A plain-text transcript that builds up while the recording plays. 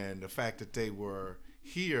and the fact that they were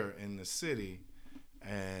here in the city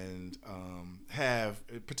and have,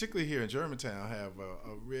 particularly here in Germantown, have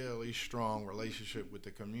a really strong relationship with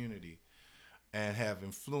the community and have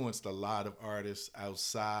influenced a lot of artists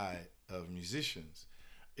outside of musicians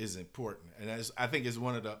is important. And I think is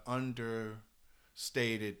one of the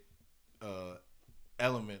understated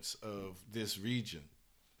elements of this region,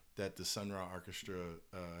 that the Sun Ra Orchestra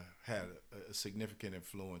had a significant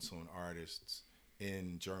influence on artists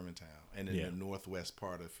in Germantown and in the northwest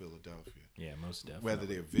part of Philadelphia. Yeah, most definitely. Whether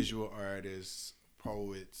they're visual artists,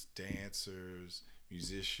 poets, dancers,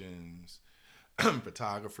 musicians,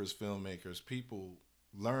 photographers, filmmakers, people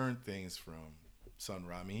learn things from Sun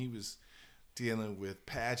Ra. I mean, he was dealing with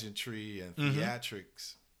pageantry and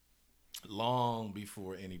theatrics long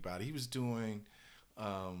before anybody. He was doing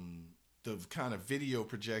the kind of video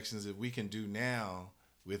projections that we can do now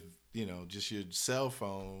with, just your cell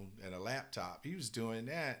phone and a laptop. He was doing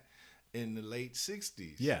that in the late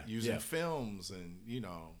 60s. Using films and,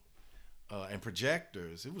 and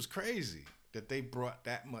projectors. It was crazy that they brought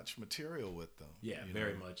that much material with them. Yeah,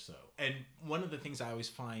 very much so. And one of the things I always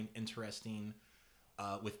find interesting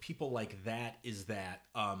with people like that is that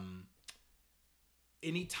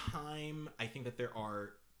anytime I think that there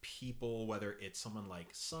are people, whether it's someone like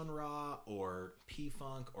Sun Ra or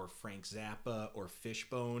P-Funk or Frank Zappa or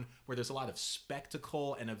Fishbone, where there's a lot of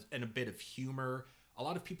spectacle and a bit of humor, a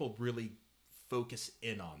lot of people really focus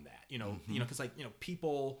in on that, because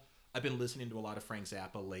people, I've been listening to a lot of Frank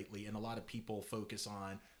Zappa lately, and a lot of people focus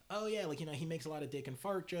on, oh yeah, he makes a lot of dick and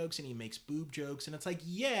fart jokes and he makes boob jokes, and it's like,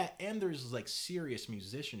 yeah, and there's serious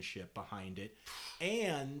musicianship behind it.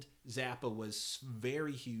 And Zappa was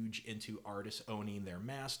very huge into artists owning their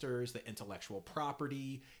masters, the intellectual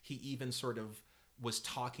property. He even sort of was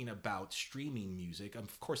talking about streaming music.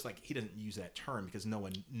 Of course, he doesn't use that term because no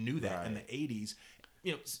one knew that in the 80s.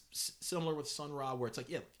 Similar with Sun Ra, where it's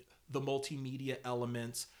the multimedia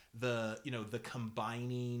elements, the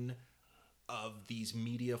combining of these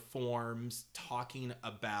media forms, talking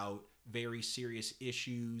about very serious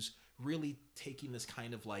issues, really taking this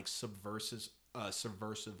kind of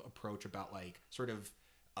subversive approach about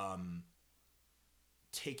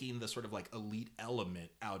taking the sort of elite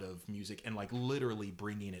element out of music and literally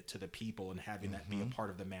bringing it to the people and having that be a part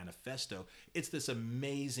of the manifesto. It's this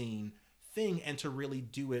amazing thing, and to really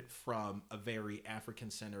do it from a very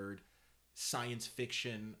African-centered science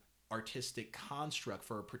fiction artistic construct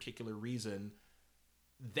for a particular reason,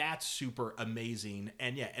 that's super amazing.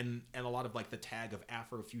 And and a lot of the tag of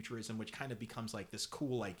Afrofuturism, which kind of becomes this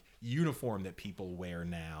cool uniform that people wear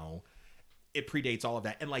now, it predates all of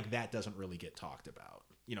that, and that doesn't really get talked about.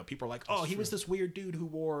 People are like, oh, he was this weird dude who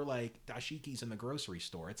wore dashikis in the grocery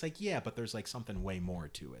store. It's yeah, but there's something way more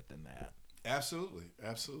to it than that. Absolutely.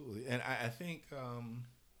 And I think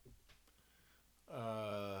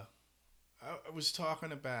I was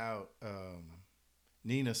talking about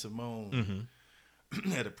Nina Simone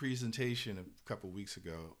at a presentation a couple weeks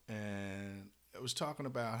ago, and I was talking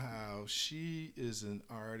about how she is an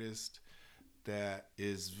artist that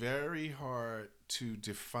is very hard to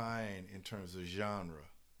define in terms of genre.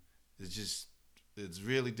 It's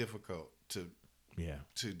really difficult to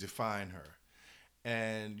define her.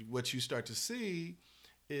 And what you start to see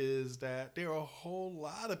is that there are a whole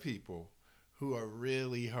lot of people who are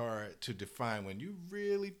really hard to define when you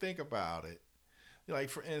really think about it.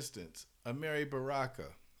 For instance, Amiri Baraka.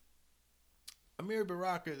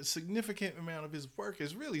 A significant amount of his work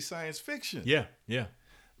is really science fiction. Yeah.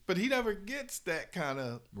 But he never gets that kind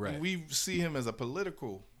of... Right. We see him as a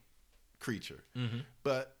political creature.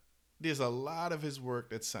 But there's a lot of his work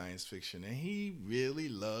that's science fiction, and he really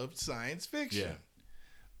loved science fiction.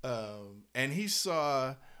 And he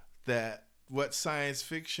saw that what science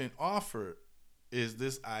fiction offered is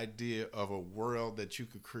this idea of a world that you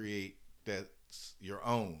could create that's your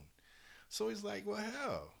own. So he's like, well,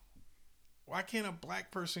 hell, why can't a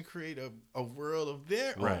black person create a world of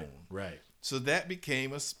their own? Right. So that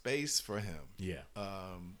became a space for him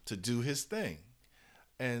to do his thing.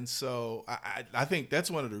 And so I think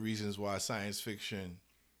that's one of the reasons why science fiction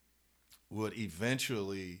would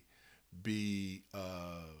eventually be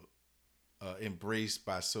embraced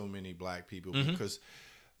by so many black people, because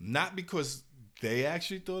not because they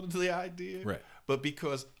actually thought of the idea, but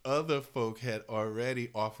because other folk had already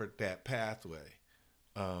offered that pathway.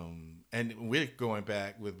 And we're going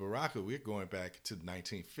back with Baraka, we're going back to the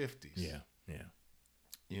 1950s. Yeah.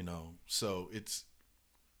 So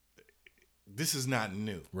this is not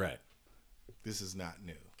new. Right. This is not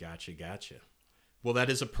new. Gotcha. Well, that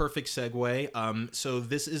is a perfect segue. So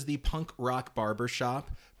this is the Punk Rock Barbershop,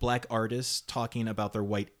 black artists talking about their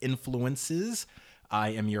white influences.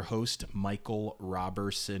 I am your host, Michael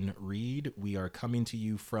Robertson Reed. We are coming to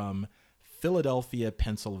you from Philadelphia,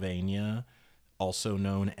 Pennsylvania, also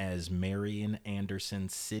known as Marian Anderson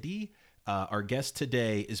City. Our guest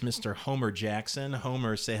today is Mr. Homer Jackson.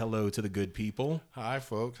 Homer, say hello to the good people. Hi,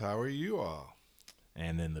 folks. How are you all?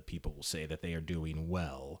 And then the people will say that they are doing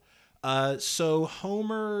well. So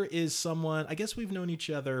Homer is someone, I guess we've known each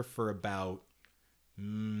other for about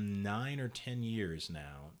 9 or 10 years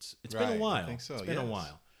now. It's been a while. I think so. It's been a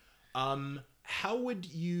while. How would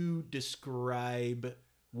you describe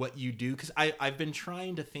what you do? Because I've been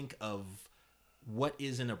trying to think of what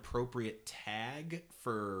is an appropriate tag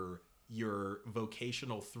for your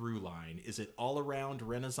vocational through line. Is it all around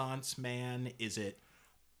Renaissance man? Is it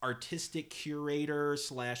artistic curator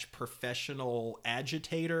 / professional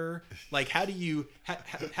agitator? Like, how do you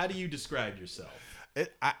describe yourself?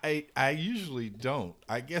 I usually don't.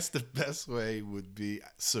 I guess the best way would be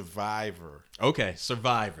survivor. Okay,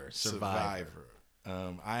 survivor.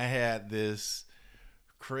 I had this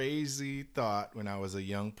crazy thought when I was a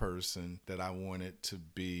young person that I wanted to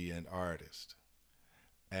be an artist.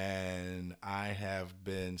 And I have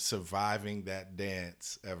been surviving that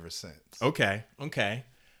dance ever since. Okay.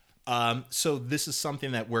 So this is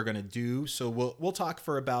something that we're gonna do. So we'll talk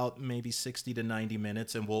for about maybe 60 to 90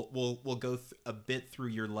 minutes, and we'll go a bit through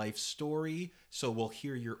your life story. So we'll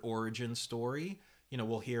hear your origin story. You know,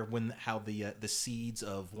 we'll hear how the seeds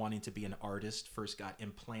of wanting to be an artist first got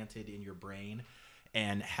implanted in your brain,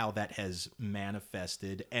 and how that has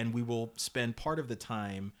manifested. And we will spend part of the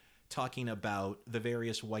time talking about the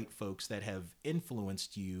various white folks that have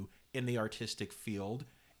influenced you in the artistic field.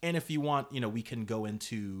 And if you want, we can go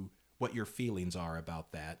into what your feelings are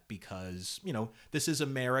about that, because, this is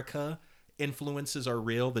America. Influences are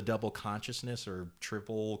real. The double consciousness or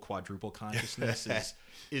triple, quadruple consciousness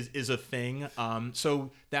is a thing. So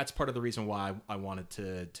that's part of the reason why I wanted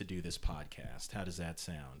to do this podcast. How does that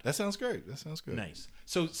sound? That sounds great. Nice.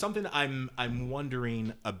 So something I'm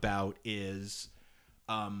wondering about is,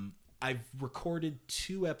 I've recorded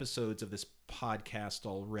 2 episodes of this podcast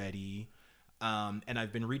already. And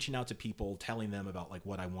I've been reaching out to people, telling them about like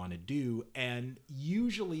what I want to do. And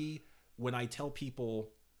usually when I tell people,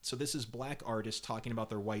 so this is black artists talking about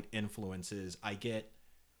their white influences, I get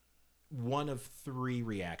one of 3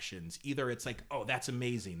 reactions. Either it's like, oh, that's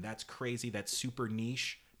amazing. That's crazy. That's super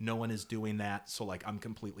niche. No one is doing that. So like, I'm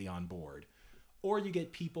completely on board. Or you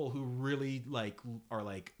get people who really are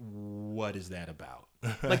like, what is that about?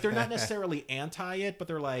 Like, they're not necessarily anti it, but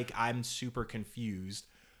they're like, I'm super confused.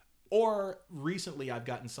 Or recently I've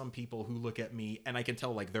gotten some people who look at me and I can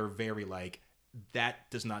tell like they're very like, that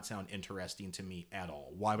does not sound interesting to me at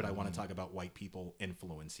all. Why would I want to talk about white people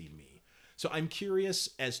influencing me? So I'm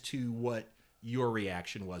curious as to what your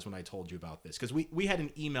reaction was when I told you about this, because we had an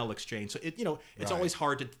email exchange. So it's always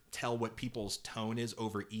hard to tell what people's tone is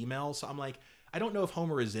over email. So I'm like, I don't know if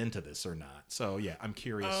Homer is into this or not. So yeah, I'm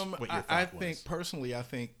curious what your thought was. I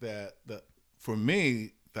think that for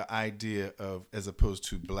me, the idea of, as opposed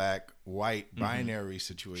to black, white, binary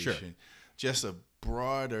situation, just a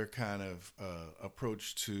broader kind of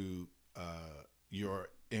approach to your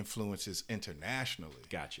influences internationally.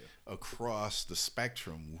 Gotcha. Across the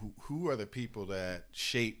spectrum. Who are the people that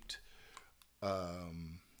shaped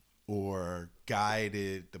or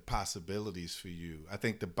guided the possibilities for you? I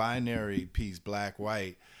think the binary piece, black,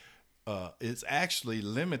 white, is actually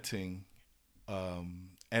limiting.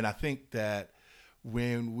 And I think that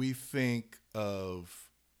when we think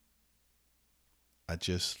of, I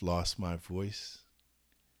just lost my voice.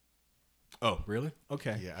 Oh, really?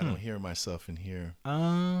 Okay. Yeah, I don't hear myself in here.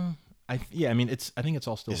 I think it's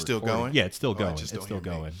all still. It's still going. Yeah, it's still going. It's still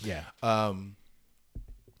going. Me. Yeah.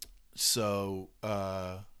 So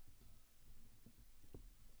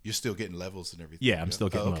you're still getting levels and everything. Yeah, I'm still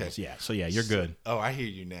getting levels. Yeah. So yeah, you're good. I hear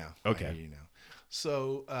you now. Okay. I hear you now.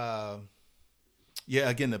 So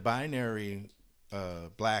again, the binary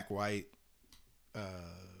black white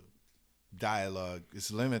dialogue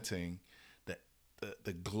is limiting.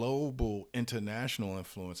 The global international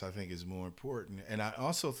influence, I think, is more important. And I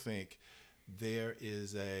also think there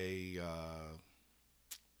is a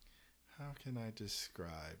how can I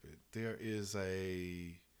describe it? There is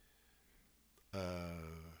a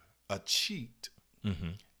cheat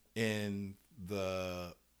in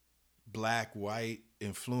the black white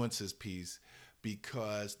influences piece,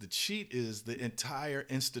 because the cheat is the entire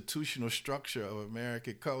institutional structure of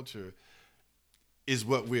American culture is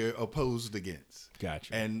what we're opposed against.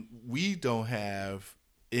 Gotcha. And we don't have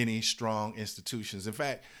any strong institutions. In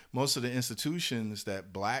fact, most of the institutions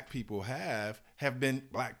that black people have been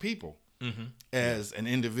black people. as an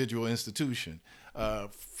individual institution.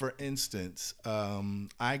 For instance,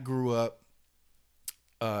 I grew up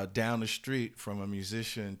down the street from a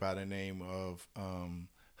musician by the name of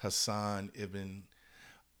Hassan Ibn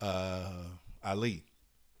Ali,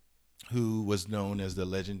 who was known as the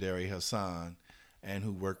legendary Hassan, and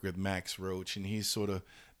who worked with Max Roach. And he's sort of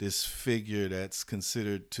this figure that's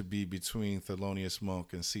considered to be between Thelonious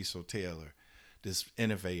Monk and Cecil Taylor, this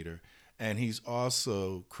innovator. And he's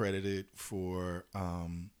also credited for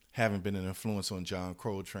having been an influence on John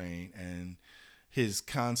Coltrane, and his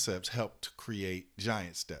concepts helped create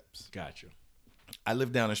Giant Steps. Gotcha. I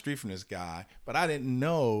lived down the street from this guy, but I didn't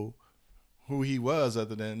know who he was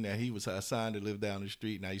other than that he was assigned to live down the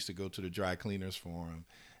street, and I used to go to the dry cleaners for him,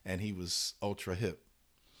 and he was ultra hip.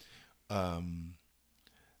 And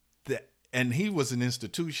he was an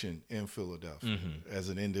institution in Philadelphia as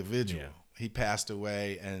an individual. Yeah. He passed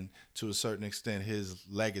away, and to a certain extent, his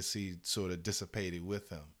legacy sort of dissipated with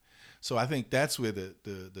him. So I think that's where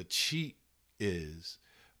the cheat is.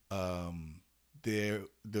 The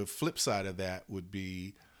flip side of that would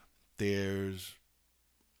be there's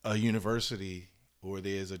a university, or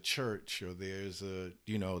there's a church, or there's a,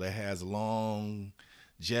 that has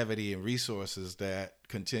longevity and resources that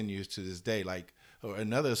continues to this day. Like, or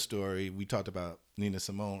another story, we talked about Nina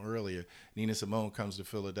Simone earlier. Nina Simone comes to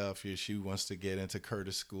Philadelphia. She wants to get into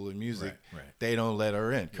Curtis School of Music. Right. They don't let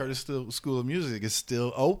her in. Yeah. Curtis School of Music is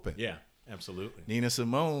still open. Yeah, absolutely. Nina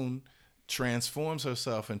Simone transforms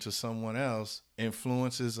herself into someone else,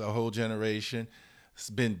 influences a whole generation.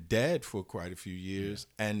 It's been dead for quite a few years,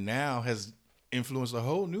 and now has influenced a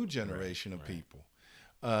whole new generation of people.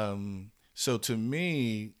 So to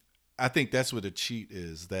me, I think that's what the cheat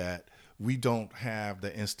is, that we don't have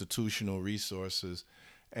the institutional resources.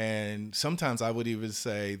 And sometimes I would even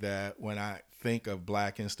say that when I think of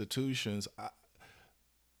Black institutions,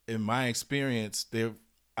 in my experience,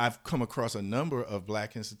 I've come across a number of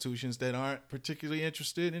Black institutions that aren't particularly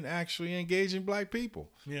interested in actually engaging Black people.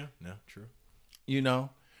 Yeah, no, true.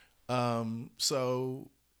 So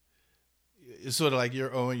it's sort of like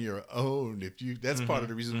you're on your own. That's part of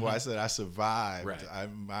the reason why I said I survived.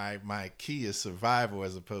 Right. My key is survival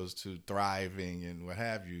as opposed to thriving and what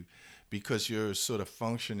have you, because you're sort of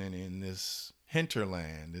functioning in this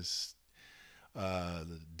hinterland, this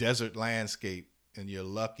desert landscape, and you're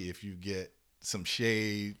lucky if you get some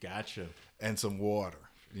shade. Gotcha. And some water.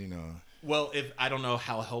 Well, I don't know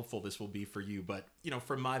how helpful this will be for you, but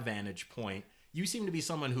from my vantage point, you seem to be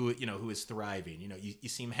someone who is thriving. You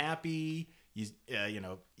seem happy.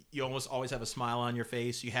 You almost always have a smile on your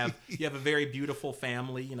face. You have a very beautiful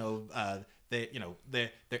family. Their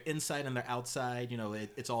inside and their outside.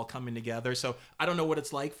 It's all coming together. So I don't know what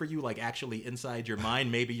it's like for you, like actually inside your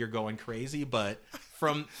mind. Maybe you're going crazy, but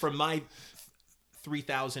from my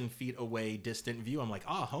 3,000 feet away distant view, I'm like,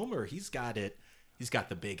 Homer, he's got it. He's got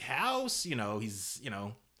the big house. He's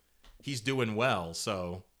doing well.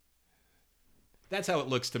 So that's how it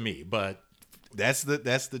looks to me, but that's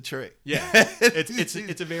the trick. Yeah,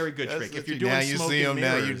 it's a very good trick. If you're doing now you see them,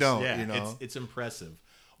 now you don't. Yeah, it's impressive.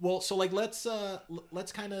 Well, so like let's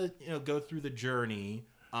kind of go through the journey.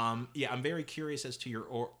 I'm very curious as to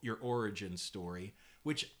your origin story,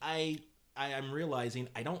 which I'm realizing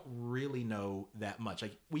I don't really know that much.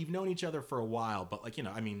 Like, we've known each other for a while, but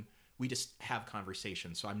we just have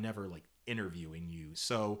conversations, so I'm never like interviewing you.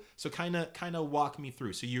 So kind of walk me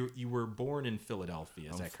through. So you were born in Philadelphia,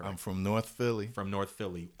 is that correct? I'm from North Philly. From North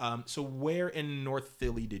Philly. So where in North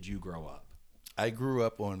Philly did you grow up? I grew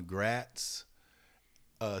up on Gratz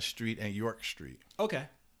Street and York Street. Okay,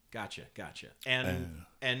 gotcha.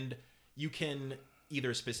 And you can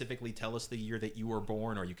either specifically tell us the year that you were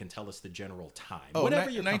born, or you can tell us the general time. Whatever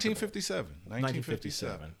you're 1957.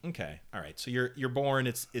 1957. Okay. All right. So you're born.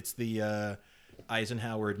 It's the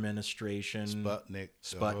Eisenhower administration.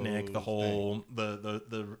 Sputnik. The whole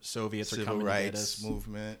the Soviets Civil are coming rights to get us.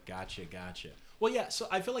 Movement. Gotcha. Well, yeah. So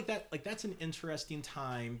I feel like that's an interesting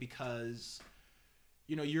time because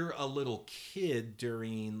you're a little kid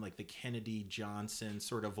during like the Kennedy Johnson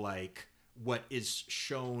sort of like what is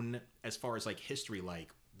shown as far as like history, like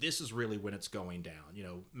this is really when it's going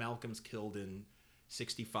down. Malcolm's killed in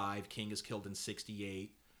 65, King is killed in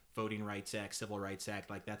 68, Voting Rights Act, Civil Rights Act,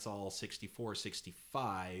 like that's all 64,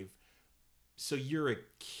 65. So you're a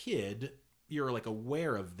kid, you're like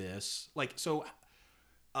aware of this. Like, so,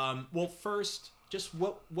 well, first, just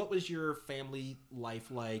what was your family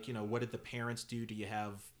life like? What did the parents do? Do you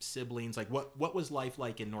have siblings? Like what was life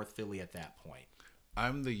like in North Philly at that point?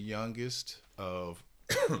 I'm the youngest of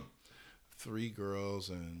 3 girls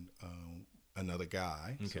and another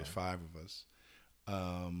guy. Okay. So 5 of us.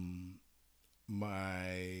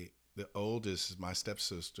 My the oldest, my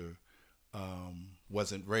stepsister,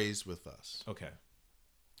 wasn't raised with us. Okay.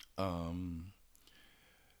 Um,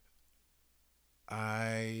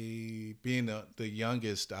 I, being the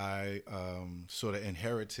youngest, I sort of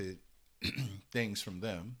inherited things from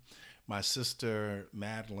them. My sister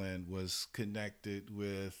Madeline was connected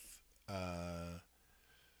with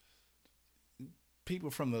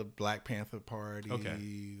people from the Black Panther Party,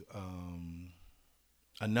 Okay.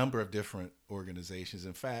 A number of different organizations.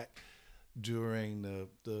 In fact, during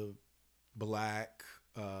the Black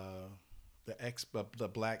the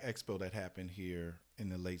Black Expo that happened here in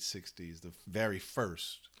the late '60s, the very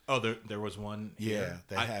first. Oh, there was one Yeah, here.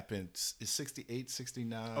 that happened. It's 68,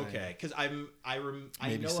 69. Okay, because I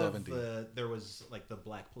Maybe know 70. of there was like the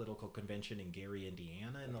Black Political Convention in Gary,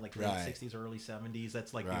 Indiana, in the like late Right. '60s, early '70s.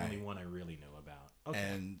 That's like the Right. only one I really know about. Okay.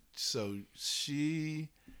 And so she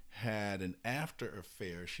had an after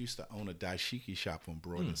affair. She used to own a daishiki shop on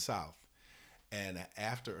Broad and South. And an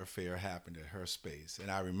after affair happened at her space.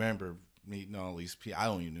 And I remember meeting all these people. I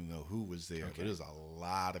don't even know who was there, but it was a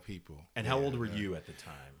lot of people. And how old were you at the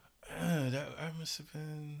time? I must have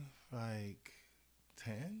been like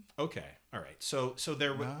 10. Okay, all right. So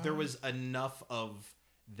there Nine? was enough of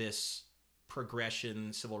this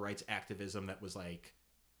progression, civil rights activism that was like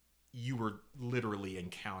you were literally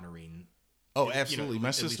encountering. Oh, you know, absolutely. My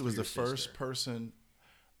at least sister with was the your first sister. person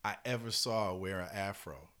I ever saw wear an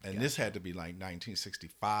afro. And this had to be like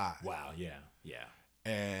 1965. Wow. Yeah. Yeah.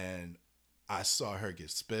 And I saw her get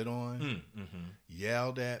spit on, Mm-hmm.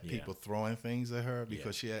 yelled at, Yeah. people throwing things at her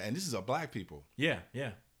because she had, and this is a black people. Yeah.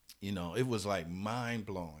 Yeah. You know, it was like mind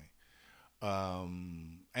blowing.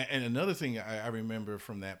 And another thing I remember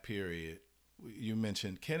from that period, you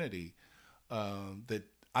mentioned Kennedy, that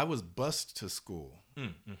I was bused to school,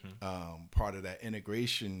 part of that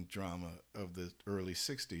integration drama of the early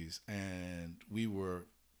 60s. And we were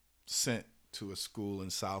sent to a school in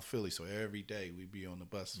South Philly. So every day we'd be on the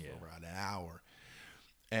bus for around an hour.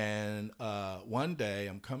 And one day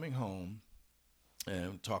I'm coming home and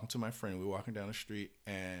I'm talking to my friend. We're walking down the street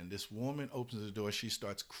and this woman opens the door. She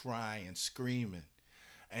starts crying and screaming.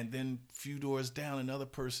 And then a few doors down, another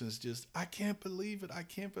person's just, I can't believe it. I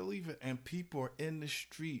can't believe it. And people are in the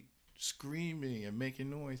street screaming and making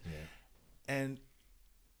noise. Yeah. And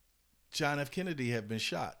John F. Kennedy had been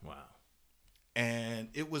shot. Wow. And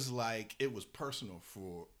it was like, it was personal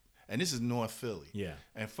for, and this is North Philly. Yeah.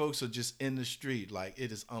 And folks are just in the street, like,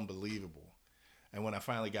 it is unbelievable. And when I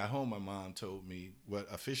finally got home, my mom told me what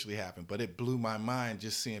officially happened, but it blew my mind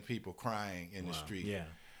just seeing people crying in the street. Yeah.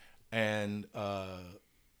 And I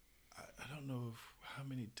don't know how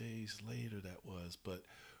many days later that was, but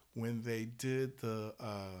when they did the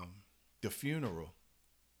funeral,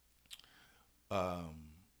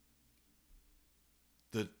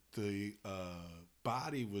 the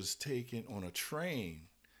body was taken on a train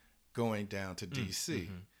going down to D.C.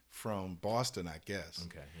 From Boston, I guess.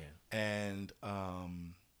 Okay. Yeah. And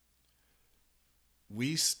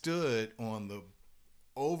we stood on the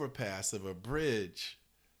overpass of a bridge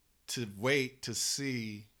to wait to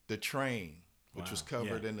see the train, which was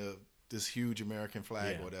covered in this huge American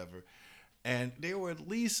flag, or whatever. And there were at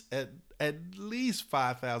least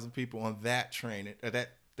 5,000 people on that train, that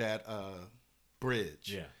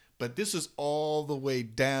bridge. Yeah. But this is all the way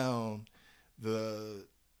down the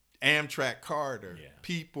Amtrak corridor. Yeah.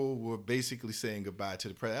 People were basically saying goodbye to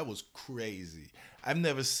the president. That was crazy. I've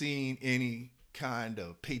never seen any kind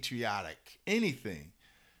of patriotic anything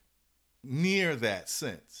near that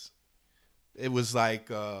since. It was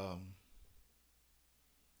like, I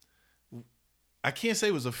can't say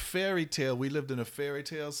it was a fairy tale. We lived in a fairy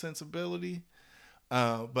tale sensibility,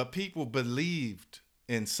 but people believed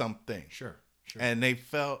in something. Sure. And they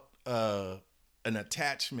felt an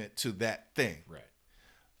attachment to that thing. Right.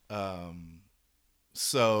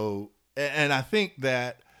 So, and I think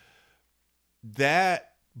that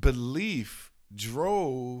belief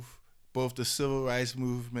drove both the civil rights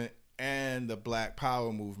movement and the Black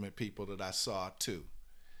Power movement people that I saw too.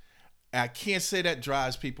 I can't say that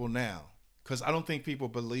drives people now because I don't think people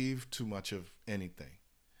believe too much of anything.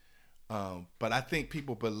 But I think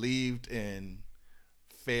people believed in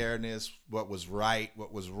fairness, what was right,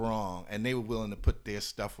 what was wrong, and they were willing to put their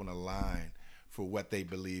stuff on the line for what they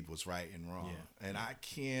believed was right and wrong. Yeah. And I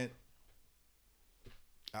can't.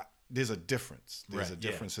 There's a difference. There's Right. a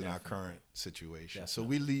difference in our Definitely. current situation.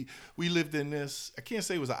 Definitely. So we lived in this. I can't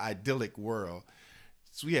say it was an idyllic world.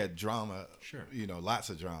 So we had drama. Sure. Lots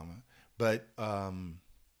of drama. But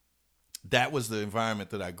that was the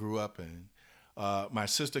environment that I grew up in. My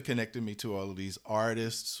sister connected me to all of these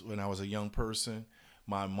artists when I was a young person.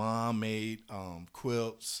 My mom made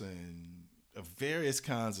quilts and various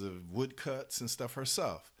kinds of woodcuts and stuff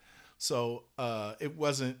herself. So it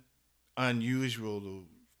wasn't unusual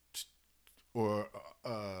or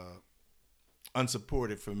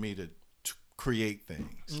unsupported for me to create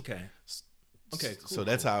things. Okay. Okay. Cool, so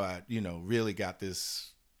that's how I, really got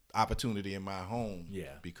this opportunity in my home.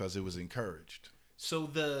 Yeah. Because it was encouraged. So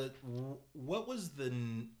what was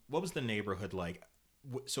the neighborhood like?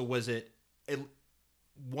 So was it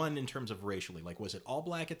one in terms of racially? Like, was it all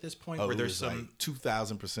black at this point? Where there's some like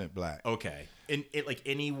 2,000% black. Okay. And it like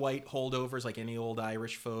any white holdovers, like any old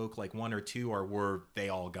Irish folk, like one or two, or were they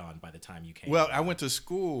all gone by the time you came? Well, I went to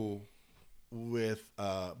school with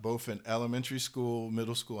both in elementary school,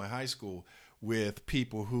 middle school, and high school with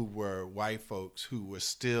people who were white folks who were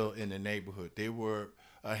still in the neighborhood. There were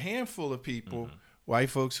a handful of people,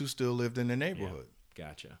 white folks, who still lived in the neighborhood. Yeah.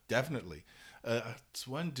 Gotcha. Definitely. It's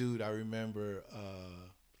one dude I remember,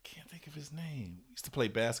 can't think of his name. He used to play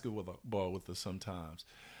basketball with us sometimes.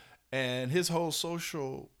 And his whole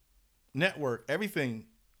social network, everything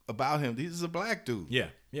about him, he's a black dude. Yeah,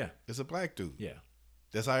 yeah. It's a black dude. Yeah.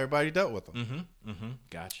 That's how everybody dealt with him.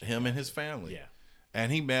 Gotcha. Him and his family. Yeah.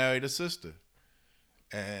 And he married a sister.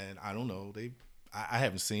 And I don't know, I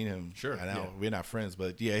haven't seen him. Sure. We're not friends,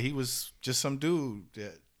 but yeah, he was just some dude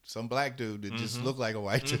some black dude that just looked like a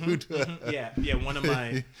white dude. Yeah. One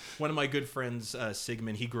of my good friends,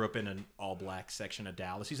 Sigmund, he grew up in an all black section of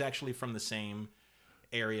Dallas. He's actually from the same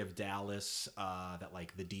area of Dallas that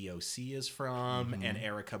like the DOC is from, and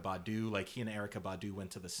Erykah Badu. Like he and Erykah Badu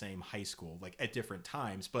went to the same high school, like at different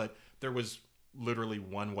times, but there was literally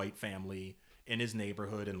one white family in his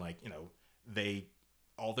neighborhood, and like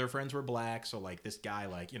all their friends were black. So like this guy,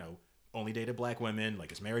 like only dated black women,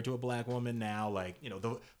 like is married to a black woman now, like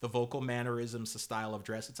the vocal mannerisms, the style of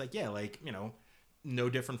dress, it's like like no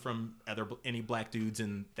different from any black dudes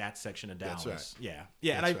in that section of Dallas. That's right.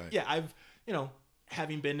 Yeah. I've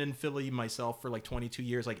having been in Philly myself for like 22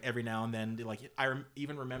 years, like every now and then, like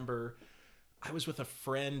even remember I was with a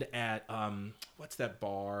friend at what's that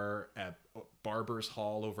bar at Barber's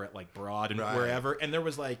Hall over at like Broad and wherever, and there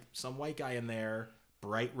was like some white guy in there,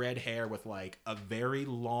 bright red hair with like a very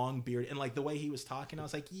long beard, and like the way he was talking, I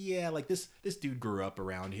was like, yeah, like this dude grew up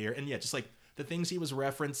around here. And yeah, just like the things he was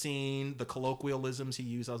referencing, the colloquialisms he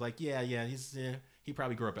used, I was like, yeah, he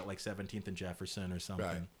probably grew up at like 17th and Jefferson or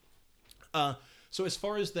something. Right. So as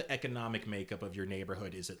far as the economic makeup of your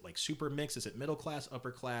neighborhood, is it like super mixed? Is it middle class,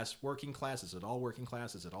 upper class, working class? Is it all working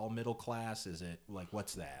class? Is it all middle class? Is it like,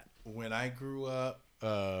 what's that? When I grew up,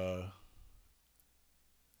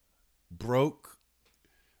 broke,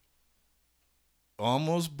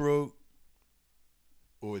 almost broke,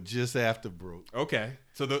 or just after broke. Okay,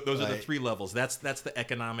 so those are the three levels. That's the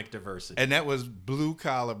economic diversity, and that was blue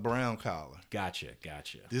collar, brown collar. Gotcha.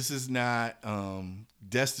 This is not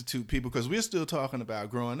destitute people, because we're still talking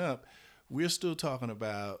about growing up. We're still talking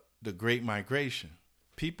about the Great Migration.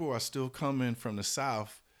 People are still coming from the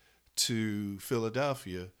South to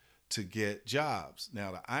Philadelphia to get jobs.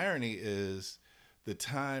 Now the irony is,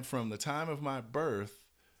 from the time of my birth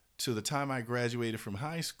to the time I graduated from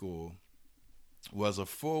high school was a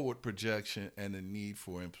forward projection and a need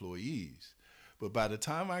for employees. But by the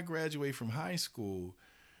time I graduate from high school,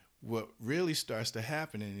 what really starts to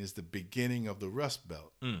happen is the beginning of the Rust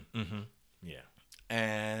Belt. Yeah.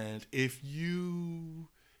 And if you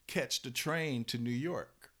catch the train to New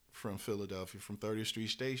York from Philadelphia, from 30th Street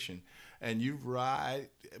Station, and you ride,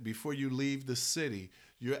 before you leave the city,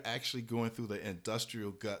 you're actually going through the industrial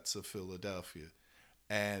guts of Philadelphia.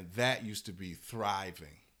 And that used to be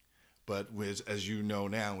thriving. But as you know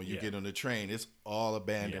now, when you get on the train, it's all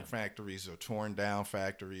abandoned factories or torn down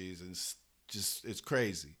factories, and it's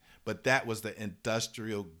crazy. But that was the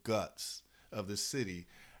industrial guts of the city.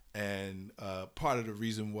 And part of the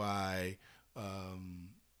reason why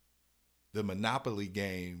the monopoly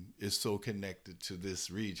game is so connected to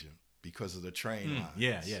this region, because of the train lines.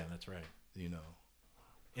 Yeah, that's right.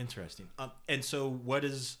 Interesting. And so what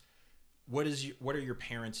are your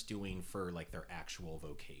parents doing for like their actual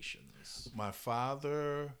vocations? My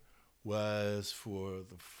father was, for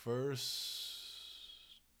the first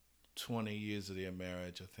 20 years of their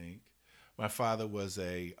marriage, I think, my father was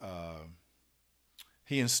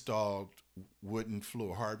he installed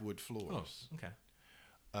hardwood floors. Oh, okay.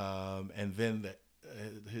 And then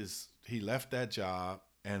he left that job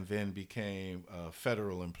and then became a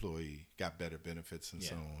federal employee, got better benefits and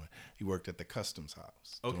so on. He worked at the customs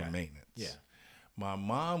house doing maintenance. Yeah. My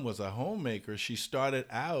mom was a homemaker. She started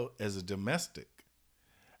out as a domestic.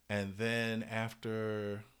 And then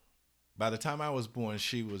by the time I was born,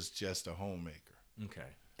 she was just a homemaker. Okay.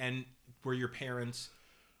 And were your parents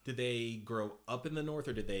Did they grow up in the North,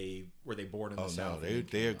 or were they born in the Oh no, South? And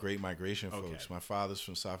they are came out? Great Migration folks. Okay. My father's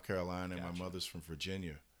from South Carolina and my Gotcha. mother's from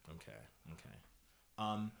Virginia. Okay. Okay.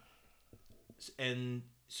 Um, and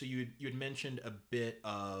so you had mentioned a bit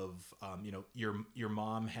of your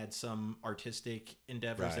mom had some artistic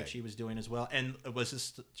endeavors that Right. she was doing as well, and was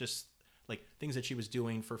this just like things that she was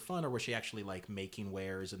doing for fun, or was she actually like making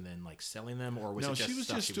wares and then like selling them, or was No, it just she was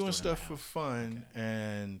stuff just she was doing doing in the stuff for house? fun, Okay.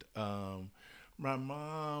 and my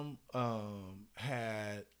mom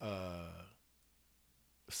had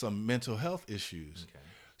some mental health issues, Okay.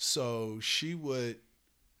 so she would,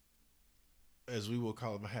 as we will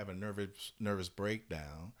call it, have a nervous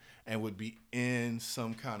breakdown, and would be in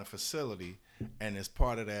some kind of facility. And as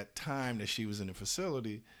part of that time that she was in the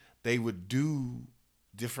facility, they would do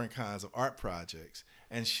different kinds of art projects,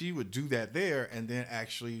 and she would do that there. And then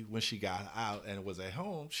actually, when she got out and was at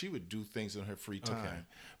home, she would do things in her free time. Okay.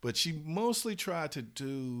 But she mostly tried to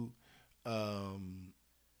do um,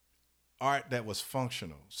 art that was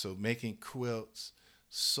functional. So making quilts,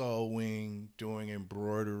 sewing, doing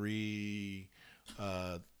embroidery,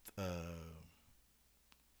 uh, uh,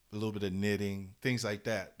 a little bit of knitting, things like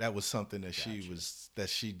that. That was something that Gotcha.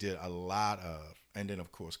 she did a lot of. And then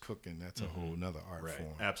of course cooking. That's a whole nother art Right.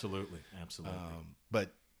 form. Absolutely. Absolutely.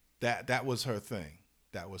 But that was her thing.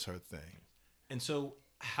 That was her thing. And so,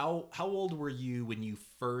 how old were you when you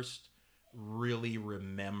first really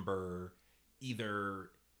remember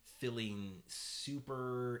either feeling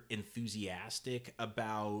super enthusiastic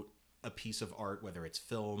about a piece of art, whether it's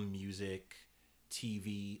film, music,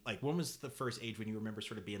 TV? Like, when was the first age when you remember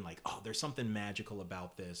sort of being like, "Oh, there's something magical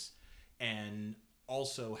about this"? And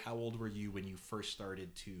also, how old were you when you first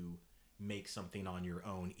started to make something on your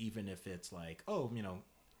own, even if it's like, oh,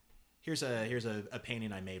 here's a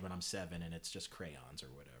painting I made when I'm 7 and it's just crayons or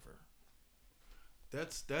whatever.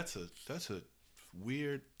 That's a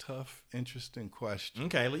weird, tough, interesting question.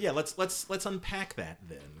 Okay, yeah, let's unpack that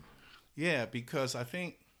then. Yeah, because I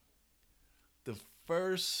think the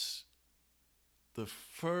first the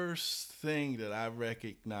first thing that I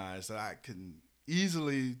recognized that I can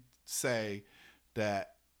easily say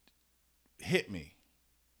that hit me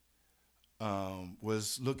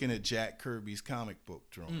was looking at Jack Kirby's comic book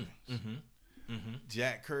drawings.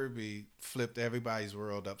 Jack Kirby flipped everybody's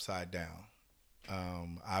world upside down.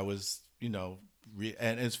 I was,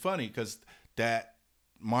 and it's funny because that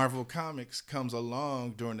Marvel Comics comes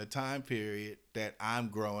along during the time period that I'm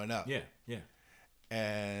growing up. Yeah, yeah.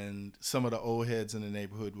 And some of the old heads in the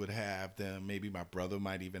neighborhood would have them. Maybe my brother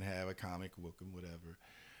might even have a comic book and whatever.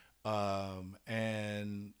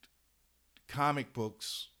 And comic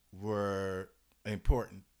books were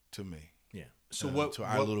important to me. Yeah. So what to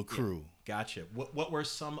our what, little yeah, crew. gotcha. What were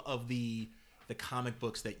some of the comic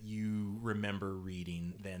books that you remember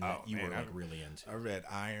reading then that you were like really into? I read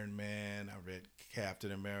Iron Man. I read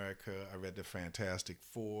Captain America. I read the Fantastic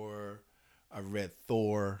Four. I read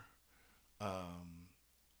Thor.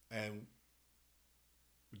 And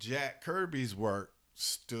Jack Kirby's work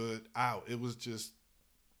stood out. It was just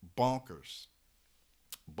bonkers.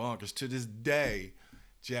 Bonkers. To this day,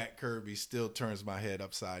 Jack Kirby still turns my head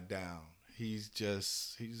upside down. He's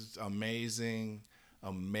amazing,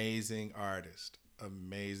 amazing artist.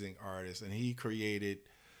 Amazing artist. And he created,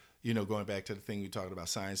 going back to the thing we talked about,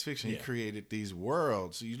 science fiction, he created these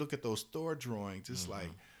worlds. So you look at those Thor drawings, it's like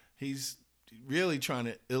he's really trying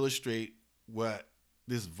to illustrate what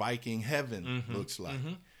this Viking heaven looks like.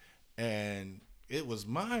 And it was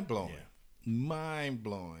mind-blowing. Yeah.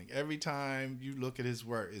 Mind-blowing. Every time you look at his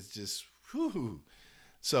work, it's just, whoo.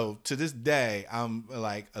 So to this day, I'm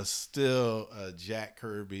like still a Jack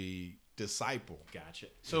Kirby disciple. Gotcha.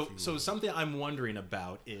 So something I'm wondering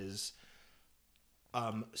about is,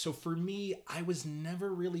 so for me, I was never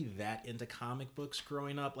really that into comic books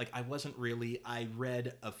growing up. Like I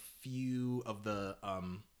read a few of the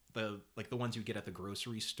ones you get at the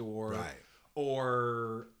grocery store, Right.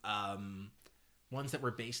 Or ones that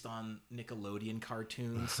were based on Nickelodeon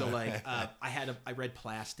cartoons. So like I read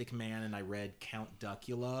Plastic Man and I read Count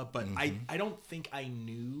Duckula, but I don't think I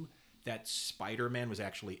knew that Spider-Man was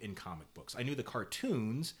actually in comic books. I knew the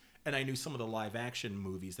cartoons and I knew some of the live action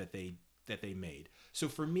movies that they made. So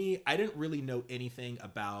for me, I didn't really know anything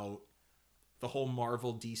about the whole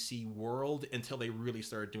Marvel DC world until they really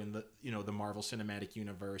started doing the Marvel Cinematic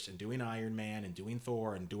Universe and doing Iron Man and doing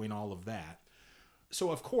Thor and doing all of that. So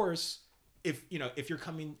of course, if you're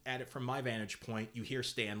coming at it from my vantage point, you hear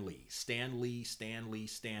Stan Lee.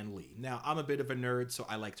 Now, I'm a bit of a nerd, so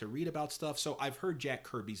I like to read about stuff. So I've heard Jack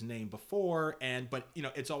Kirby's name before, but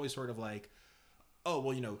it's always sort of like, oh,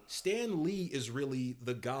 well, Stan Lee is really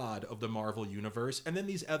the god of the Marvel universe, and then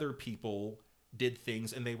these other people did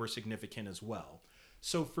things and they were significant as well.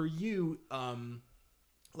 So for you,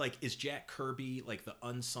 like, is Jack Kirby like the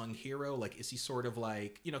unsung hero? Like, is he sort of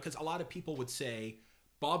like, because a lot of people would say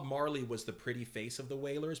Bob Marley was the pretty face of the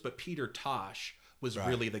Wailers, but Peter Tosh was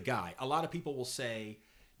really the guy. A lot of people will say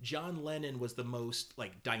John Lennon was the most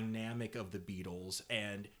like dynamic of the Beatles,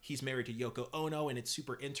 and he's married to Yoko Ono, and it's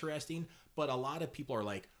super interesting. But a lot of people are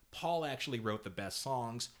like, Paul actually wrote the best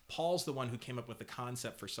songs. Paul's the one who came up with the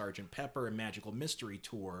concept for Sgt. Pepper and Magical Mystery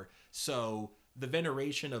Tour. So the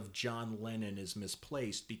veneration of John Lennon is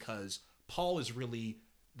misplaced because Paul is really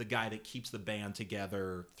the guy that keeps the band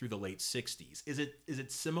together through the late 60s. Is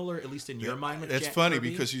it similar, at least in your mind, with It's Jack funny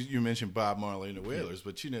Kirby? because you mentioned Bob Marley and the Wailers,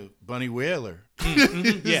 but Bunny Wailer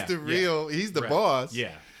Mm-hmm. he's the boss.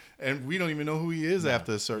 Yeah. And we don't even know who he is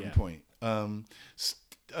after a certain point.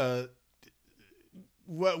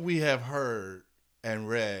 What we have heard and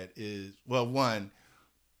read is, well, one,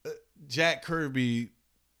 Jack Kirby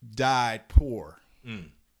died poor.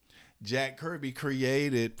 Jack Kirby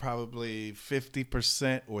created probably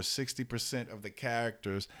 50% or 60% of the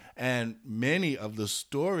characters and many of the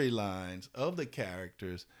storylines of the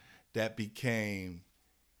characters that became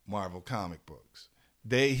Marvel comic books.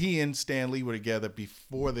 He and Stan Lee were together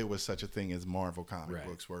before there was such a thing as Marvel comic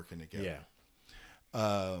books working together.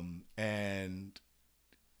 Yeah. And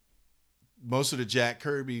most of the Jack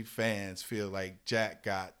Kirby fans feel like Jack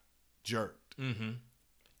got jerked. Mm-hmm.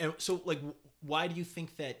 And so, like, why do you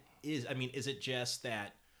think that is? I mean, is it just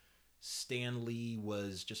that Stan Lee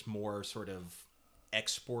was just more sort of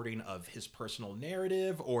exporting of his personal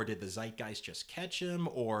narrative, or did the zeitgeist just catch him,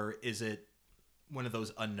 or is it one of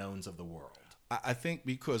those unknowns of the world? I think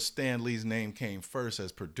because Stan Lee's name came first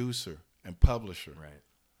as producer and publisher. Right.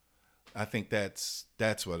 I think that's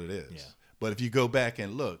what it is. Yeah. But if you go back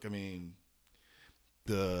and look, I mean,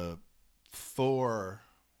 the Thor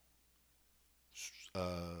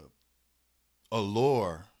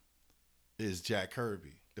allure is Jack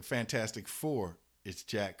Kirby. The Fantastic Four is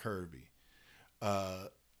Jack Kirby.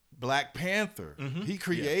 Black Panther, he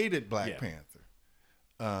created Black Panther.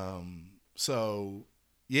 So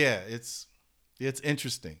yeah, it's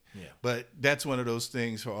interesting. Yeah. But that's one of those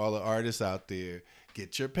things for all the artists out there.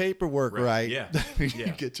 Get your paperwork right. Yeah.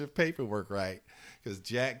 Get your paperwork right. Because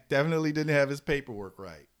Jack definitely didn't have his paperwork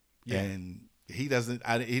right. Yeah. And he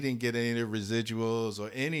didn't get any of the residuals or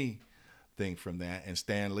anything from that. And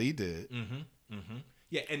Stan Lee did. Mm-hmm. Mm-hmm.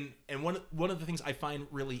 Yeah, and one of the things I find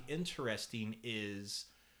really interesting is,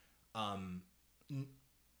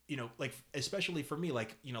 like, especially for me,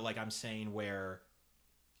 like, like I'm saying, where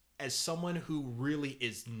as someone who really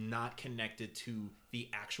is not connected to the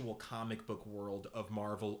actual comic book world of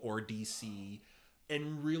Marvel or DC,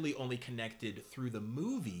 and really only connected through the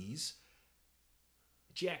movies,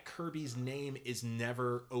 Jack Kirby's name is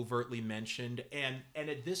never overtly mentioned. And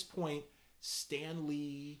at this point, Stan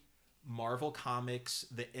Lee, Marvel Comics,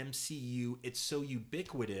 the MCU, it's so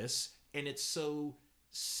ubiquitous and it's so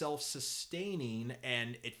self-sustaining,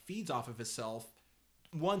 and it feeds off of itself,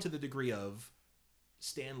 one, to the degree of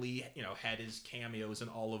Stan Lee, had his cameos in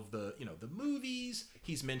all of the, the movies.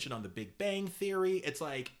 He's mentioned on The Big Bang Theory. It's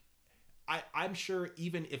like, I'm sure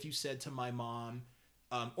even if you said to my mom,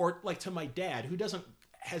 or like to my dad, who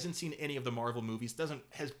hasn't seen any of the Marvel movies,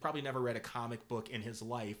 has probably never read a comic book in his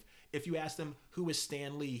life, if you asked him who is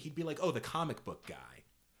Stan Lee, he'd be like, oh, the comic book guy.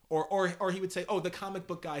 Or he would say, oh, the comic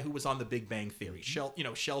book guy who was on The Big Bang Theory.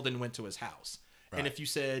 Sheldon went to his house. Right. And if you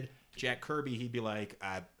said Jack Kirby, he'd be like,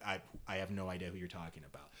 I have no idea who you're talking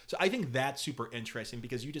about. So I think that's super interesting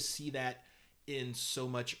because you just see that in so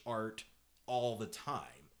much art all the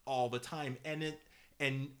time.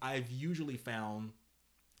 And I've usually found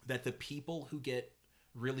that the people who get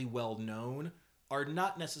really well known are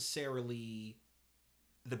not necessarily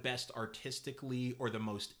the best artistically or the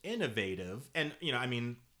most innovative. And,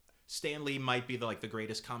 Stan Lee might be the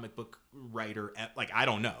greatest comic book writer I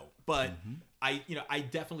don't know, but I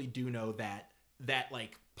definitely do know that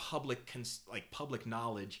public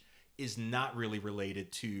knowledge is not really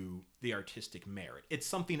related to the artistic merit. It's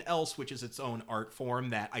something else, which is its own art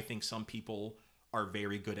form that I think some people are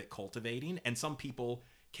very good at cultivating, and some people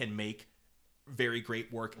can make very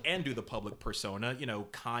great work and do the public persona.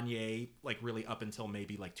 Kanye, really up until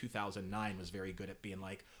maybe 2009, was very good at being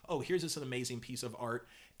like, oh, here's this amazing piece of art,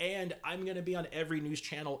 and I'm going to be on every news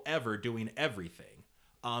channel ever doing everything.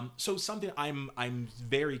 So something I'm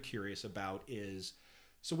very curious about is,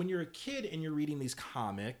 so when you're a kid and you're reading these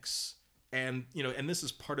comics, and and this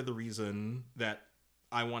is part of the reason that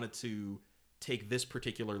I wanted to take this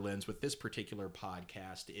particular lens with this particular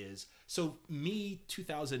podcast, is so me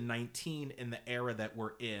 2019 in the era that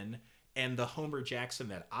we're in, and the Homer Jackson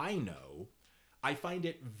that I know, I find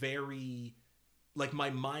it very, like, my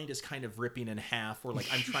mind is kind of ripping in half, or like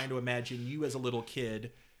I'm trying to imagine you as a little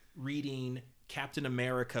kid reading Captain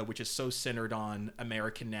America, which is so centered on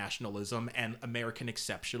American nationalism and American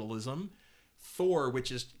exceptionalism. Thor,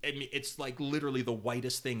 which is, I mean, it's like literally the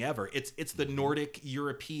whitest thing ever. It's the Nordic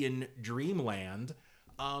European dreamland,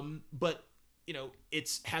 but you know,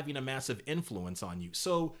 it's having a massive influence on you.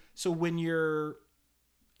 So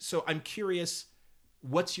I'm curious,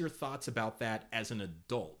 what's your thoughts about that as an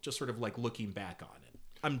adult? Just sort of like looking back on it.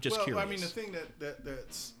 I'm just curious. I mean, the thing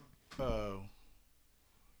that's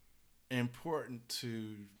important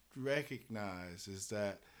to recognize is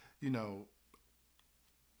that, you know,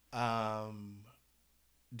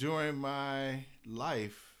 during my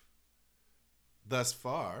life thus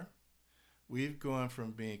far, we've gone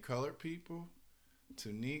from being colored people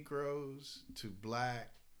to Negroes to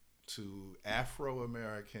Black to Afro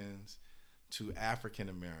Americans to African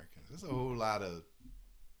Americans. There's a lot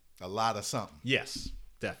of something. Yes,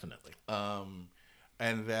 definitely.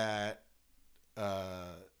 And that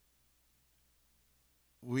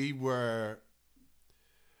we were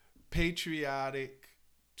patriotic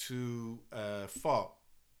to a fault.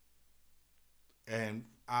 And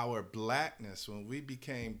our blackness, when we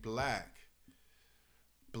became black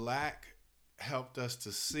helped us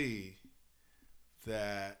to see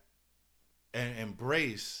that and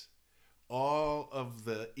embrace all of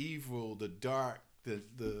the evil, the dark,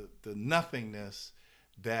 the nothingness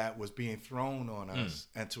that was being thrown on us,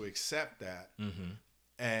 and to accept that. Mm-hmm.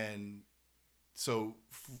 And so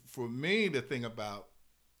for me, the thing about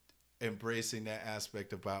embracing that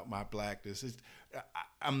aspect about my blackness is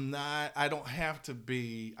I don't have to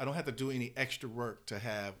do any extra work to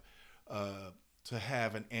have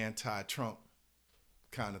an anti-Trump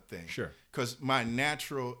kind of thing. Sure. Because my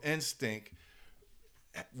natural instinct,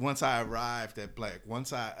 once I arrived at black,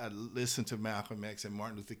 once I listened to Malcolm X and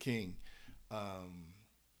Martin Luther King,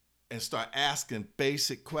 and start asking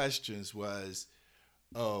basic questions, was,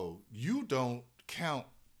 oh, you don't count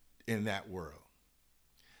in that world.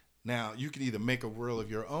 Now, you can either make a world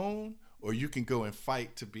of your own, or you can go and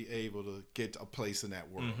fight to be able to get a place in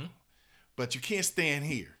that world. Mm-hmm. But you can't stand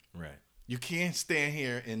here. Right. You can't stand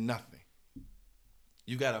here in nothing.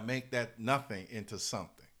 You got to make that nothing into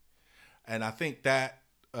something. And I think that,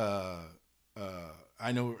 I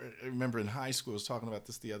remember in high school, I was talking about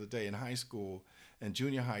this the other day, in high school and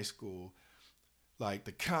junior high school, like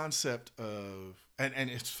the concept of,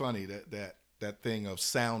 and it's funny that thing of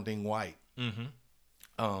sounding white. Mm-hmm.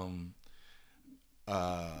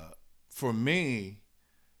 For me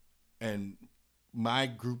and my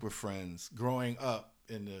group of friends growing up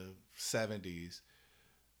in the 70s,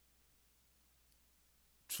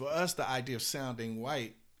 for us, the idea of sounding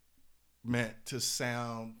white meant to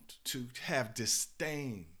have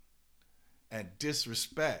disdain and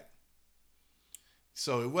disrespect.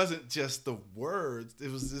 So it wasn't just the words,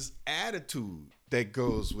 it was this attitude that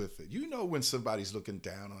goes with it. You know when somebody's looking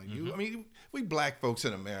down on you. Mm-hmm. I mean, we black folks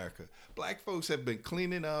in America, black folks have been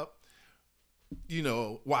cleaning up, you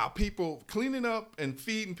know, while people cleaning up and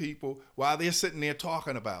feeding people while they're sitting there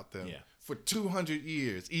talking about them for 200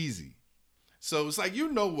 years, easy. So it's like,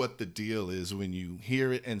 you know what the deal is when you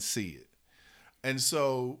hear it and see it. And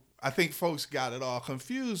so I think folks got it all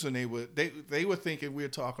confused when they were thinking we were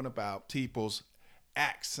talking about people's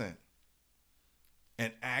accent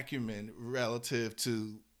and acumen relative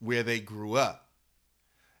to where they grew up.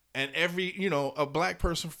 And a black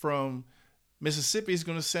person from Mississippi is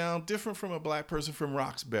going to sound different from a black person from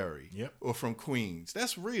Roxbury or from Queens.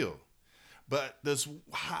 That's real. But that's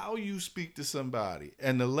how you speak to somebody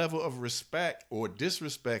and the level of respect or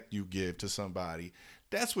disrespect you give to somebody.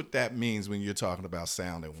 That's what that means when you're talking about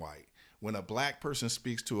sounding white. When a black person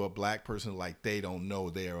speaks to a black person like they don't know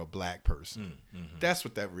they're a black person. Mm-hmm. That's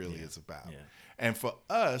what that really is about. Yeah. And for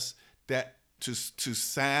us, that to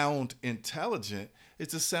sound intelligent is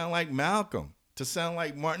to sound like Malcolm, to sound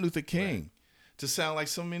like Martin Luther King. Right. To sound like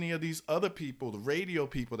so many of these other people, the radio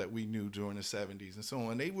people that we knew during the 70s and so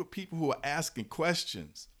on. They were people who were asking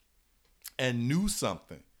questions and knew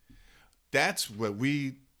something. So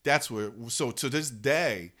to this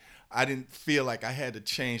day, I didn't feel like I had to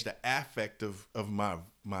change the affect of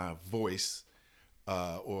my voice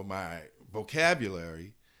or my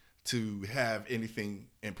vocabulary to have anything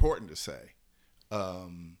important to say.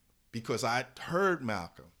 Because I heard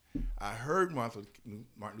Malcolm. I heard Martin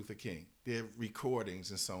Luther King, their recordings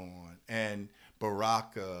and so on, and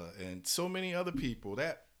Baraka and so many other people.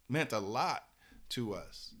 That meant a lot to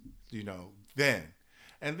us, then.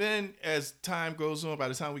 And then as time goes on, by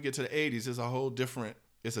the time we get to the 80s,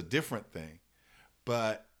 it's a different thing.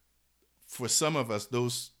 But for some of us,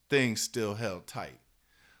 those things still held tight.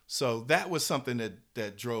 So that was something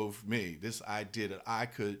that drove me. This idea that I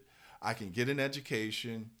can get an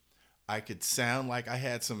education, I could sound like I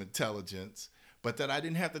had some intelligence, but that I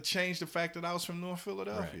didn't have to change the fact that I was from North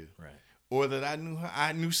Philadelphia, Right. or that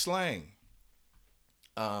I knew slang,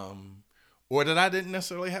 or that I didn't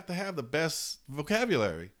necessarily have to have the best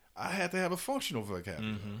vocabulary. I had to have a functional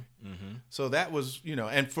vocabulary. So that was,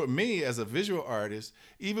 and for me as a visual artist,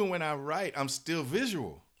 even when I write, I'm still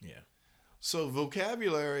visual. Yeah. So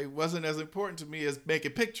vocabulary wasn't as important to me as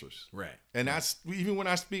making pictures. Right. And even when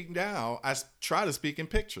I speak now, I try to speak in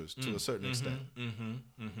pictures to a certain extent.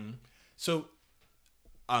 So,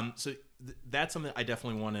 that's something I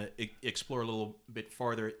definitely want to explore a little bit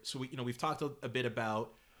farther. So we've talked a bit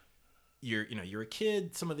about you're a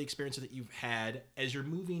kid, some of the experiences that you've had as you're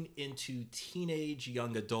moving into teenage,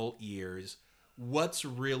 young adult years. What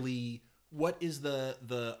is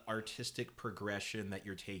the artistic progression that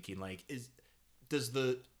you're taking? Like,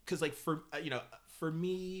 for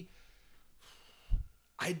me,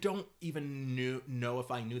 I don't even know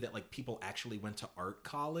if I knew that like people actually went to art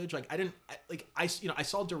college. Like I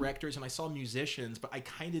saw directors and I saw musicians, but I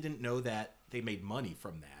kind of didn't know that they made money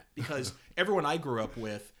from that, because everyone I grew up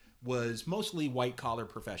with was mostly white collar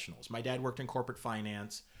professionals. My dad worked in corporate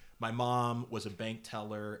finance. My mom was a bank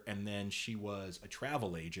teller, and then she was a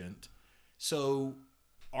travel agent. So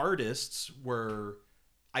artists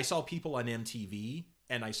I saw people on MTV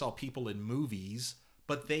and I saw people in movies,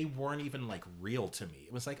 but they weren't even like real to me.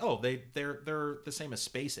 It was like, oh, they're the same as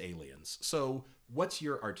space aliens. So what's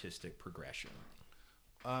your artistic progression?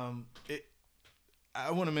 I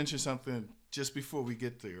want to mention something just before we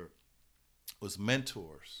get there. Was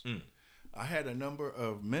mentors. I had a number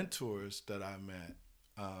of mentors that I met,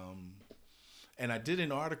 and I did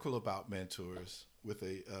an article about mentors with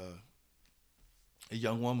a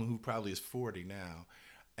young woman who probably is 40 now,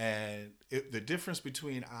 and the difference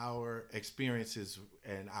between our experiences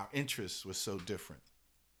and our interests was so different.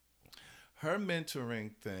 Her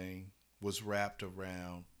mentoring thing was wrapped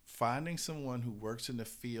around finding someone who works in the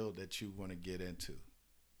field that you want to get into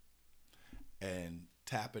and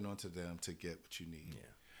tapping onto them to get what you need. Yeah.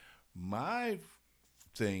 My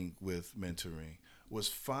thing with mentoring was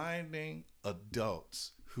finding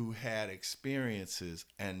adults who had experiences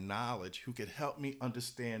and knowledge who could help me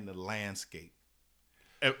understand the landscape.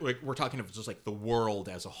 We're talking of just like the world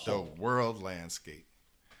as a whole. The world landscape.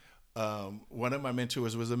 One of my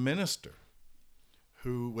mentors was a minister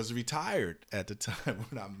who was retired at the time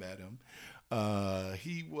when I met him.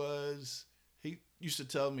 He used to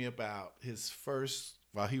tell me about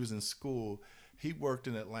while he was in school, he worked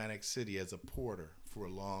in Atlantic City as a porter for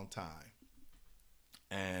a long time,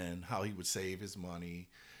 and how he would save his money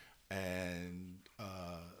and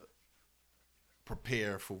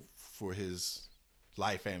prepare for his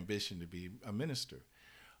life ambition to be a minister.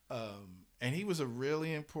 And he was a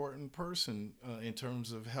really important person in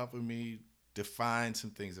terms of helping me define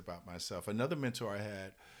some things about myself. Another mentor I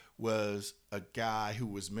had was a guy who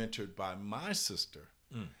was mentored by my sister,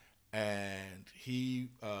 and he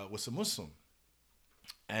was a Muslim.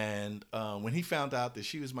 And when he found out that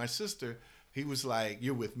she was my sister, he was like,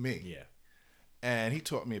 "You're with me." Yeah. And he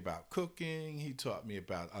taught me about cooking. He taught me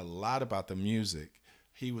a lot about the music.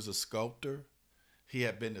 He was a sculptor. He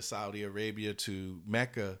had been to Saudi Arabia, to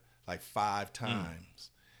Mecca, like 5 times,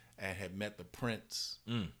 and had met the prince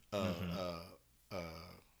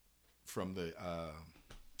from the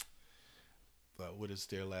what is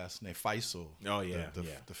their last name? Faisal. Oh yeah,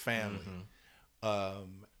 the family.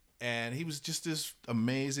 And he was just this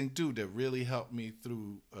amazing dude that really helped me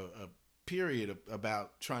through a period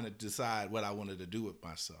about trying to decide what I wanted to do with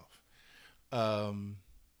myself, and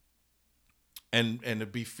to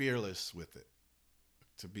be fearless with it.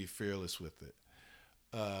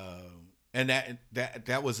 And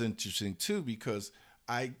that was interesting too, because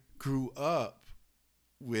I grew up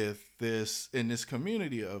with in this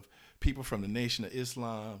community of people from the Nation of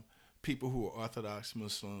Islam, people who were Orthodox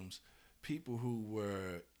Muslims, people who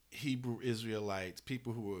were Hebrew Israelites,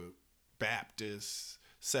 people who were Baptists,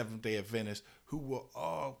 Seventh-day Adventists, who were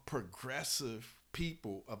all progressive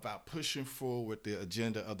people about pushing forward the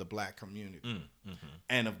agenda of the Black community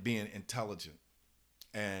and of being intelligent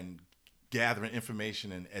and gathering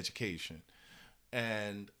information and education.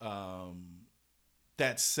 And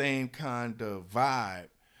that same kind of vibe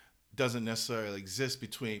doesn't necessarily exist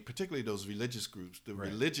between, particularly those religious groups. The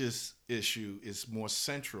religious issue is more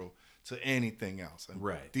central to anything else. And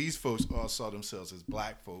these folks all saw themselves as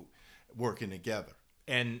Black folk working together.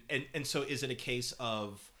 And so is it a case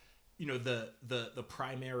of, the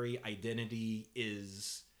primary identity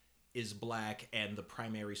is is black, and the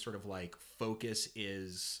primary sort of like focus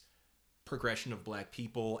is progression of black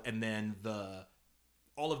people, and then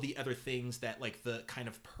all of the other things that like the kind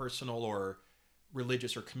of personal or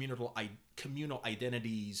religious or communal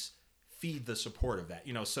identities feed the support of that,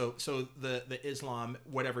 so the Islam,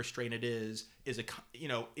 whatever strain it is a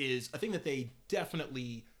thing that they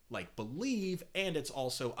definitely like believe, and it's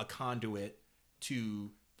also a conduit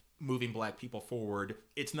to moving black people forward.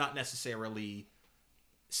 It's not necessarily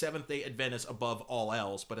Seventh-day Adventist above all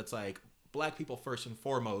else, but it's like black people first and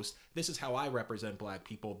foremost. This is how I represent black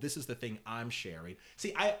people. This is the thing I'm sharing.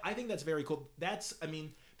 See, I think that's very cool. That's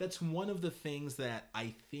one of the things that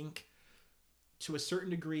I think to a certain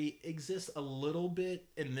degree exists a little bit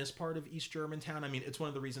in this part of East Germantown. I mean, it's one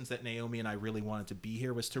of the reasons that Naomi and I really wanted to be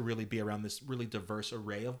here, was to really be around this really diverse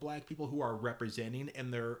array of black people who are representing in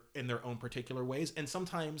their own particular ways. And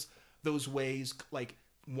sometimes those ways, like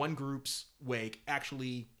one group's way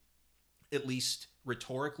actually, at least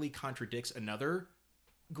rhetorically, contradicts another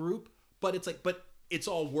group, but it's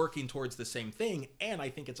all working towards the same thing. And I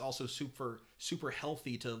think it's also super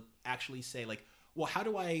healthy to actually say, like, well, how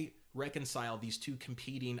do I reconcile these two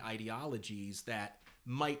competing ideologies that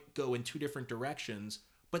might go in two different directions,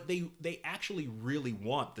 but they actually really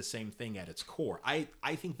want the same thing at its core? I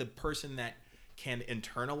think the person that can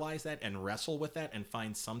internalize that and wrestle with that and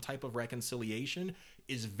find some type of reconciliation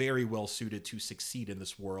is very well suited to succeed in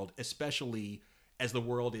this world, especially as the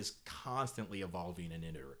world is constantly evolving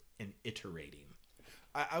and iterating.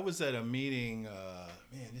 I was at a meeting,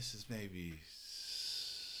 this is maybe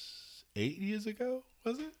 8 years ago,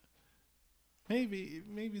 was it? Maybe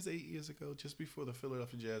it's 8 years ago, just before the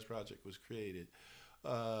Philadelphia Jazz Project was created.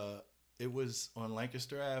 It was on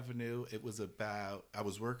Lancaster Avenue. It was about, I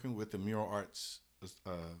was working with the Mural Arts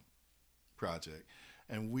project,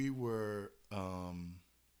 and we were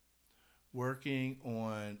working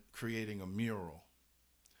on creating a mural.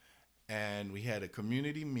 And we had a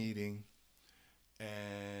community meeting,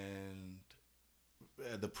 and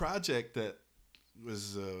the project that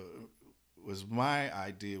was my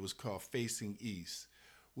idea was called Facing East,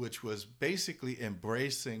 which was basically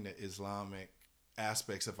embracing the Islamic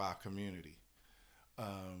aspects of our community,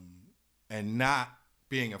 and not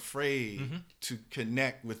being afraid to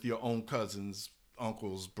connect with your own cousins,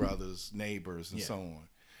 uncles, brothers, neighbors, and so on.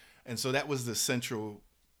 And so that was the central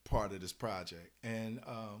part of this project. And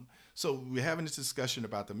so we're having this discussion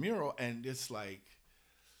about the mural, and it's like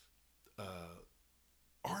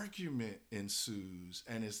argument ensues,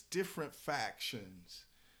 and it's different factions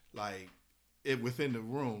like within the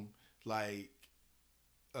room, like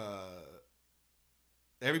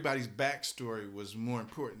everybody's backstory was more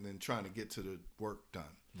important than trying to get to the work done.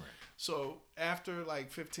 Right. So after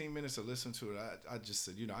like 15 minutes of listening to it, I just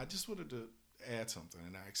said, I just wanted to add something,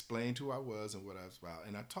 and I explained who I was and what I was about,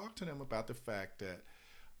 and I talked to them about the fact that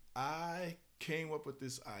I came up with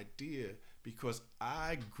this idea because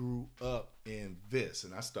I grew up in this,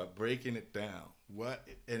 and I start breaking it down.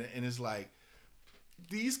 And it's like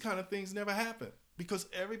these kind of things never happened because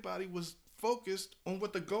everybody was focused on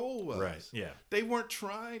what the goal was. Right. Yeah. They weren't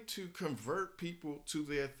trying to convert people to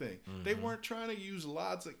their thing. Mm-hmm. They weren't trying to use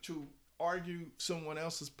logic to argue someone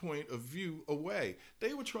else's point of view away.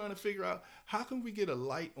 They were trying to figure out, how can we get a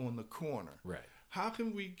light on the corner? Right. How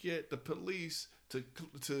can we get the police to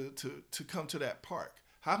come to that park?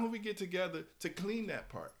 How can we get together to clean that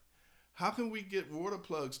park? How can we get water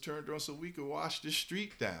plugs turned on so we can wash the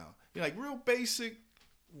street down? Like real basic,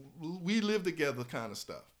 we live together kind of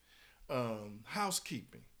stuff.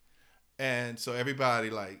 Housekeeping. And so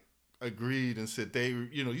everybody like agreed and said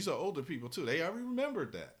these are older people too. They already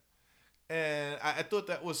remembered that. And I thought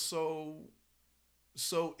that was so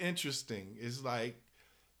interesting. It's like,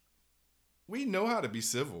 we know how to be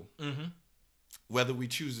civil. Mm-hmm. Whether we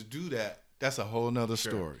choose to do that, that's a whole nother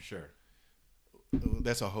story. Sure.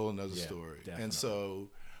 That's a whole nother story. Definitely. And so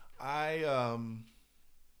I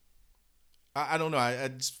don't know. I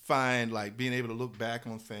just find like being able to look back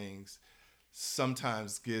on things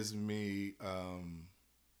sometimes gives me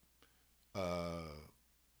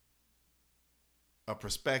a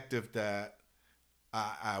perspective that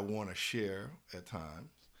I want to share at times,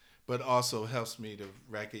 but also helps me to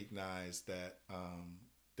recognize that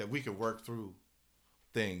that we can work through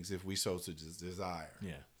things if we so to desire.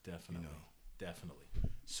 Yeah, definitely. Definitely.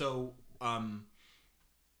 So,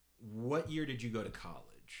 what year did you go to college?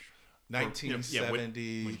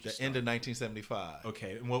 1970, the end of 1975.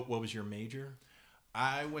 Okay, and what was your major?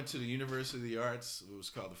 I went to the University of the Arts. It was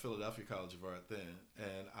called the Philadelphia College of Art then,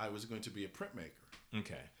 and I was going to be a printmaker.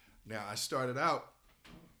 Okay. Now, I started out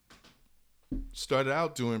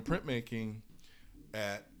doing printmaking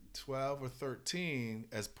at 12 or 13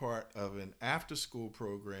 as part of an after-school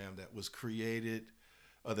program that was created,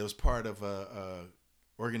 that was part of a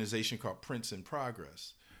organization called Prince in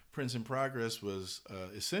Progress. Prince in Progress was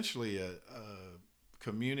essentially a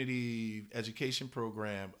community education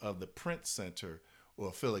program of the Prince Center,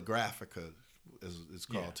 or Philagraphica, as it's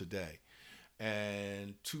called today.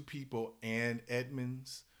 And two people, Ann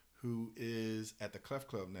Edmonds, who is at the Clef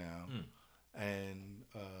Club now, and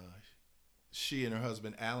she and her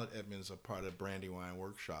husband, Alan Edmonds, are part of Brandywine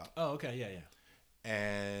Workshop. Oh, okay, yeah.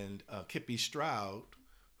 And Kippy Stroud,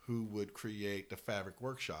 who would create the Fabric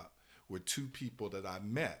Workshop, were two people that I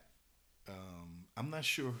met. I'm not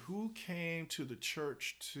sure who came to the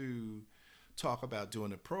church to talk about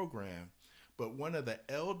doing the program, but one of the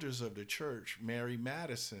elders of the church, Mary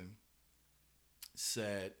Madison,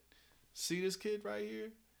 said, "See this kid right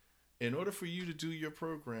here? In order for you to do your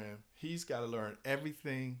program, he's got to learn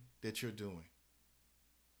everything that you're doing,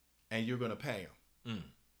 and you're going to pay him."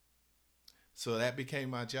 So that became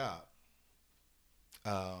my job,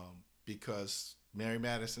 because Mary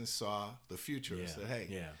Madison saw the future and said,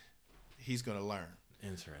 "Hey, he's going to learn."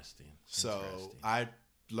 Interesting. So I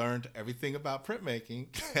learned everything about printmaking.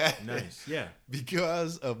 Nice. Yeah.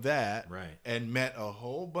 Because of that. Right. And met a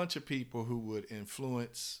whole bunch of people who would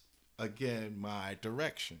influence, again, my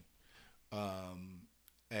direction.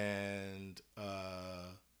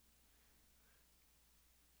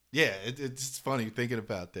 It's funny thinking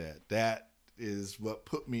about that. That is what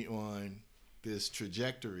put me on this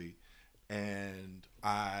trajectory, and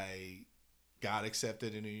I got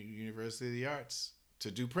accepted in the University of the Arts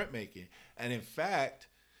to do printmaking. And in fact,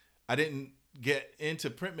 I didn't get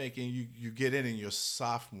into printmaking. You get in your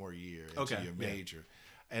sophomore year into your major.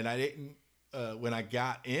 And I didn't, when I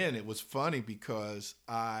got in, it was funny because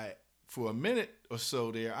for a minute or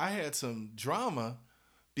so there, I had some drama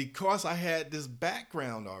because I had this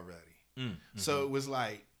background already. So it was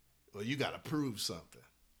like, well, you got to prove something.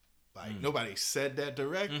 Like nobody said that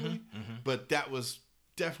directly, but that was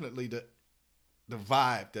definitely the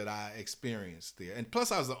vibe that I experienced there. And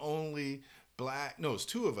plus I was the only it's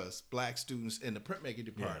two of us, black students in the printmaking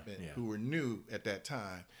department who were new at that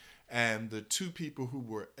time. And the two people who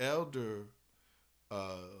were elder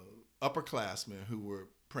upperclassmen who were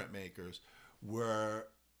printmakers were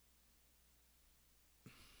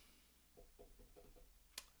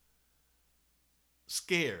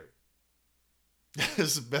scared.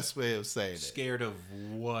 That's the best way of saying it. Scared of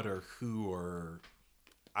what or who or...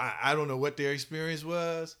 I don't know what their experience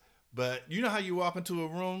was, but you know how you walk into a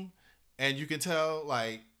room and you can tell,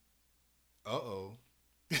 like, uh-oh.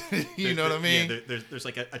 You know what I mean? Yeah, there's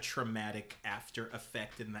like a traumatic after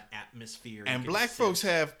effect in the atmosphere. And black folks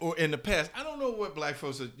have, or in the past, I don't know what black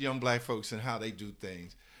folks, young black folks, and how they do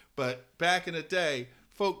things, but back in the day,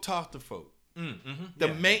 folk talk to folk. The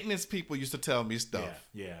maintenance people used to tell me stuff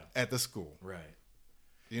at the school. Right.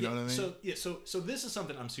 You know what I mean? So this is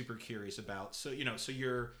something I'm super curious about. So, so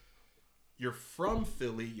you're from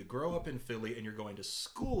Philly, you grow up in Philly, and you're going to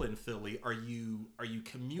school in Philly. Are you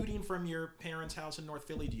commuting from your parents' house in North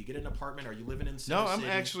Philly? Do you get an apartment? Are you living in Center City? No, I'm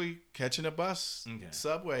actually catching a bus,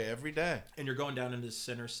 subway every day. And you're going down into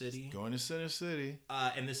Center City? Going to Center City.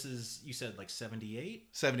 And this is, you said like 78?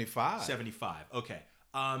 75. 75. Okay.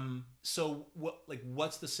 So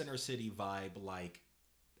what's the Center City vibe like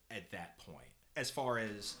at that point? As far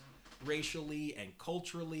as racially and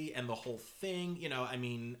culturally and the whole thing, I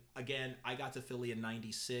mean, again, I got to Philly in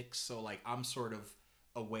 96, so like I'm sort of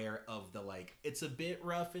aware of the, like, it's a bit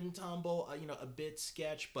rough and tumble, a bit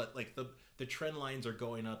sketch, but like the trend lines are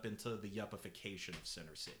going up into the yuppification of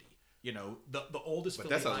Center City. The oldest but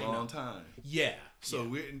Philly that's a long time. Yeah. So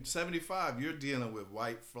we're in 75, you're dealing with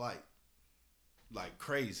white flight like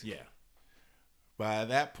crazy. Yeah. By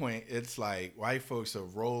that point, it's like white folks are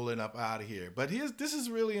rolling up out of here. But this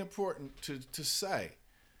is really important to say,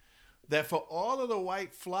 that for all of the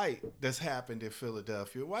white flight that's happened in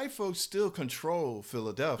Philadelphia, white folks still control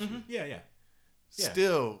Philadelphia. Yeah.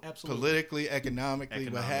 Still, absolutely. Politically, economically,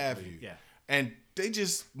 what have you. Yeah. And they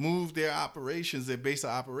just moved their base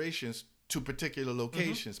of operations to particular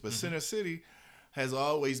locations. But Center City has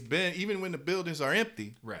always been, even when the buildings are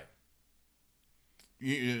empty. Right.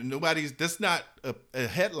 That's not a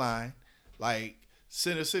headline like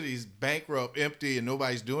Center City's bankrupt, empty, and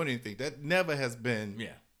nobody's doing anything. That never has been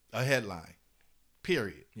a headline,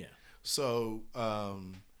 period. Yeah. So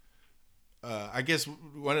I guess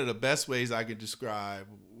one of the best ways I could describe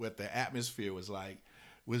what the atmosphere was like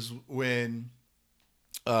was when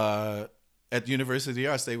at the University of the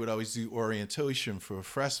Arts, they would always do orientation for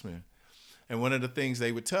freshmen. And one of the things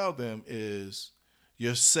they would tell them is,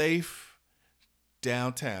 you're safe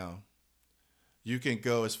downtown. You can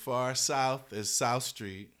go as far south as South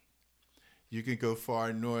Street. You can go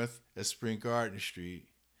far north as Spring Garden Street.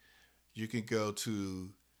 You can go to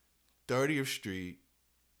 30th Street,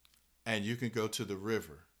 and you can go to the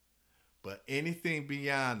river. But anything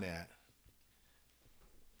beyond that,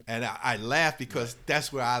 and I laugh because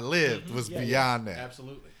that's where I lived, was beyond that.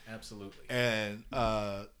 Absolutely. Absolutely. And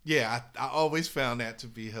I always found that to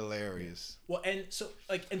be hilarious. Well, and so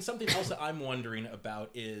and something else that I'm wondering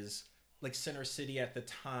about is like Center City at the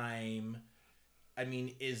time. I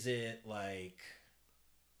mean, is it like?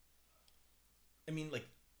 I mean,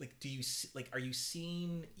 do you are you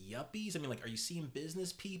seeing yuppies? I mean, are you seeing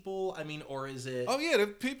business people? I mean, or is it? Oh yeah, the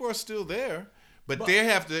people are still there, but they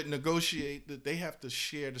have to negotiate that they have to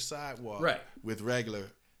share the sidewalk with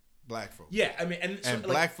regular black folks. Yeah, I mean, and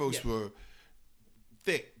black folks were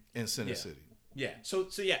thick in Center City. Yeah. So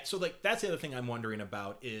that's the other thing I'm wondering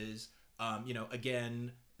about is,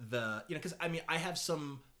 again, because I mean, I have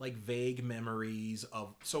some vague memories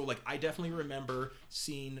of, I definitely remember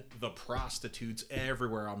seeing the prostitutes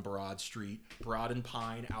everywhere on Broad Street, Broad and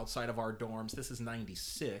Pine, outside of our dorms. This is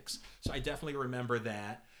 96. So I definitely remember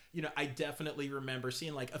that. I definitely remember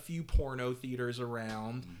seeing a few porno theaters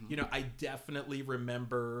around. Mm-hmm. I definitely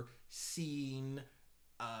remember seeing,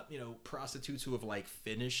 prostitutes who have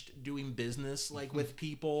finished doing business with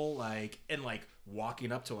people and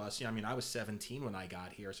walking up to us. I mean, I was 17 when I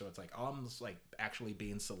got here, so it's I'm just actually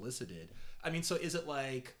being solicited. I mean, so is it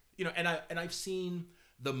and I've seen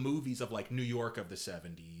the movies of New York of the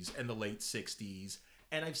 70s and the late 60s.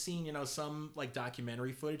 And I've seen, some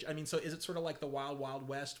documentary footage. I mean, so is it sort of the Wild Wild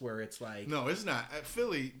West where it's No, it's not.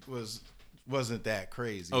 Philly wasn't that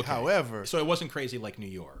crazy. Okay. However, so it wasn't crazy like New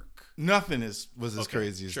York. Nothing was as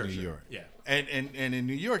crazy as New York. Yeah. And in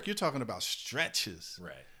New York, you're talking about stretches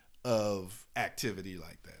of activity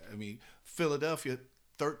like that. I mean, Philadelphia,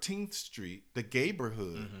 13th Street, the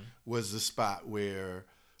Gayborhood, was the spot where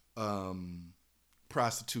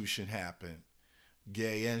prostitution happened.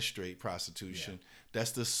 Gay and straight prostitution. Yeah.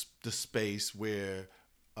 That's the space where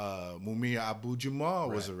Mumia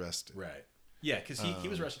Abu-Jamal was arrested. Right. Yeah, because he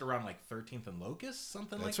was arrested around 13th and Locust,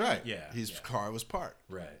 something like that. That's right. Yeah. His car was parked.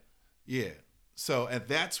 Right. Yeah. So, and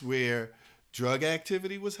that's where drug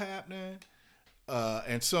activity was happening,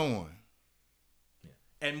 and so on. Yeah.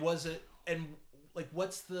 And was it, and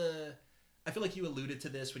what's the, I feel like you alluded to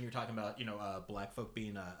this when you're talking about, black folk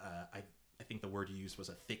being I think the word you used was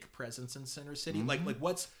a thick presence in Center City. Mm-hmm.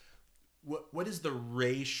 What is the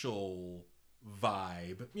racial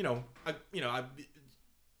vibe?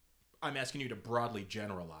 I'm asking you to broadly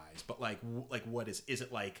generalize, but what is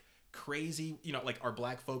it crazy? Are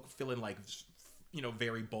black folk feeling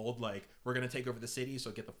very bold? We're gonna take over the city, so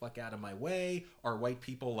get the fuck out of my way. Are white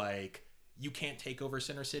people you can't take over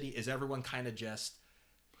Center City? Is everyone kind of just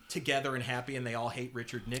together and happy, and they all hate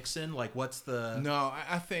Richard Nixon? What's the? No,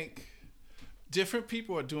 I think different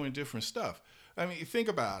people are doing different stuff. I mean, think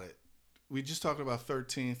about it. We just talked about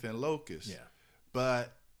 13th and Locust. Yeah.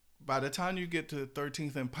 But by the time you get to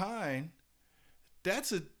 13th and Pine,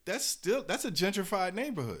 that's a gentrified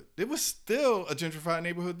neighborhood. It was still a gentrified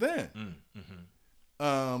neighborhood then.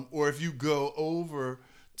 Mm-hmm. Or if you go over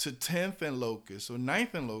to 10th and Locust or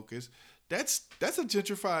 9th and Locust, that's a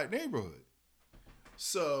gentrified neighborhood.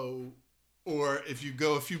 So, or if you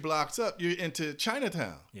go a few blocks up, you're into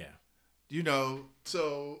Chinatown. Yeah.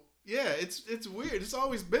 So yeah, it's weird. It's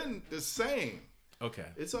always been the same. Okay.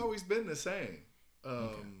 It's always been the same.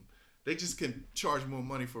 They just can charge more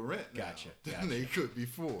money for rent now than they could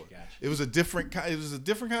before. Gotcha. It was a different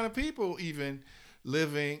kind of people even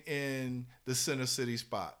living in the Center City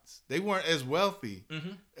spots. They weren't as wealthy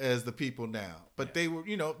as the people now, but they were,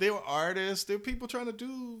 they were artists. They were people trying to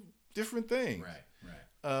do different things. Right.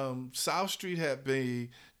 South Street had been,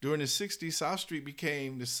 during the 60s, South Street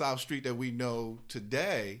became the South Street that we know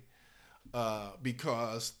today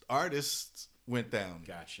because artists went down.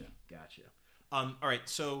 Gotcha. All right,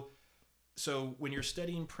 so when you're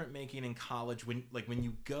studying printmaking in college, when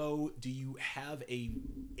you go, do you have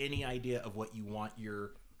any idea of what you want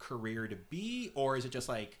your career to be? Or is it just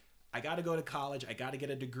I got to go to college, I got to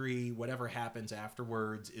get a degree, whatever happens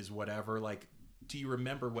afterwards is whatever? Do you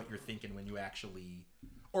remember what you're thinking when you actually,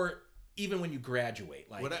 or even when you graduate?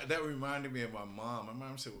 That reminded me of my mom. My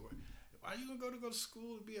mom said, why are you going to go to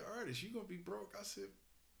school to be an artist? You're going to be broke. I said,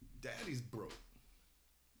 Daddy's broke.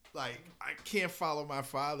 I can't follow my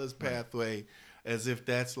father's pathway as if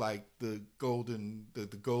that's the golden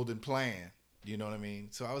plan. You know what I mean?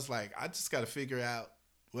 So I was I just got to figure out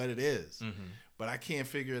what it is. Mm-hmm. But I can't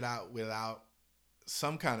figure it out without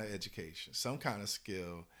some kind of education, some kind of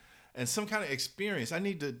skill, and some kind of experience. I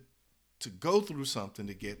need to go through something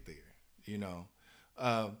to get there. you know.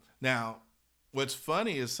 Now, what's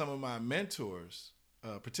funny is some of my mentors,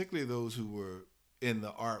 particularly those who were in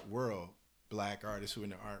the art world, black artists who were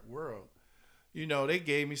in the art world, you know, they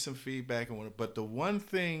gave me some feedback on it. But the one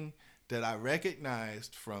thing that I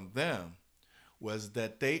recognized from them was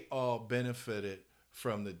that they all benefited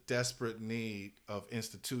from the desperate need of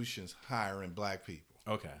institutions hiring black people.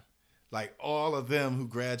 Okay. Like all of them who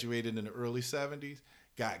graduated in the early 70s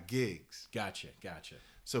got gigs. Gotcha.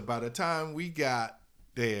 So by the time we got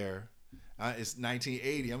there, it's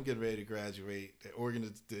 1980. I'm getting ready to graduate.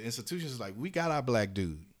 The institutions like, we got our black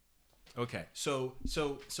dude. Okay. So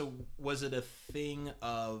was it a thing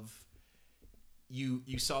of you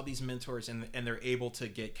saw these mentors and they're able to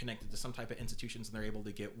get connected to some type of institutions and they're able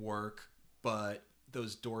to get work, but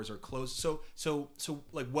those doors are closed. So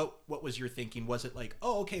like what was your thinking? Was it like,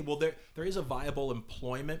 oh, okay, well there is a viable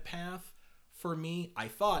employment path for me, I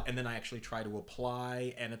thought, and then I actually try to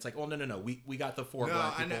apply and it's like, oh no, we got the four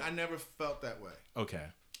black people. I never felt that way. Okay.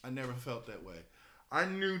 I never felt that way. I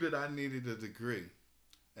knew that I needed a degree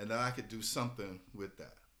and that I could do something with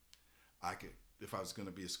that. I could, if I was going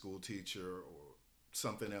to be a school teacher or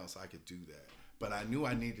something else, I could do that. But I knew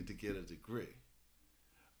I needed to get a degree.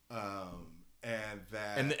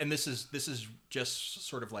 And this is just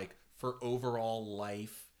sort of like for overall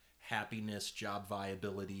life happiness, job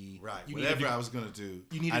viability. Right. Whatever I was going to do,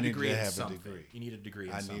 you need a degree to in have something. a degree. You need a degree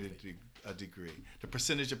in something. I needed a degree. The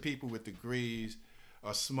percentage of people with degrees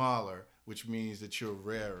are smaller, which means that you're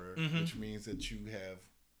rarer, which means that you have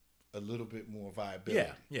a little bit more viability.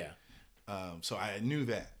 Yeah. So I knew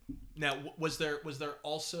that. Now, was there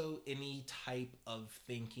also any type of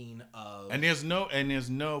thinking of and there's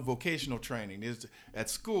no vocational training. At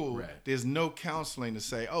school. Right. There's no counseling to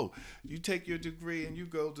say, oh, you take your degree and you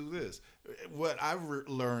go do this. What I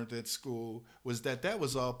learned at school was that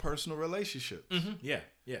was all personal relationships. Mm-hmm. Yeah.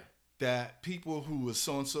 That people who was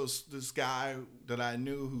so and so, this guy that I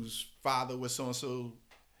knew whose father was so and so,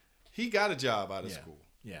 he got a job out of school.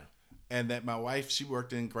 Yeah. And that my wife, she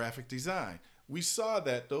worked in graphic design. We saw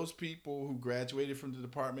that those people who graduated from the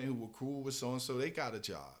department who were cool with so-and-so, they got a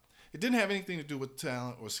job. It didn't have anything to do with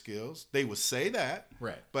talent or skills. They would say that.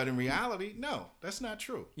 Right. But in reality, no, that's not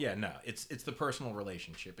true. Yeah, no. It's the personal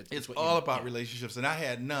relationship. It's all about relationships, and I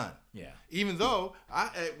had none. Yeah. Even though I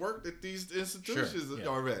had worked at these institutions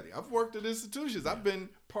already. I've worked at institutions. I've been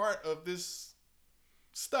part of this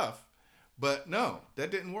stuff. But no, that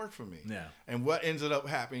didn't work for me. Yeah. And what ended up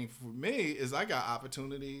happening for me is I got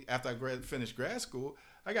opportunity after I finished grad school.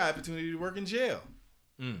 I got opportunity to work in jail,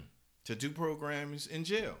 to do programs in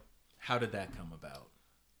jail. How did that come about?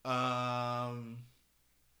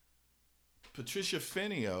 Patricia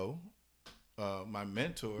Finio, my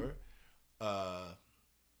mentor,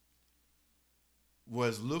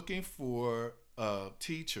 was looking for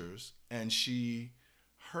teachers, and she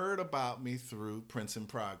heard about me through Prince in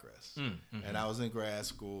Progress. And I was in grad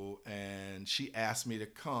school, and she asked me to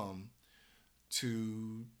come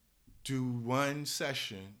to do one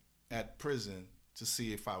session at prison to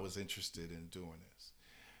see if I was interested in doing this.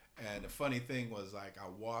 And the funny thing was, like, I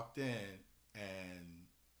walked in and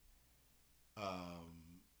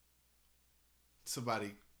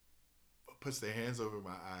somebody puts their hands over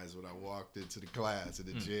my eyes when I walked into the class in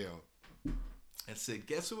the jail. And said,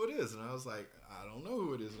 guess who it is? And I was like, I don't know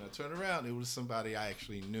who it is. And I turned around, it was somebody I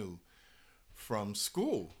actually knew from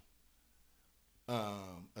school.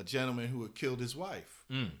 A gentleman who had killed his wife,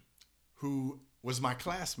 who was my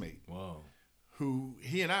classmate. Whoa. Who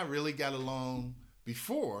he and I really got along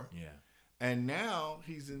before. Yeah. And now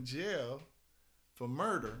he's in jail for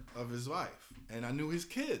murder of his wife. And I knew his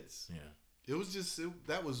kids. Yeah. It was just,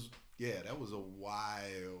 that was a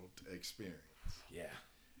wild experience. Yeah.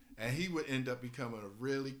 And he would end up becoming a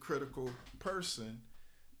really critical person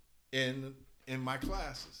in my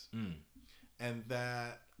classes. And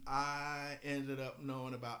that I ended up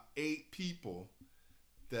knowing about 8 people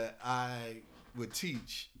that I would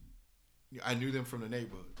teach. I knew them from the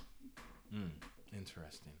neighborhood.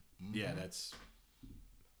 Interesting. Yeah, that's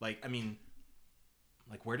like, I mean,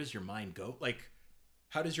 like, where does your mind go? Like,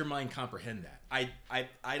 how does your mind comprehend that? I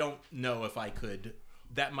don't know if I could.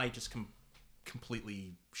 That might just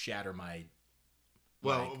completely shatter my.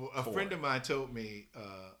 Well, a friend of mine told me,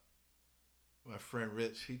 my friend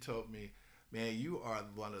Rich, he told me, man, you are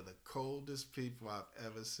one of the coldest people I've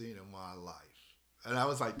ever seen in my life. And I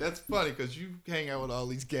was like, that's funny because you hang out with all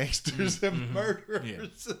these gangsters and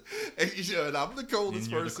murderers. Yeah. And I'm the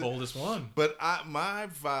coldest person. You're the coldest one. But my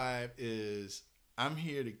vibe is, I'm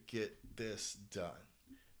here to get this done.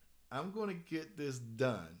 I'm going to get this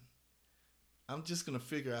done. I'm just going to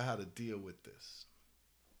figure out how to deal with this.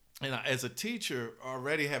 And as a teacher,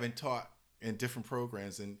 already having taught in different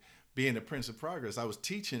programs and being a Prince of Progress, I was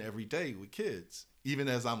teaching every day with kids, even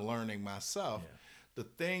as I'm learning myself. Yeah. The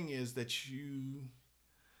thing is that you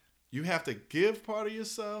have to give part of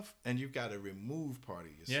yourself and you've got to remove part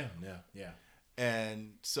of yourself. Yeah.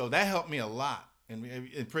 And so that helped me a lot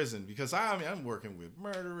in prison, because I'm working with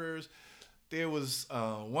murderers. There was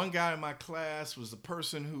one guy in my class was the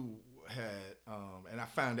person who had, and I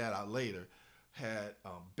found that out later, had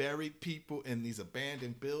buried people in these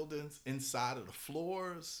abandoned buildings inside of the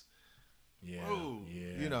floors. Yeah. Whoa,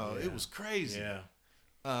 Yeah. it was crazy. Yeah.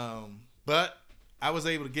 But I was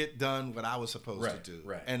able to get done what I was supposed to do.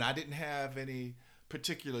 Right. And I didn't have any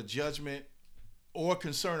particular judgment or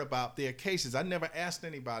concern about their cases. I never asked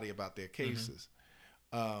anybody about their cases.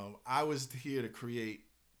 I was here to create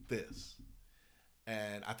this.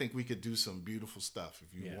 And I think we could do some beautiful stuff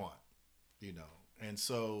if you want, And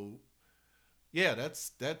so, yeah,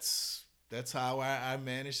 that's how I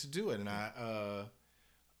managed to do it. And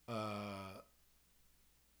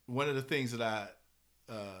one of the things that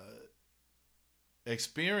I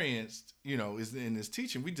experienced, is in this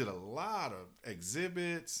teaching, we did a lot of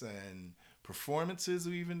exhibits and performances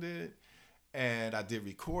we even did. And I did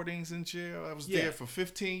recordings in jail. I was there for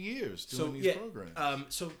 15 years doing these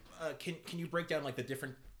programs. Can you break down like the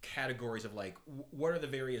different categories of like what are the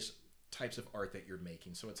various types of art that you're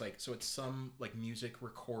making? So it's some like music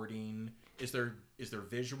recording. Is there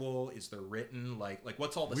visual? Is there written? Like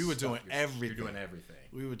what's all the We were doing everything. You're doing everything.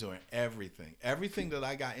 We were doing everything. Everything that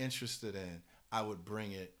I got interested in, I would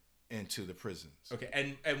bring it into the prisons. Okay,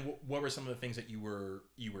 and what were some of the things that you were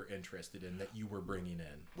interested in that you were bringing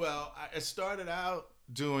in? Well, I started out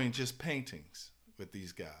doing just paintings with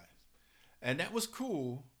these guys, and that was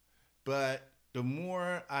cool. But the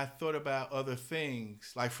more I thought about other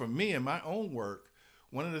things, like for me in my own work,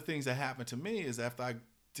 one of the things that happened to me is after I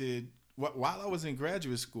did while I was in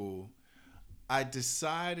graduate school, I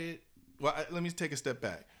decided. Well, let me take a step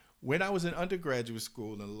back. When I was in undergraduate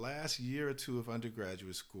school, in the last year or two of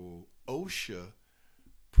undergraduate school, OSHA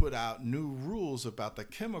put out new rules about the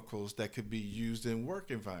chemicals that could be used in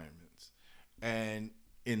work environments. And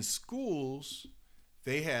in schools,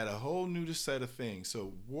 they had a whole new set of things.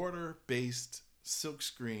 So water-based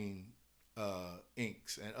silkscreen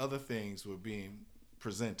inks and other things were being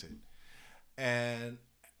presented. And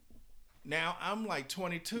now I'm like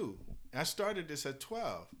 22. I started this at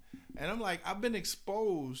 12. And I'm like, I've been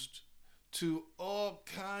exposed to all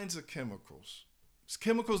kinds of chemicals. It's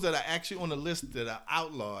chemicals that are actually on the list that are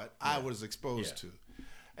outlawed, I was exposed to.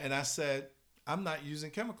 And I said, I'm not using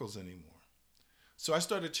chemicals anymore. So I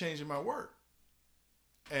started changing my work.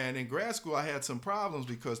 And in grad school, I had some problems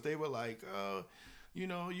because they were like, oh,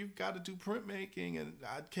 you've got to do printmaking. And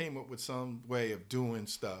I came up with some way of doing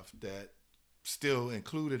stuff that still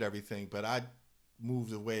included everything, but I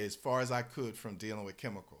moved away as far as I could from dealing with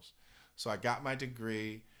chemicals. So I got my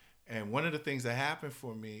degree, and one of the things that happened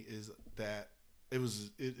for me is that it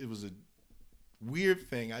was a weird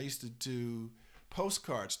thing. I used to do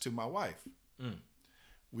postcards to my wife.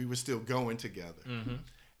 We were still going together,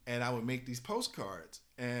 and I would make these postcards,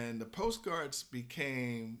 and the postcards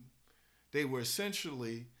they were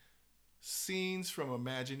essentially scenes from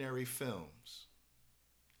imaginary films.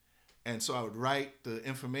 And so I would write the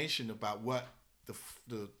information about what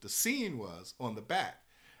the scene was on the back.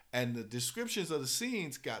 And the descriptions of the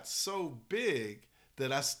scenes got so big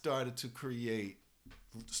that I started to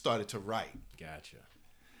write. Gotcha.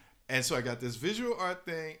 And so I got this visual art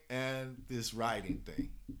thing and this writing thing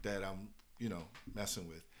that I'm, messing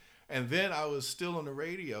with. And then I was still on the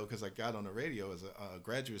radio because I got on the radio as a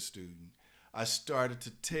graduate student. I started to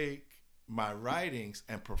take my writings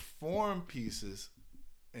and perform pieces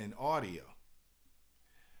in audio.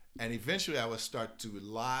 And eventually I would start to do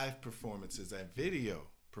live performances and video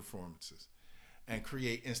performances and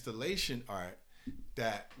create installation art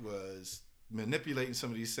that was manipulating some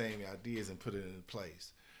of these same ideas and put it in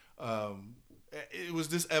place. It was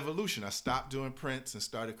this evolution. I stopped doing prints and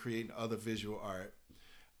started creating other visual art.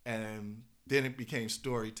 And then it became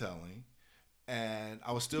storytelling. And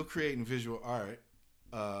I was still creating visual art.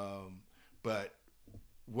 But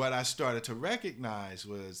what I started to recognize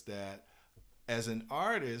was that as an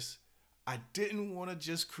artist, I didn't want to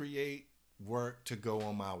just create work to go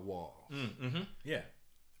on my wall. Yeah.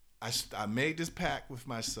 I made this pact with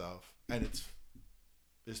myself, and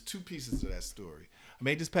there's two pieces to that story. I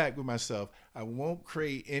made this pact with myself. I won't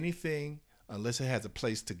create anything unless it has a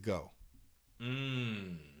place to go.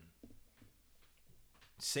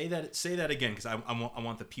 Say that again, because I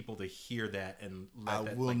want the people to hear that and I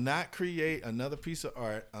will not create another piece of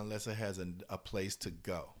art unless it has a place to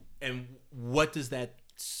go. And what does that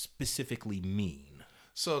specifically mean?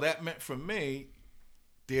 So that meant for me,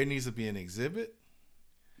 there needs to be an exhibit.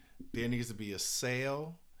 There needs to be a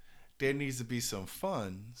sale. There needs to be some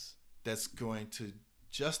funds that's going to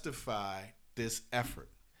justify this effort.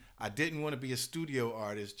 I didn't want to be a studio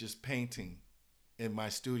artist just painting in my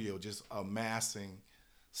studio, just amassing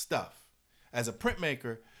stuff. As a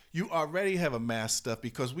printmaker, you already have amassed stuff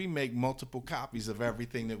because we make multiple copies of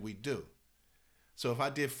everything that we do. So if I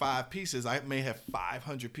did 5 pieces, I may have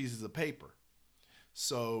 500 pieces of paper.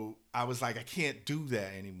 So I was like, I can't do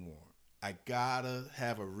that anymore. I gotta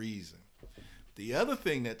have a reason. The other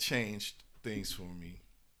thing that changed things for me,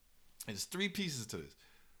 and there's 3 pieces to this.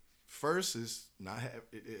 First is not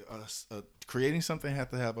creating something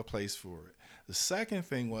had to have a place for it. The second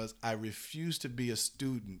thing was I refused to be a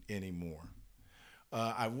student anymore.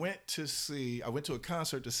 I went to a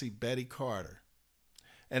concert to see Betty Carter,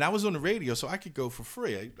 and I was on the radio, so I could go for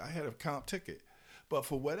free. I had a comp ticket, but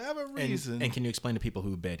for whatever reason, and can you explain to people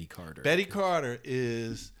who Betty Carter? Betty Carter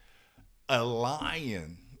is a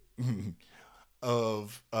lion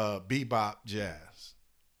of bebop jazz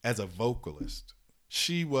as a vocalist.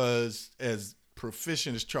 She was as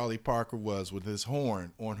proficient as Charlie Parker was with his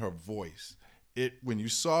horn on her voice. When you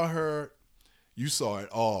saw her, you saw it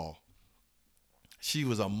all. She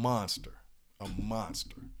was a monster.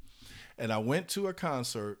 And I went to a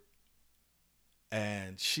concert,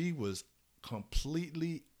 and she was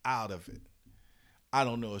completely out of it. I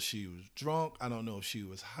don't know if she was drunk. I don't know if she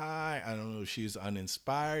was high. I don't know if she was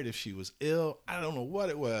uninspired, if she was ill. I don't know what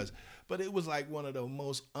it was, but it was like one of the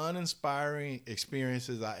most uninspiring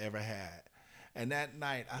experiences I ever had. And that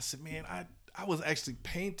night I said, man, I was actually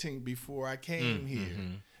painting before I came here.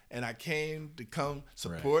 Mm-hmm. And I came to come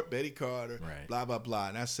support Betty Carter, blah, blah, blah.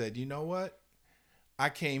 And I said, you know what? I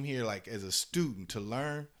came here like as a student to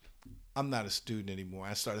learn. I'm not a student anymore.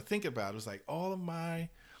 I started thinking about it. It was like all of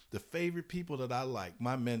the favorite people that I like,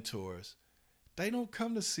 my mentors, they don't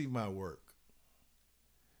come to see my work.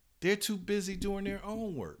 They're too busy doing their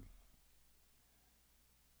own work.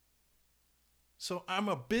 So I'm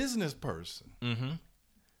a business person. Mm-hmm.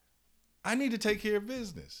 I need to take care of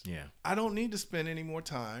business. Yeah. I don't need to spend any more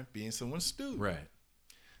time being someone's student. Right.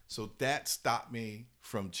 So that stopped me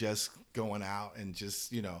from just going out and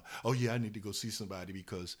just, oh yeah, I need to go see somebody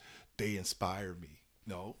because they inspire me.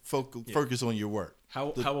 No, focus on your work.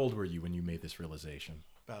 How old were you when you made this realization?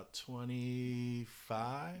 About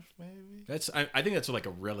 25, maybe. I think that's like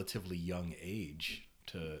a relatively young age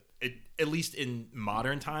at least in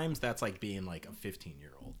modern times. That's like being like a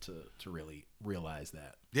 15-year-old to really realize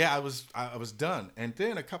that. Yeah, I was done, and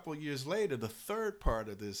then a couple of years later, the third part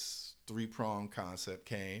of this 3-prong concept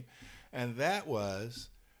came, and that was,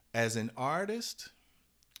 as an artist,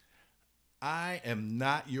 I am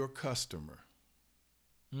not your customer.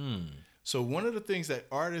 So one of the things that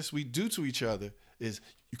artists, we do to each other is,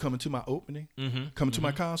 you coming to my opening, coming to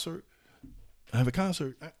my concert, I have a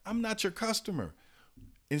concert. I'm not your customer.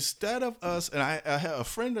 Instead of us, and I had a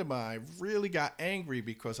friend of mine really got angry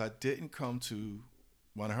because I didn't come to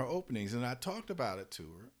one of her openings, and I talked about it to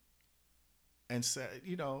her and said,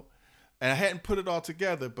 and I hadn't put it all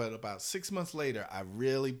together, but about 6 months later, I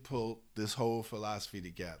really pulled this whole philosophy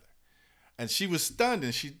together. And she was stunned,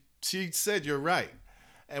 and she said, you're right.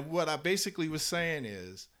 And what I basically was saying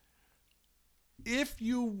is, if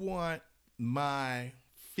you want my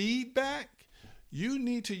feedback, you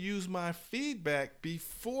need to use my feedback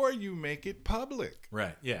before you make it public.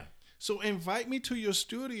 Right, yeah. So invite me to your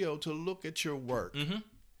studio to look at your work. Mm-hmm.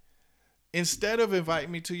 Instead of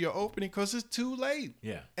inviting me to your opening because it's too late.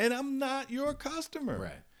 Yeah. And I'm not your customer.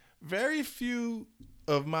 Right. Very few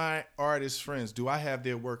of my artist friends do I have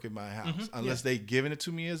their work in my house unless they've given it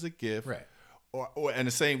to me as a gift. Right. Or and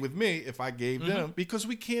the same with me if I gave them, because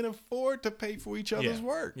we can't afford to pay for each other's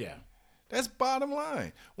work. Yeah. That's bottom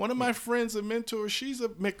line. One of my friends and mentors, she's a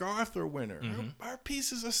MacArthur winner. Her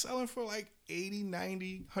pieces are selling for like $80,000,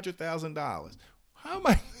 $90,000, $100,000. How am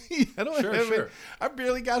I? I don't have it. I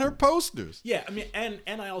barely got her posters. Yeah, I mean,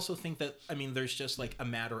 and I also think that, I mean, there's just like a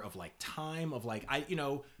matter of like time of like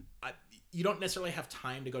you don't necessarily have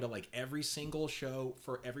time to go to like every single show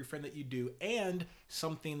for every friend that you do, and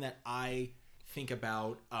something that I think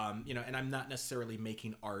about, and I'm not necessarily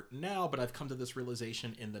making art now, but I've come to this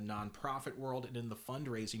realization in the nonprofit world and in the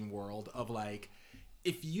fundraising world of like,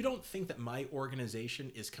 if you don't think that my organization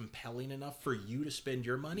is compelling enough for you to spend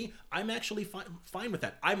your money, I'm actually fine with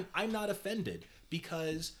that. I'm not offended,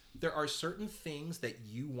 because there are certain things that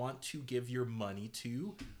you want to give your money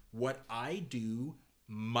to. What I do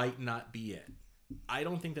might not be it. I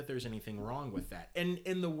don't think that there's anything wrong with that. And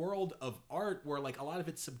in the world of art, where like a lot of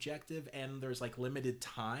it's subjective and there's like limited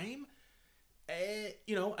time,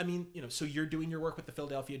 So you're doing your work with the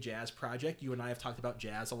Philadelphia Jazz Project. You and I have talked about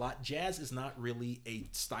jazz a lot. Jazz is not really a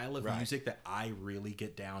style of music that I really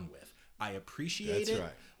get down with. I appreciate it.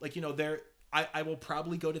 Right. Like, I will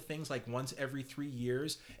probably go to things like once every 3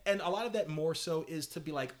 years. And a lot of that more so is to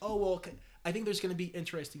be like, oh, well, I think there's going to be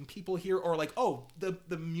interesting people here. Or like, oh,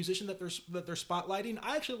 the musician that they're spotlighting,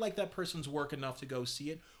 I actually like that person's work enough to go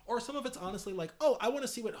see it. Or some of it's honestly like, oh, I want to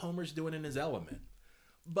see what Homer's doing in his element.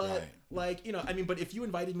 But but if you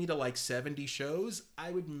invited me to like 70 shows,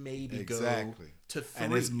 I would maybe go to 3.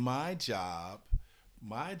 And it's my job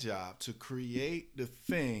to create the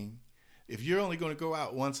thing. If you're only going to go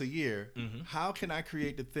out once a year, how can I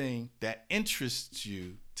create the thing that interests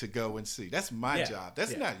you to go and see? That's my job.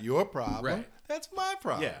 That's not your problem. Right. That's my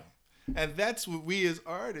problem. Yeah. And that's what we as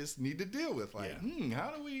artists need to deal with. Like,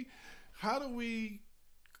 how do we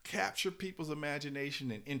capture people's imagination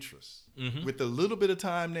and interest with the little bit of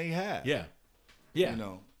time they have? Yeah.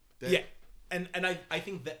 And I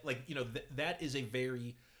think that that is a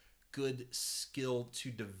very good skill to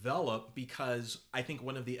develop, because I think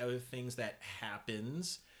one of the other things that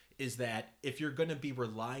happens is that if you're going to be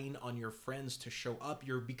relying on your friends to show up,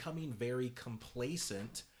 you're becoming very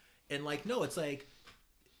complacent. And it's like,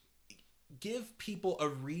 give people a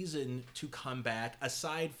reason to come back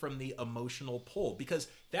aside from the emotional pull, because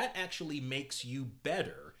that actually makes you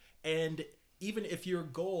better. And even if your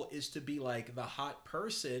goal is to be like the hot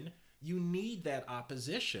person, you need that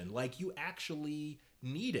opposition. Like, you actually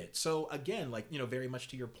need it. So again, very much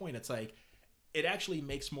to your point, it's like, it actually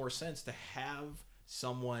makes more sense to have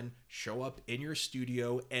someone show up in your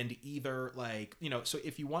studio and either so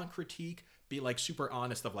if you want critique, be like super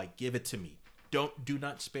honest of like, give it to me. Do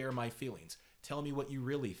not spare my feelings. Tell me what you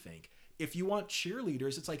really think. If you want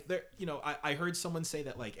cheerleaders, it's like I heard someone say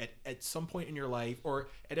that at some point in your life, or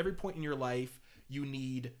at every point in your life, you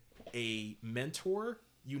need a mentor,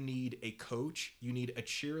 you need a coach, you need a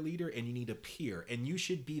cheerleader, and you need a peer. And you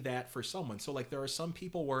should be that for someone. So there are some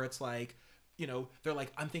people where it's like, they're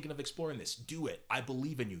like, I'm thinking of exploring this. Do it. I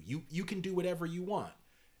believe in you. You can do whatever you want.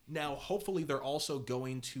 Now, hopefully they're also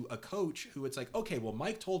going to a coach who it's like, okay, well,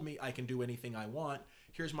 Mike told me I can do anything I want.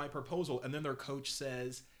 Here's my proposal. And then their coach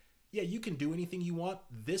says, yeah, you can do anything you want.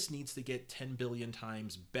 This needs to get 10 billion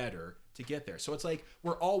times better to get there. So it's like,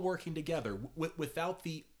 we're all working together. Without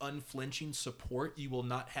the unflinching support, you will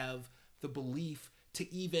not have the belief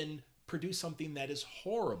to even produce something that is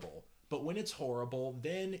horrible. But when it's horrible,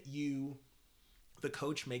 then the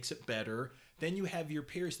coach makes it better. Then you have your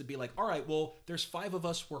peers to be like, all right, well, there's 5 of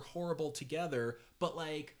us, we're horrible together, but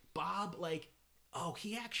Bob,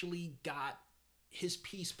 he actually got his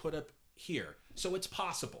piece put up here. So it's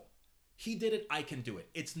possible. He did it, I can do it.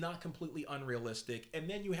 It's not completely unrealistic. And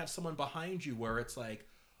then you have someone behind you where it's like,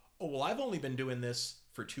 oh, well, I've only been doing this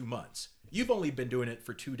for 2 months. You've only been doing it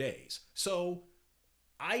for 2 days. So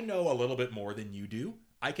I know a little bit more than you do.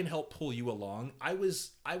 I can help pull you along. I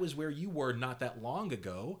was where you were not that long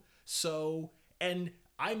ago. So, and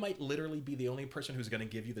I might literally be the only person who's going to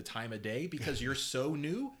give you the time of day because you're so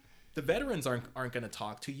new. The veterans aren't going to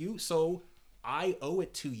talk to you. So I owe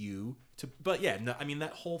it to you to, but yeah, no, I mean,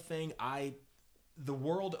 that whole thing, the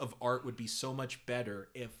world of art would be so much better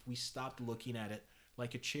if we stopped looking at it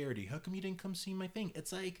like a charity. How come you didn't come see my thing?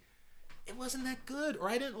 It's like, it wasn't that good, or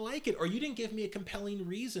I didn't like it, or you didn't give me a compelling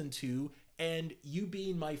reason to, and you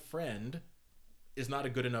being my friend is not a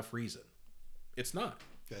good enough reason. It's not.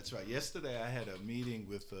 That's right. Yesterday I had a meeting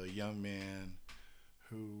with a young man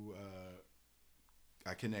who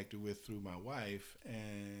I connected with through my wife,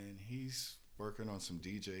 and he's working on some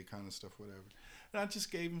DJ kind of stuff, whatever. And I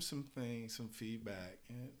just gave him some feedback.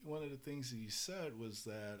 And one of the things that he said was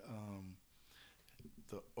that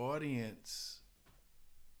the audience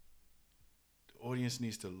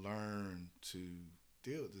needs to learn to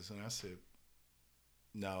deal with this. And I said,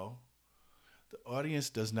 no, the audience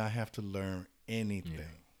does not have to learn anything.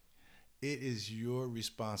 Yeah. It is your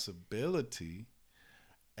responsibility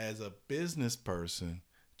as a business person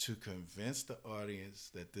to convince the audience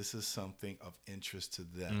that this is something of interest to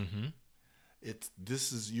them.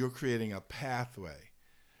 Mm-hmm. You're creating a pathway.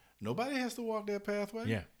 Nobody has to walk that pathway.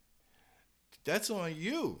 Yeah. That's on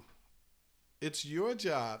you. It's your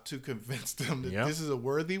job to convince them that this is a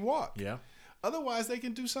worthy walk. Yeah. Otherwise, they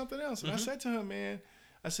can do something else. And I said to him, man,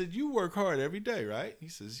 I said, you work hard every day, right? He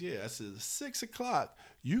says, yeah. I said, 6 o'clock,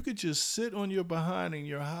 you could just sit on your behind in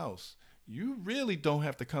your house. You really don't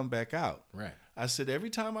have to come back out. Right. I said,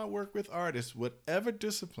 every time I work with artists, whatever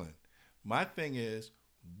discipline, my thing is,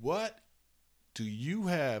 what do you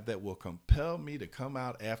have that will compel me to come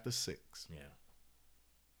out after 6? Yeah.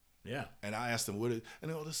 Yeah. And I asked them, and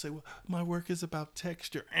they'll just say, well, my work is about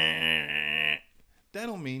texture. that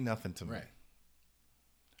don't mean nothing to me. Right.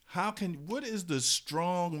 What is the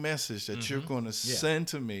strong message that you're going to send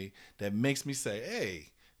to me that makes me say,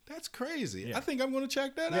 hey, that's crazy. Yeah. I think I'm going to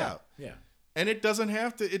check that out. Yeah. And it doesn't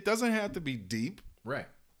have to be deep. Right.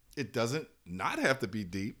 It doesn't not have to be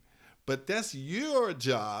deep, but that's your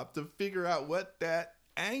job to figure out what that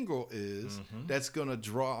angle is that's going to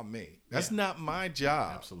draw me. That's not my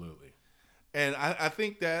job. Absolutely. And I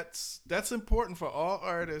think that's important for all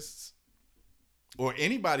artists or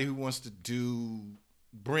anybody who wants to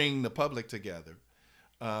bring the public together.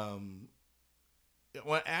 On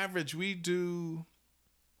average, we do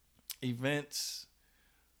events,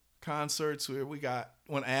 concerts where we got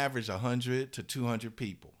on average 100 to 200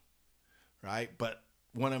 people, right? But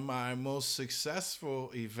one of my most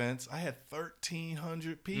successful events, I had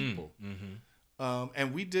 1,300 people.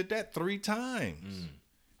 And we did that 3 times.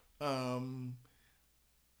 Yeah,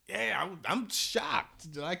 I'm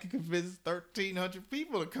shocked that I could convince 1,300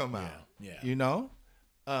 people to come out. Yeah. You know?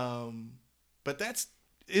 But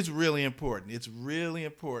it's really important. It's really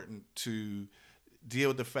important to deal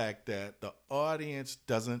with the fact that the audience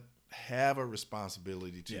doesn't have a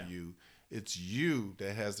responsibility to you. It's you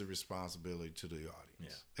that has the responsibility to the audience. Yeah.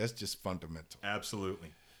 That's just fundamental.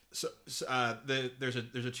 Absolutely. So there's a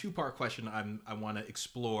 2-part question I want to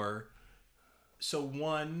explore. So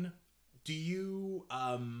one, do you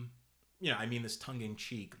I mean this tongue in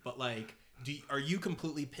cheek, but like, are you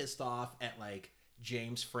completely pissed off at like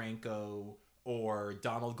James Franco or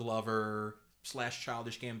Donald Glover /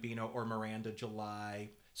 Childish Gambino or Miranda July?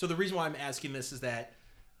 So the reason why I'm asking this is that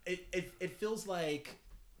it feels like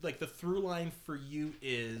the through line for you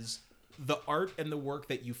is the art and the work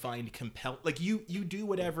that you find compelling. Like you do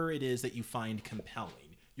whatever it is that you find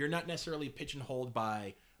compelling. You're not necessarily pigeonholed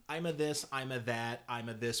by I'm a this, I'm a that, I'm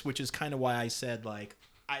a this, which is kind of why I said like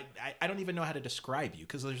I don't even know how to describe you,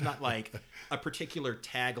 because there's not like a particular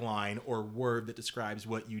tagline or word that describes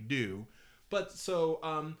what you do. But so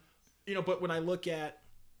but when I look at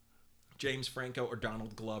James Franco or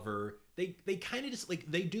Donald Glover, they kind of just like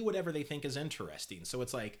they do whatever they think is interesting. So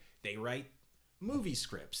it's like they write movie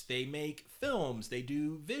scripts, they make films, they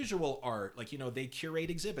do visual art, like they curate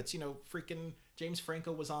exhibits. Freaking James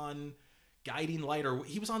Franco was on Guiding Light, or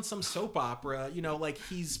he was on some soap opera. Like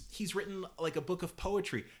he's written like a book of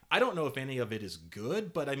poetry. I don't know if any of it is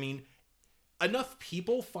good, but I mean, enough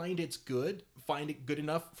people find it good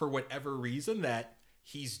enough for whatever reason that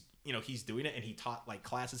he's doing it, and he taught like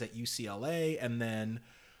classes at UCLA, and then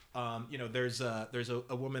there's a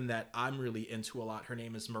woman that I'm really into a lot. Her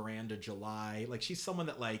name is Miranda July. Like she's someone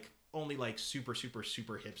that like only like super super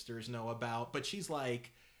super hipsters know about, but she's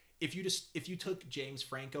like, if you took James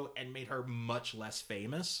Franco and made her much less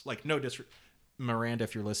famous, like Miranda,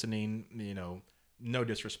 if you're listening, no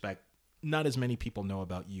disrespect, not as many people know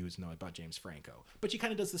about you as know about James Franco. But she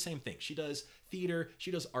kind of does the same thing. She does theater,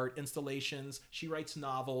 she does art installations, she writes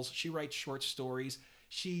novels, she writes short stories.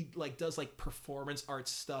 She like does like performance art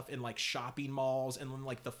stuff in like shopping malls, and then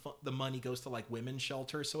like the money goes to like women's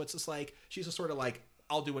shelters. So it's just like she's just sort of like,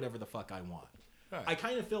 I'll do whatever the fuck I want. Right. I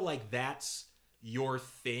kind of feel like that's your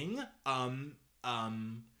thing.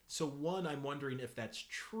 So one, I'm wondering if that's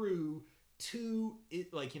true. Two,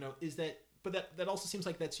 is that, but that also seems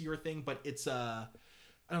like that's your thing, but it's I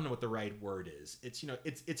don't know what the right word is. It's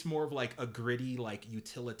it's more of like a gritty, like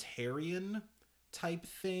utilitarian type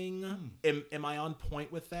thing. Am I on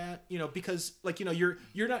point with that? Because like you're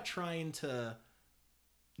not trying to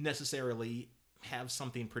necessarily have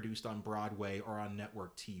something produced on Broadway or on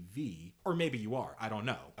network TV, or maybe you are. I don't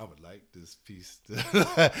know. I would like this piece.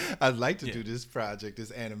 I'd like to do this project,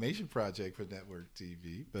 this animation project for network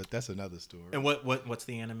TV, but that's another story. And what's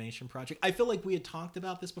the animation project? I feel like we had talked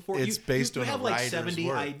about this before. It's based on have a like writer's 70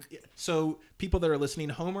 work. So people that are listening,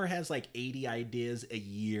 Homer has like 80 ideas a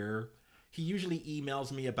year. He usually emails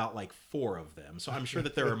me about like 4 of them. So I'm sure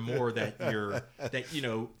that there are more that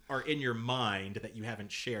are in your mind that you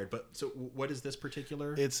haven't shared. But so what is this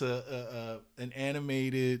particular? It's an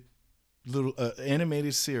animated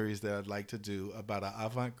series that I'd like to do about an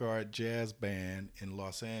avant-garde jazz band in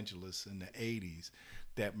Los Angeles in the 80s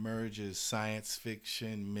that merges science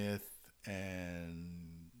fiction, myth,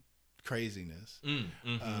 and craziness.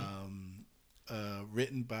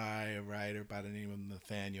 Written by a writer by the name of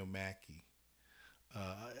Nathaniel Mackey,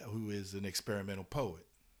 who is an experimental poet,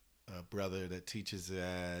 a brother that teaches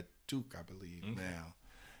at Duke, I believe, now.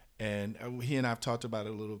 And he and I've talked about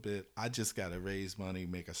it a little bit. I just got to raise money,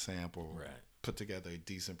 make a sample, put together a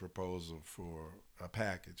decent proposal for a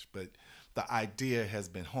package. But the idea has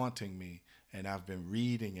been haunting me, and I've been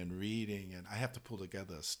reading, and I have to pull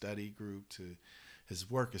together a study group his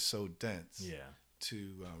work is so dense. Yeah.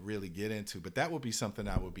 really get into. But that would be something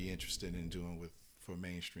I would be interested in doing for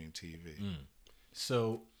mainstream TV.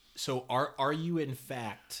 So are you in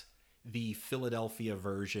fact the Philadelphia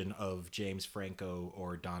version of James Franco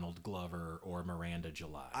or Donald Glover or Miranda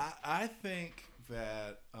July? I think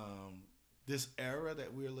that this era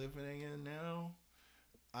that we're living in now,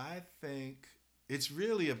 I think it's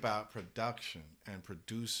really about production and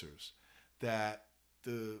producers. That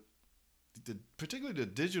particularly the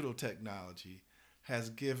digital technology has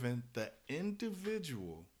given the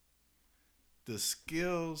individual the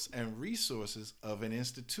skills and resources of an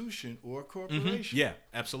institution or corporation. Yeah,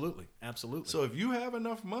 absolutely. So if you have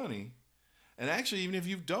enough money, and actually even if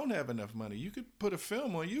you don't have enough money, you could put a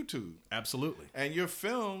film on YouTube. Absolutely. And your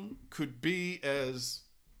film could be as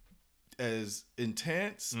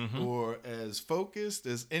intense or as focused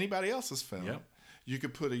as anybody else's film. Yep. You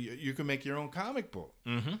can make your own comic book.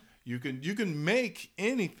 You can make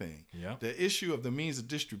anything. Yep. The issue of the means of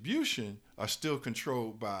distribution are still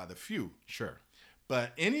controlled by the few. Sure.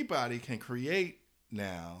 But anybody can create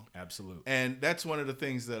now. Absolutely. And that's one of the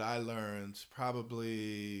things that I learned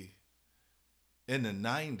probably in the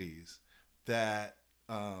 90s, that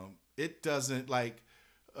it doesn't like,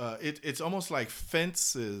 it's almost like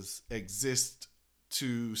fences exist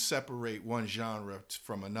to separate one genre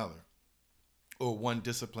from another or one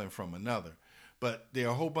discipline from another. But there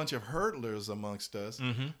are a whole bunch of hurdlers amongst us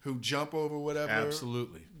who jump over whatever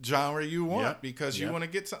Absolutely. genre you want Yep. because you Yep. want to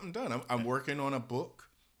get something done. I'm working on a book,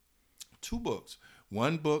 2 books.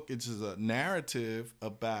 One book is a narrative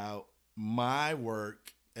about my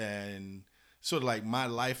work and sort of like my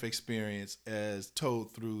life experience as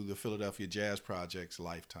told through the Philadelphia Jazz Project's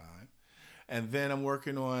lifetime. And then I'm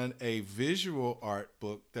working on a visual art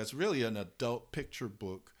book that's really an adult picture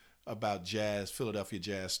book about Philadelphia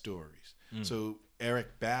jazz stories. So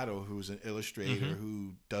Eric Battle, who's an illustrator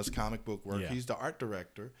who does comic book work, he's the art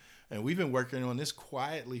director. And we've been working on this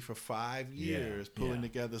quietly for 5 years, pulling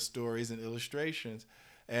together stories and illustrations.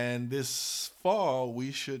 And this fall,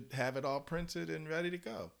 we should have it all printed and ready to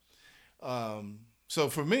go. So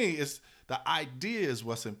for me, it's the idea is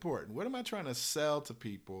what's important. What am I trying to sell to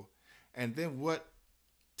people? And then what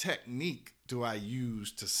technique do I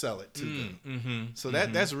use to sell it to them? So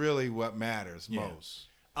that's really what matters most.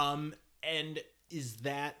 And is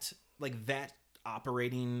that like that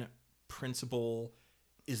operating principle?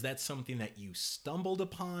 Is that something that you stumbled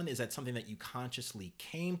upon? Is that something that you consciously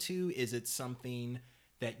came to? Is it something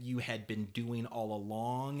that you had been doing all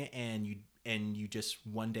along and you just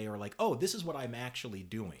one day are like, oh, this is what I'm actually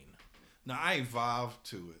doing? Now, I evolved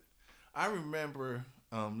to it. I remember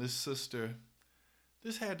this sister,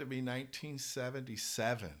 this had to be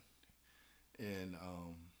 1977, and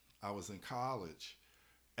I was in college,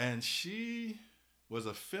 and she was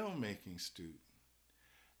a filmmaking student,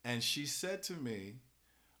 and she said to me,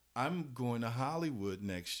 I'm going to Hollywood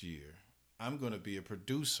next year. I'm going to be a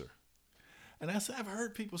producer. And I said, I've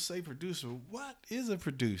heard people say producer. What is a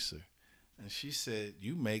producer? And she said,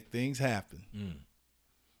 you make things happen.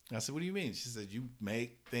 I said, what do you mean? She said, you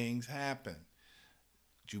make things happen.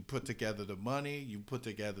 You put together the money, you put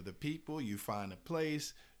together the people, you find a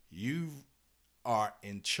place, you are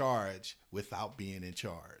in charge without being in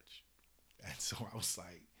charge. And so I was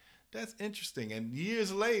like, that's interesting. And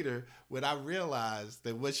years later, when I realized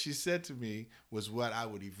that what she said to me was what I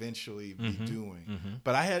would eventually be doing.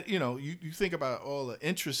 But I had, you think about all the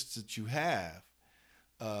interests that you have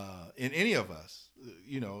in any of us.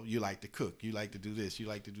 You like to cook, you like to do this, you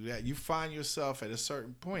like to do that. You find yourself at a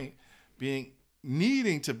certain point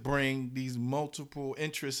needing to bring these multiple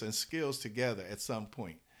interests and skills together at some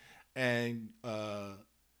point. And the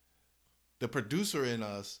producer in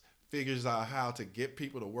us figures out how to get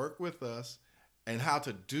people to work with us and how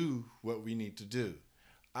to do what we need to do.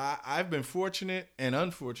 I've been fortunate and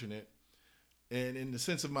unfortunate. And in the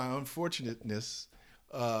sense of my unfortunateness,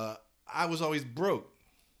 I was always broke.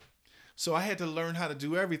 So I had to learn how to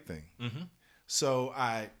do everything. So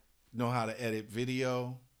I know how to edit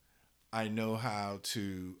video. I know how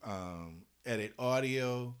to edit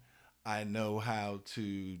audio. I know how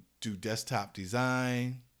to do desktop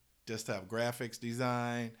design, desktop graphics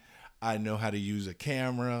design. I know how to use a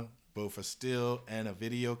camera, both a still and a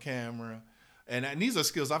video camera. And these are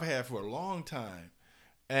skills I've had for a long time.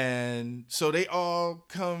 And so they all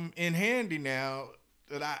come in handy now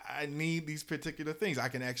that I need these particular things. I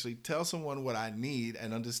can actually tell someone what I need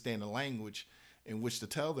and understand the language in which to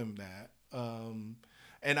tell them that.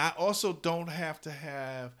 And I also don't have to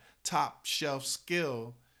have top shelf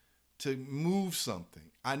skill to move something.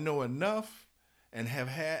 I know enough and have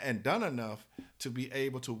had and done enough to be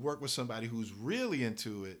able to work with somebody who's really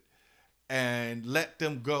into it and let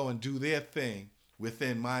them go and do their thing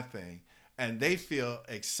within my thing. And they feel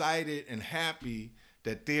excited and happy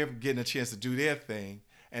that they're getting a chance to do their thing,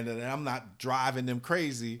 and that I'm not driving them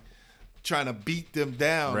crazy, trying to beat them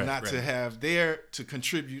down, to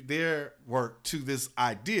contribute their work to this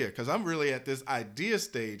idea. Because I'm really at this idea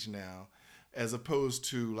stage now, as opposed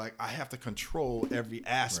to like I have to control every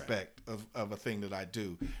aspect of a thing that I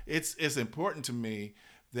do. It's important to me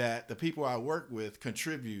that the people I work with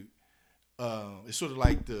contribute. It's sort of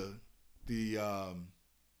like the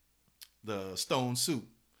stone soup.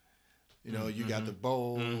 You know, you got the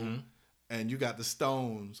bowl and you got the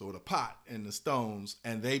stones, or the pot and the stones,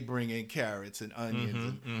 and they bring in carrots and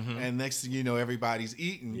onions. And next thing you know, everybody's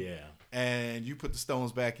eating. Yeah. And you put the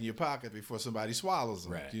stones back in your pocket before somebody swallows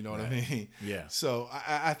them. Right, You know what I mean? Yeah. So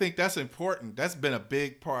I think that's important. That's been a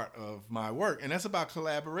big part of my work. And that's about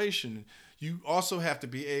collaboration. You also have to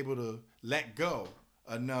be able to let go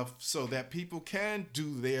enough so that people can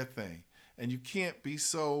do their thing. And you can't be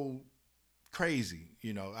so crazy,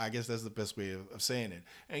 you know. I guess that's the best way of saying it.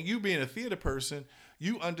 And you being a theater person,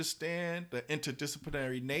 you understand the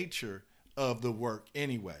interdisciplinary nature of the work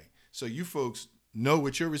anyway. So you folks know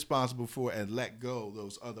what you're responsible for and let go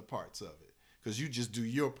those other parts of it, because you just do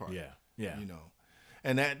your part. Yeah. You know,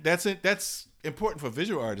 and that's important for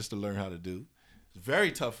visual artists to learn how to do. It's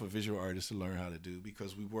very tough for visual artists to learn how to do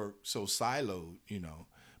because we work so siloed, you know.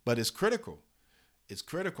 But it's critical. It's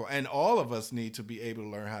critical, and all of us need to be able to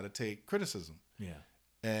learn how to take criticism,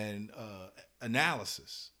 and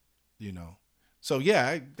analysis, you know. So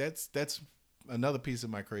yeah, that's another piece of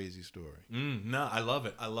my crazy story. No, I love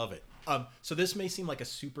it. I love it. So this may seem like a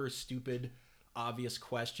super stupid, obvious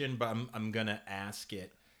question, but I'm gonna ask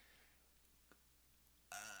it.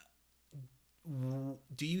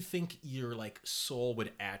 Do you think your like soul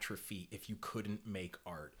would atrophy if you couldn't make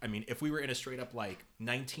art? I mean, if we were in a straight up like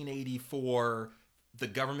 1984. The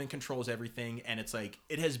government controls everything, and it's like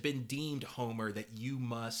it has been deemed, Homer, that you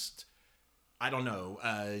must, I don't know,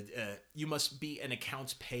 you must be an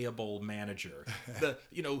accounts payable manager.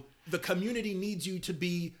 The community needs you to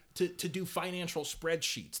do financial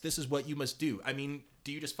spreadsheets. This is what you must do. I mean,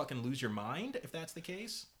 do you just fucking lose your mind if that's the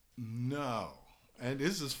case? No, and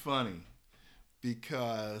this is funny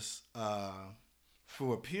because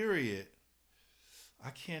for a period. I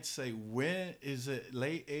can't say when, is it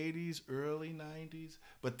late 80s, early 90s?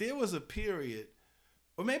 But there was a period,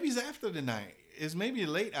 or maybe it's after the 90s, it's maybe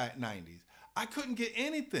late 90s. I couldn't get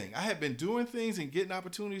anything. I had been doing things and getting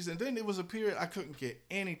opportunities, and then there was a period I couldn't get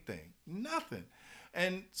anything, nothing.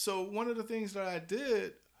 And so one of the things that I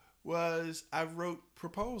did was I wrote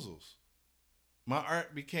proposals. My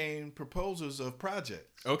art became proposals of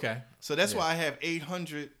projects. Okay. So that's why I have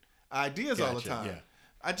 800 ideas all the time. Yeah.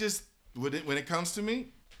 I just... when it comes to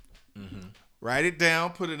me, write it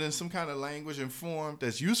down, put it in some kind of language and form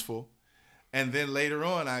that's useful, and then later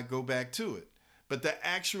on I go back to it. But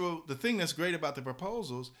the thing that's great about the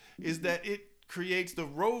proposals is that it creates the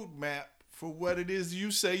roadmap for what it is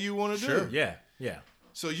you say you want to do. Sure. Yeah.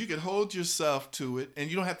 So you can hold yourself to it, and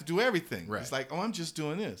you don't have to do everything. Right. It's like, oh, I'm just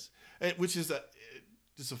doing this, which is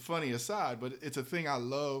just a funny aside, but it's a thing I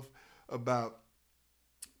love about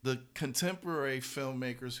the contemporary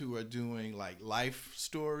filmmakers who are doing like life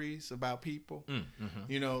stories about people.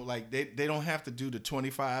 You know, like they don't have to do the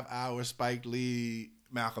 25-hour Spike Lee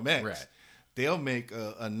Malcolm X. Right. They'll make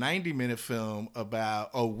a 90-minute film about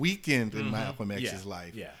a weekend in Malcolm X's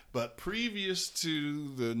life. Yeah. But previous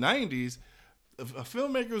to the 90s, if a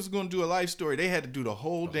filmmaker was going to do a life story, they had to do the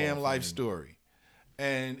whole damn life story.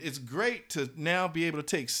 And it's great to now be able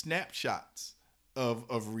to take snapshots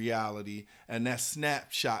of reality, and that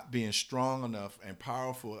snapshot being strong enough and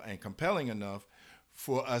powerful and compelling enough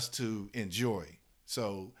for us to enjoy.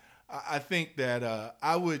 So I think that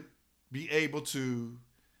I would be able to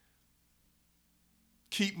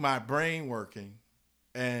keep my brain working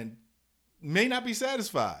and may not be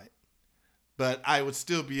satisfied, but I would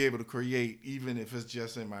still be able to create even if it's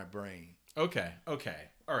just in my brain. Okay.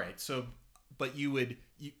 All right. So, but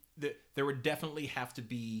there would definitely have to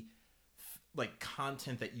be like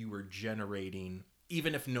content that you were generating,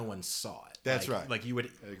 even if no one saw it. That's like, right. Like you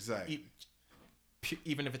would exactly,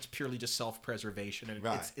 even if it's purely just self-preservation, and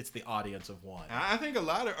it's the audience of one. I think a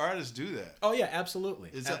lot of artists do that. Oh yeah,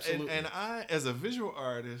 absolutely. Absolutely. And I, as a visual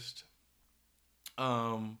artist,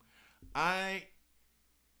 I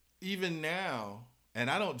even now, and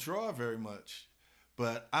I don't draw very much,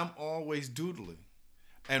 but I'm always doodling.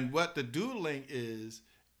 And what the doodling is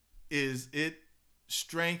it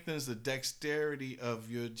strengthens the dexterity of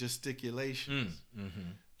your gesticulations.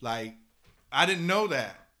 Like, I didn't know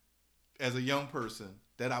that as a young person,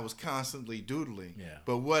 that I was constantly doodling. Yeah.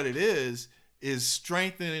 But what it is is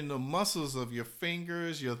strengthening the muscles of your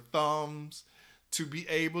fingers, your thumbs, to be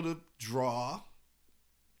able to draw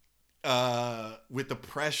with the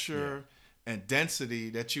pressure and density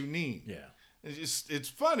that you need. Yeah. It's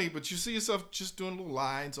funny, but you see yourself just doing little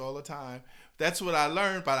lines all the time. That's what I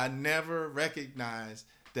learned, but I never recognized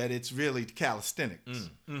that it's really calisthenics.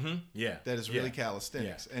 Yeah. That it's really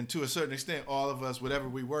calisthenics. Yeah. And to a certain extent, all of us, whatever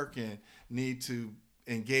we work in, need to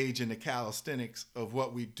engage in the calisthenics of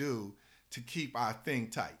what we do to keep our thing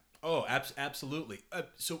tight. Oh, absolutely.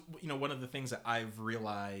 So, one of the things that I've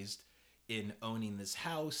realized in owning this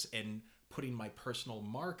house and putting my personal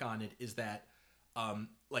mark on it is that,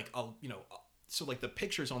 so like the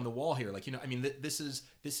pictures on the wall here, this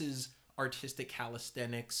is artistic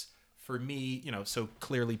calisthenics for me, so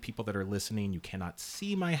clearly people that are listening, you cannot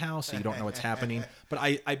see my house, so you don't know what's happening. But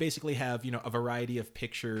I basically have, a variety of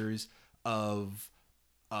pictures of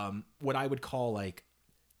what I would call like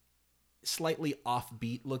slightly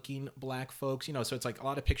offbeat looking black folks, so it's like a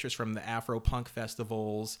lot of pictures from the Afro punk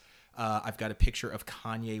festivals. I've got a picture of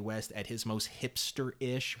Kanye West at his most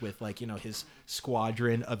hipster-ish with like, his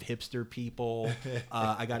squadron of hipster people.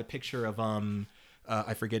 I got a picture of,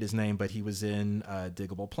 I forget his name, but he was in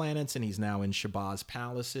Diggable Planets and he's now in Shabazz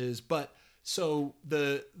Palaces. But so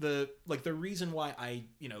the reason why I,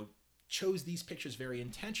 chose these pictures very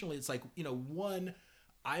intentionally, it's like, one,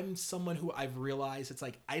 I'm someone who I've realized it's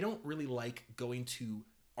like, I don't really like going to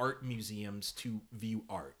art museums to view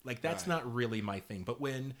art. Like that's not really my thing. But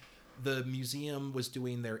when the museum was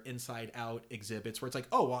doing their Inside Out exhibits where it's like,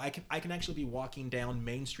 oh, well, I can actually be walking down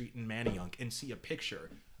Main Street in Manayunk and see a picture.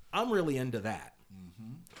 I'm really into that.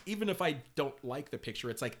 Mm-hmm. Even if I don't like the picture,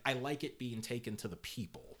 it's like, I like it being taken to the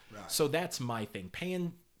people. Right. So that's my thing.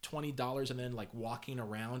 Paying $20 and then like walking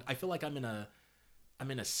around, I feel like I'm in a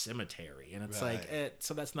cemetery, and it's like,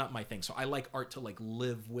 so that's not my thing. So I like art to like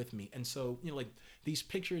live with me. And so, like these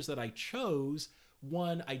pictures that I chose,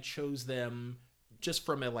 one, I chose them just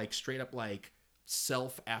from a like straight up like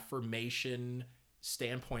self-affirmation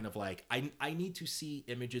standpoint of like, I need to see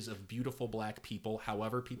images of beautiful black people,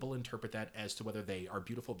 however people interpret that as to whether they are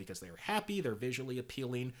beautiful because they're happy, they're visually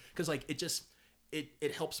appealing. Cause like,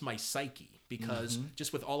 it helps my psyche because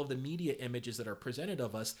just with all of the media images that are presented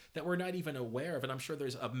of us that we're not even aware of. And I'm sure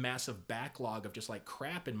there's a massive backlog of just like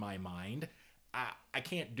crap in my mind. I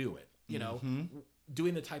can't do it,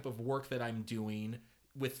 doing the type of work that I'm doing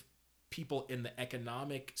with people in the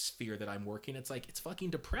economic sphere that I'm working. It's like, it's fucking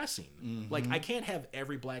depressing. Like I can't have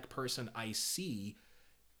every black person I see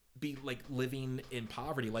be like living in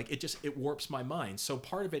poverty. Like it warps my mind. So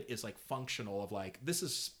part of it is like functional of like, this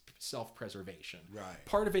is self-preservation. Right.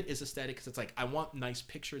 Part of it is aesthetic because it's like, I want nice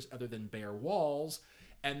pictures other than bare walls.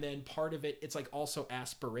 And then part of it, it's like also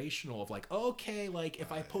aspirational of like, okay, like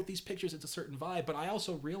if I put these pictures, it's a certain vibe. But I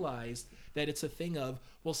also realized that it's a thing of,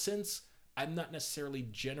 well, since I'm not necessarily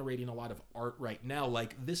generating a lot of art right now,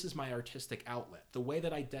 like this is my artistic outlet. The way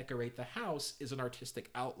that I decorate the house is an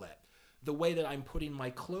artistic outlet. The way that I'm putting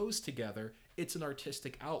my clothes together, it's an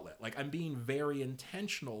artistic outlet. Like I'm being very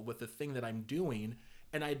intentional with the thing that I'm doing.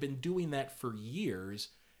 And I'd been doing that for years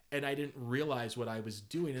and I didn't realize what I was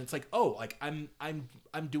doing. And it's like, oh, like I'm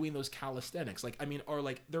doing those calisthenics. Like, I mean, or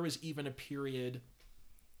like there was even a period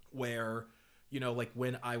where, like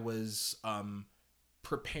when I was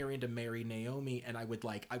preparing to marry Naomi and I would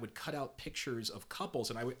cut out pictures of couples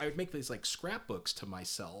and I would make these like scrapbooks to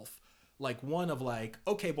myself. Like one of like,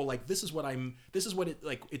 okay, well, like this is what it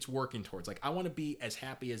like it's working towards. Like I want to be as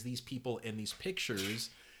happy as these people in these pictures.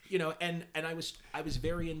 And I was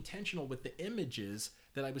very intentional with the images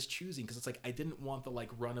that I was choosing because it's like I didn't want the like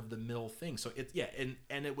run of the mill thing. So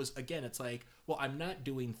and it was, again, it's like, well, I'm not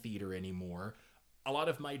doing theater anymore. A lot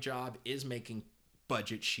of my job is making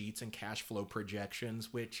budget sheets and cash flow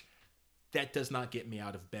projections, which that does not get me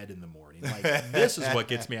out of bed in the morning. Like this is what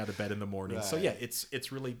gets me out of bed in the morning. Right. So yeah,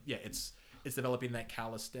 it's really it's developing that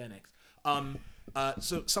calisthenics.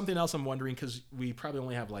 So something else I'm wondering, because we probably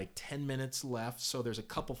only have like 10 minutes left, so there's a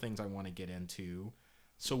couple things I want to get into.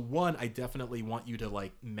 So one, I definitely want you to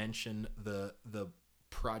like mention the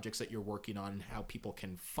projects that you're working on and how people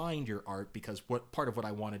can find your art, because part of what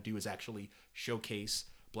I want to do is actually showcase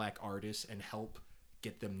black artists and help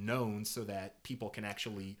get them known so that people can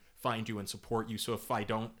actually find you and support you. So if I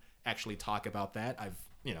don't actually talk about that,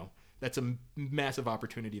 that's a massive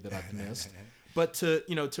opportunity that I've missed. But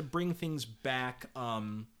to bring things back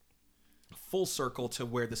full circle to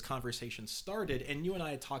where this conversation started, and you and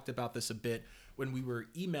I had talked about this a bit when we were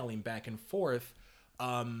emailing back and forth,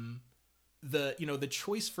 the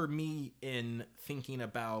choice for me in thinking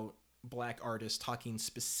about black artists talking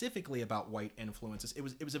specifically about white influences. It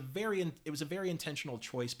was a very intentional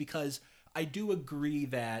choice, because I do agree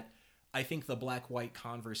that I think the black-white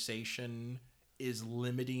conversation is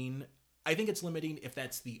limiting. I think it's limiting if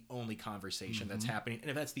that's the only conversation that's happening, and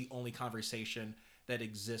if that's the only conversation that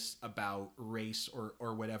exists about race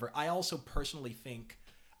or whatever. I also personally think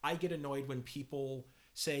I get annoyed when people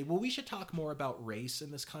say, well, we should talk more about race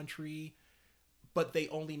in this country, but they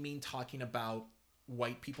only mean talking about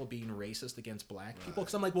white people being racist against black people.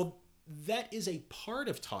 Because I'm like, well, that is a part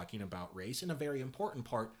of talking about race, and a very important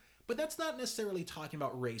part, but that's not necessarily talking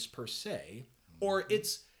about race per se, or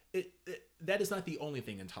that is not the only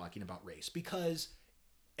thing in talking about race. Because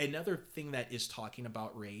another thing that is talking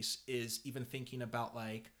about race is even thinking about,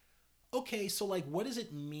 like, okay, so like, what does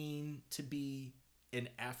it mean to be an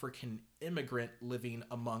African immigrant living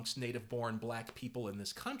amongst native-born black people in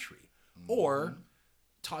this country? Or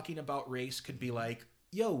talking about race could be like,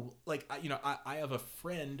 yo, like, I have a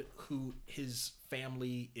friend who his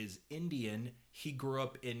family is Indian. He grew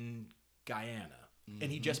up in Guyana,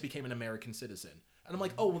 and he just became an American citizen. And I'm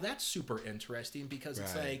like, oh, well, that's super interesting, because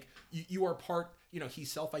it's like, you are part, he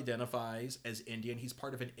self-identifies as Indian. He's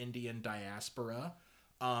part of an Indian diaspora.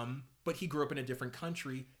 But he grew up in a different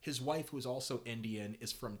country. His wife, who is also Indian,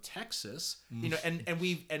 is from Texas. And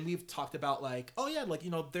we've talked about, like, oh yeah, like,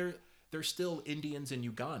 there's still Indians in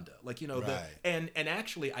Uganda. Like, and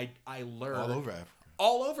actually I learned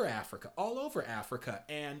all over Africa,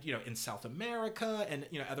 and in South America, and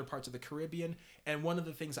other parts of the Caribbean. And one of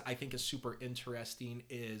the things that I think is super interesting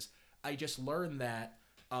is I just learned that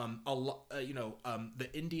the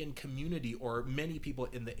Indian community, or many people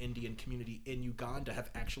in the Indian community in Uganda, have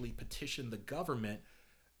actually petitioned the government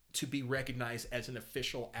to be recognized as an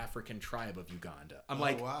official African tribe of Uganda. I'm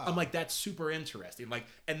like, that's super interesting. Like,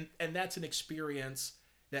 and that's an experience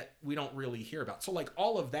that we don't really hear about. So like,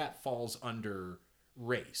 all of that falls under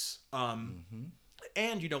race. And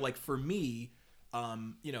like, for me,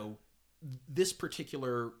 this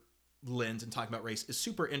particular lens and talking about race is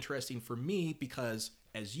super interesting for me, because,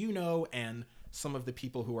 as you know, and some of the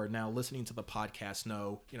people who are now listening to the podcast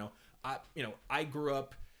know, I grew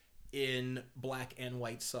up in black and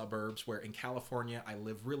white suburbs, where in California I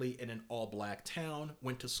live really in an all black town,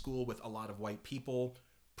 went to school with a lot of white people.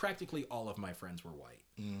 Practically all of my friends were white.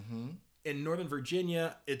 In Northern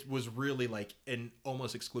Virginia, it was really like an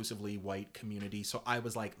almost exclusively white community. So I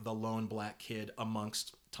was like the lone black kid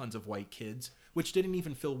amongst tons of white kids, which didn't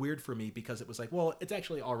even feel weird for me, because it was like, well, it's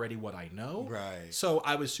actually already what I know. Right. So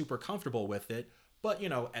I was super comfortable with it. But,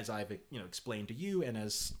 as I've, explained to you, and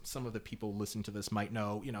as some of the people listening to this might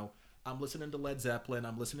know, I'm listening to Led Zeppelin,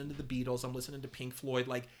 I'm listening to the Beatles, I'm listening to Pink Floyd.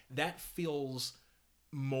 Like, that feels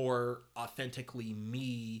more authentically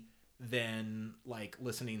me than like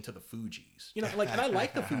listening to the Fugees. Like, and I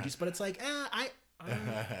like the Fugees, but it's like,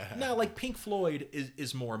 no, like Pink Floyd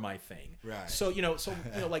is more my thing. Right. So,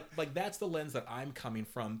 like that's the lens that I'm coming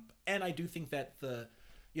from. And I do think that the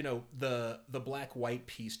black white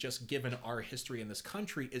piece, just given our history in this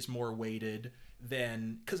country, is more weighted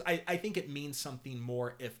than, because I think it means something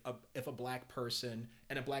more if a black person,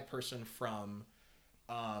 and a black person from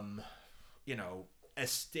a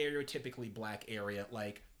stereotypically black area,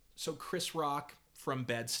 like, so Chris Rock from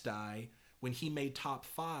Bed-Stuy, when he made Top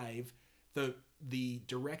 5, the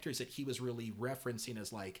directors that he was really referencing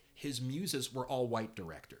as like his muses were all white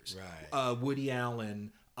directors. Right. Woody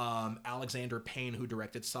Allen, Alexander Payne, who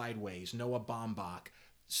directed Sideways, Noah Baumbach.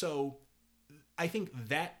 So I think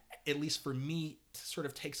that, at least for me, sort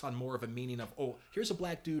of takes on more of a meaning of, oh, here's a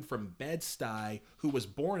black dude from Bed-Stuy who was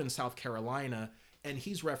born in South Carolina, and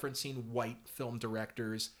he's referencing white film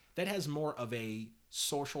directors. That has more of a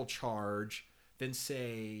social charge than,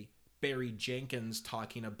 say, Barry Jenkins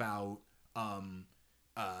talking about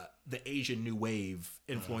the Asian New Wave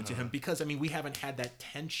influencing him, because we haven't had that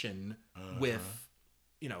tension with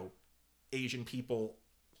Asian people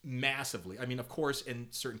massively. Of course, in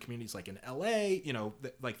certain communities, like in LA,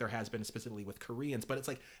 like there has been specifically with Koreans, but it's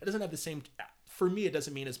like, it doesn't have the same, for me, it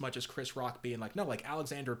doesn't mean as much as Chris Rock being like, no, like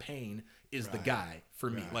Alexander Payne is the guy for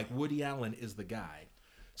me. Like Woody Allen is the guy.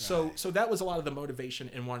 So that was a lot of the motivation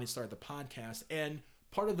in wanting to start the podcast. And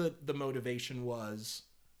part of the motivation was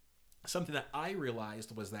something that I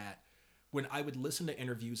realized, was that when I would listen to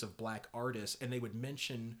interviews of black artists and they would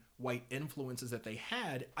mention white influences that they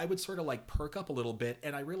had, I would sort of like perk up a little bit.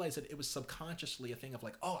 And I realized that it was subconsciously a thing of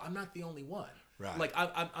like, oh, I'm not the only one. Right. Like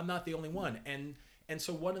I'm not the only one. And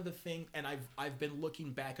so one of the things, and I've been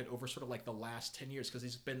looking back at over sort of like the last 10 years, because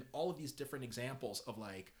there's been all of these different examples of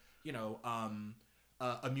like,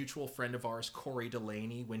 a mutual friend of ours, Corey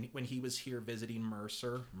Delaney, when he was here visiting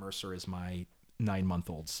Mercer. Mercer is my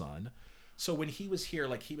 9-month-old son. So when he was here,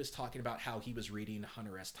 like he was talking about how he was reading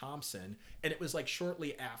Hunter S. Thompson, and it was like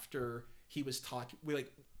shortly after he was talking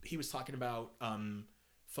about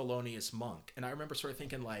Thelonious Monk, and I remember sort of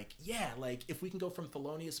thinking like, yeah, like if we can go from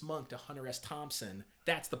Thelonious Monk to Hunter S. Thompson,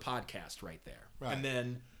 that's the podcast right there. Right. And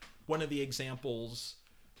then one of the examples,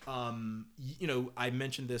 I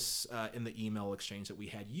mentioned this in the email exchange that we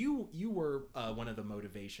had. You were one of the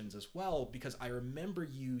motivations as well, because I remember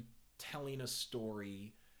you telling a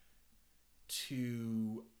story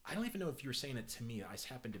to, I don't even know if you were saying it to me, I just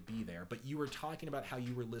happened to be there, but you were talking about how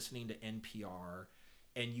you were listening to NPR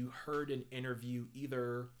and you heard an interview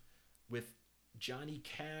either with Johnny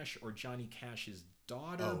Cash or Johnny Cash's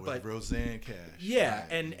daughter, but Rosanne Cash. Yeah,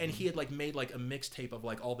 right. And he had like made like a mixtape of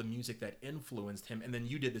like all the music that influenced him, and then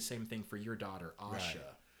you did the same thing for your daughter Asha. Right.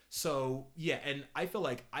 So yeah, and I feel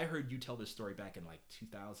like I heard you tell this story back in like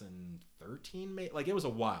 2013, like it was a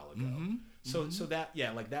while ago. Mm-hmm. So that,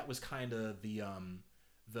 yeah, like that was kind of the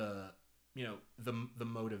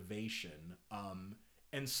motivation.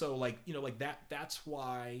 And so like, like that's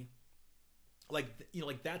why, like,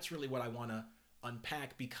 like that's really what I want to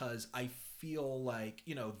unpack, because I feel like,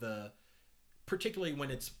 particularly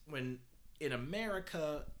when in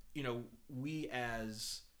America, we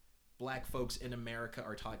as Black folks in America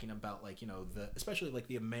are talking about like, especially like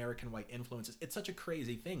the American white influences. It's such a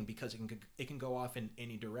crazy thing because it can go off in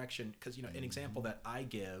any direction. Because, an example that I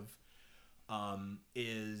give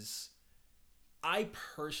is I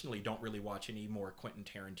personally don't really watch any more Quentin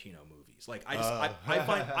Tarantino movies. Like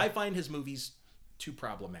I find his movies too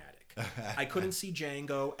problematic. I couldn't see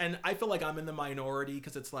Django, and I feel like I'm in the minority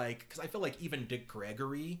because I feel like even Dick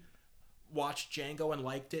Gregory watched Django and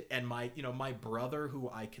liked it, and my brother, who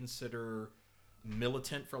I consider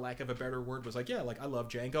militant for lack of a better word, was like, yeah, like I love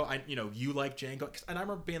Django. You like Django, and I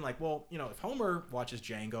remember being like, well, if Homer watches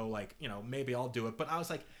Django, like, maybe I'll do it. But I was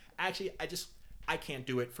like, actually, I can't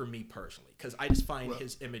do it for me personally, because I just find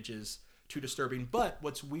his images too disturbing. But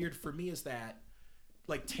what's weird for me is that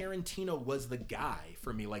like Tarantino was the guy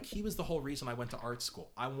for me. Like he was the whole reason I went to art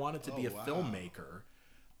school. I wanted to be a filmmaker.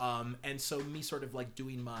 And so me sort of like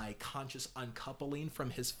doing my conscious uncoupling from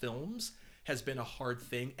his films has been a hard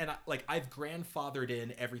thing. And I've grandfathered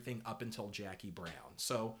in everything up until Jackie Brown.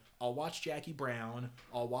 So I'll watch Jackie Brown.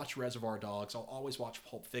 I'll watch Reservoir Dogs. I'll always watch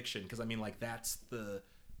Pulp Fiction. Cause I mean, like that's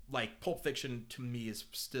Pulp Fiction to me is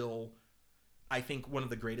still, I think, one of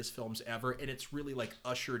the greatest films ever. And it's really like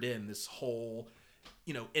ushered in this whole,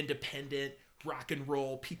 independent rock and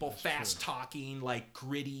roll, people that's fast true. Talking, like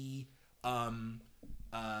gritty,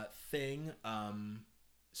 thing.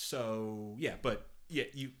 So yeah, but yeah,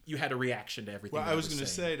 you had a reaction to everything. Well, I was going to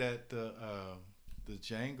say that the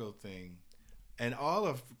Django thing and all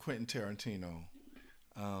of Quentin Tarantino,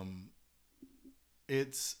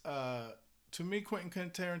 it's to me,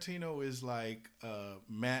 Quentin Tarantino is like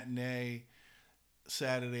matinee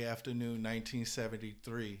Saturday afternoon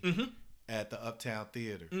 1973 at the Uptown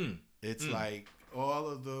Theater. It's like all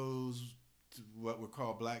of those what were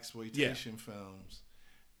called blaxploitation films,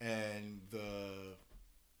 and the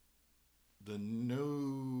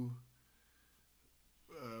new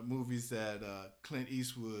movies that Clint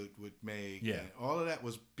Eastwood would make, and all of that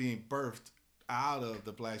was being birthed out of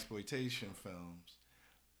the blaxploitation films,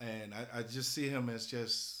 and I just see him as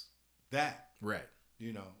just that, right?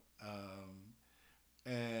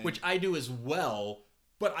 And which I do as well,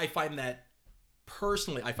 but I find that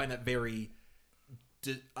personally, very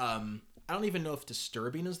I don't even know if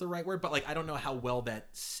disturbing is the right word, but like I don't know how well that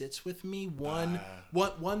sits with me. One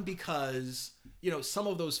because some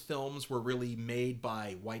of those films were really made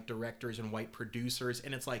by white directors and white producers,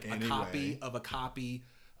 and it's like a copy of a copy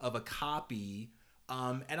of a copy.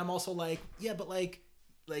 And I'm also like, yeah, but like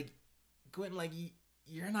Quentin, like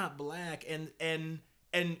you're not black, and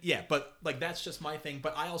yeah, but like that's just my thing.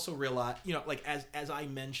 But I also realize, like as I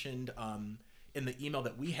mentioned in the email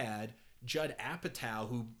that we had, Judd Apatow,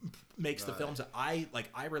 who makes the films that I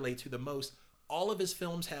relate to the most, all of his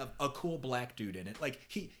films have a cool black dude in it. Like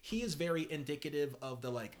he is very indicative of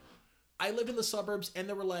the like, I lived in the suburbs and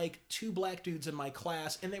there were like 2 black dudes in my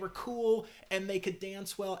class and they were cool and they could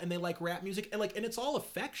dance well and they like rap music and it's all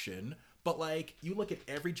affection. But like you look at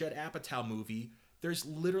every Judd Apatow movie, there's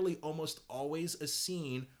literally almost always a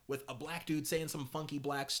scene with a black dude saying some funky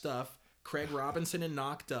black stuff. Craig Robinson in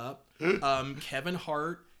Knocked Up, Kevin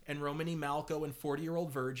Hart and Romany Malco in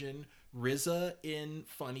 40-Year-Old Virgin, RZA in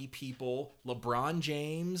Funny People, LeBron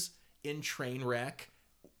James in Trainwreck,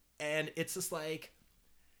 and it's just like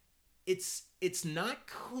it's not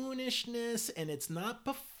coonishness and it's not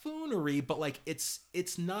buffoonery, but like it's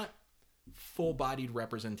not full-bodied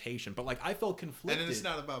representation. But like I feel conflicted, and it's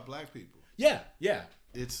not about black people. Yeah.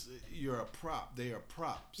 You're a prop. They are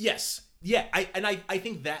props. Yes. Yeah. I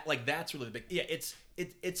think that like that's really big. Yeah.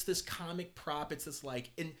 It's this comic prop. It's this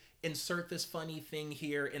like insert this funny thing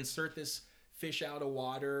here. Insert this fish out of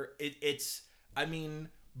water. It's. I mean,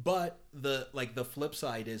 but the flip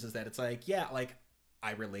side is that it's like yeah, like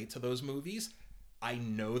I relate to those movies. I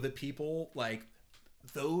know the people like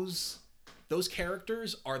those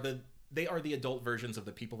characters are they are the adult versions of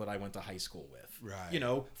the people that I went to high school with. Right. You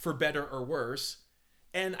know, for better or worse.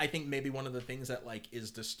 And I think maybe one of the things that like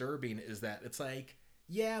is disturbing is that it's like,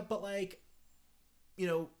 yeah, but like, you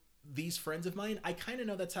know, these friends of mine, I kind of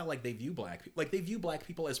know that's how like they view black people. Like they view black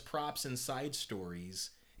people as props and side stories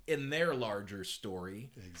in their larger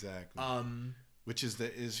story. Exactly. Which is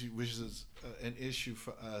the issue, which is an issue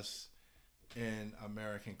for us in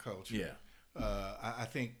American culture. Yeah. I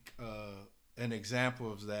think an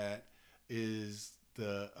example of that is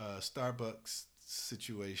the Starbucks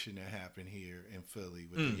situation that happened here in Philly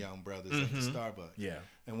with the young brothers at the Starbucks. Yeah.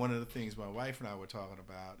 And one of the things my wife and I were talking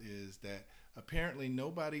about is that apparently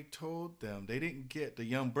nobody told them, they didn't get, the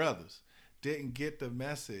young brothers didn't get the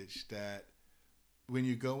message that when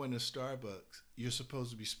you go into Starbucks, you're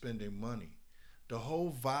supposed to be spending money. The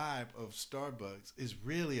whole vibe of Starbucks is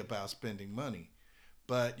really about spending money,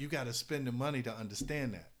 but you got to spend the money to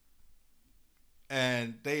understand that.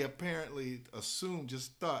 And they apparently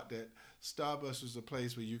just thought that Starbucks was a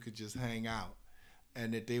place where you could just hang out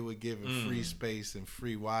and that they were giving free space and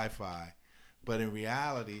free Wi-Fi. But in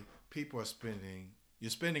reality, you're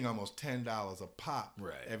spending almost $10 a pop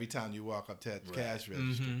every time you walk up to that cash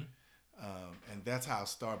register. And that's how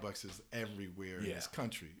Starbucks is everywhere in this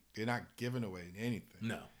country. They're not giving away anything.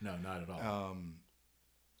 No, not at all.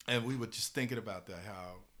 And we were just thinking about that,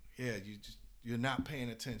 how, you're not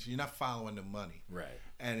paying attention. You're not following the money. Right.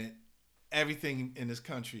 And everything in this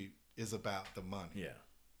country is about the money. Yeah.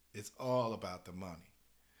 It's all about the money.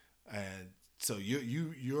 And so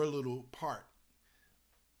your little part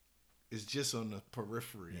is just on the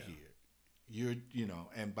periphery here.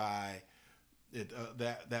 And by it,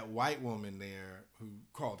 that white woman there who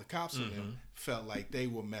called the cops on them felt like they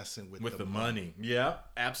were messing with the money. Yeah,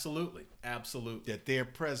 absolutely. That their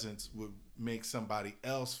presence would make somebody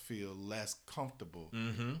else feel less comfortable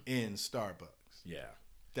in Starbucks. Yeah.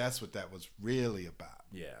 That's what that was really about.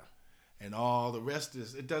 Yeah. And all the rest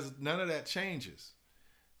is, none of that changes.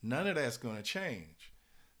 None of that's going to change.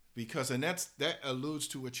 That alludes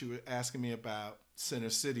to what you were asking me about Center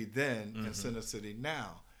City then and Center City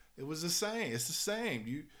now. It was the same. It's the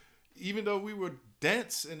same. Even though we were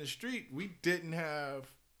dense in the street, we didn't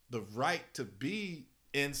have the right to be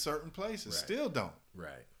in certain places. Right. Still don't.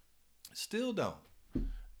 Right. Still don't.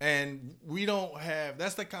 And we don't have,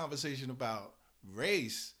 that's the conversation about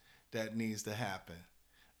race that needs to happen,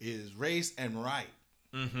 is race and right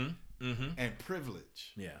and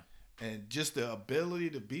privilege. Yeah. And just the ability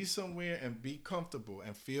to be somewhere and be comfortable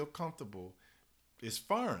and feel comfortable is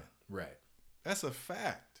foreign. Right. That's a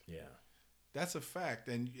fact. Yeah. That's a fact.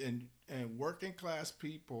 And working class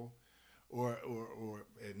people or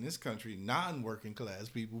in this country, non-working class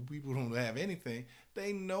people who don't have anything,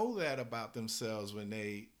 they know that about themselves when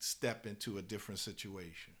they step into a different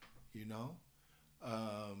situation, you know?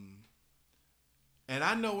 And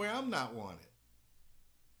I know where I'm not wanted,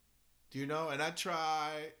 you know? And I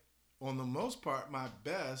try, on the most part, my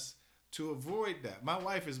best to avoid that. My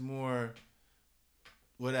wife is more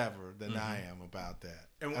whatever than I am about that.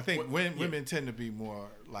 And I think women tend to be more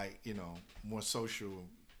like, you know, more social,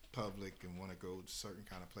 public, and want to go to certain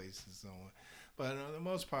kind of places and so on. But on the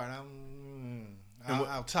most part,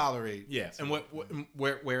 I'll tolerate. Yeah. And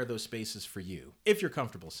where are those spaces for you? If you're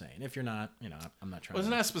comfortable saying. If you're not, you know, I'm not trying. Well,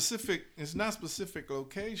 it's not specific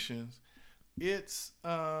locations. It's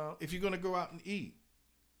if you're going to go out and eat.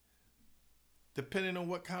 Depending on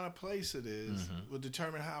what kind of place it is, will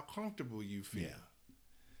determine how comfortable you feel. Yeah.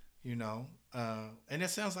 You know, and that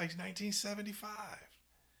sounds like 1975.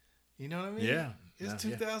 You know what I mean? Yeah. It's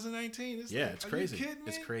 2019. It's like, it's crazy. Are you kidding me?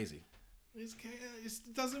 It's crazy.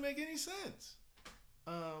 It doesn't make any sense.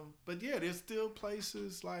 But yeah, there's still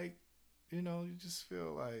places like, you know, you just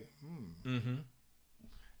feel like,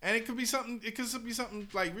 And it could be something. It could be something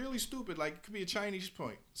like really stupid. Like it could be a Chinese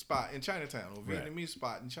spot in Chinatown or Vietnamese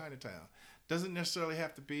spot in Chinatown. Doesn't necessarily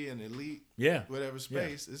have to be an elite, whatever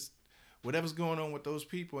space. It's whatever's going on with those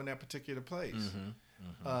people in that particular place.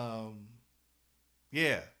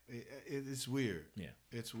 It's weird. Yeah,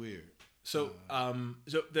 it's weird. So,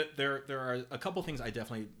 there are a couple things I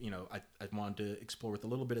definitely, you know, I wanted to explore with a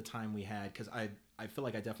little bit of time we had, because I feel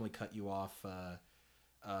like I definitely cut you off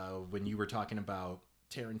when you were talking about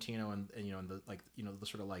Tarantino and you know, and the, like, you know, the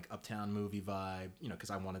sort of like Uptown movie vibe, you know,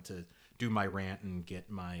 because I wanted to do my rant and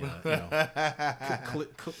get my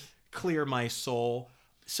clear my soul.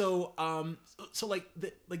 So like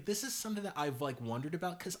this is something that I've like wondered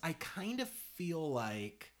about, because I kind of feel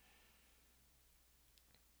like,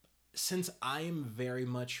 since I am very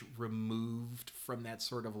much removed from that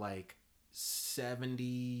sort of like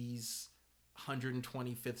 70s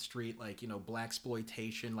 125th Street, like, you know,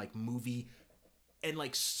 blaxploitation, like movie and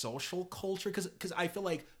like social culture, because I feel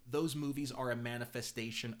like those movies are a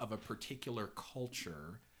manifestation of a particular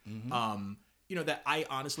culture, you know, that I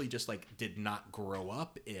honestly just like did not grow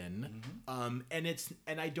up in, and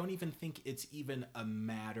I don't even think it's even a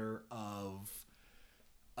matter of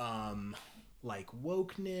like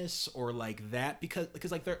wokeness or like that,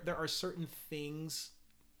 because like there are certain things,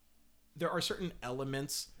 there are certain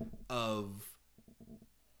elements of,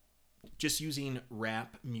 just using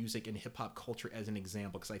rap music and hip hop culture as an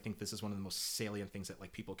example, because I think this is one of the most salient things that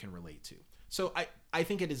like people can relate to. So I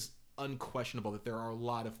think it is unquestionable that there are a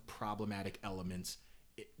lot of problematic elements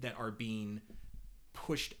that are being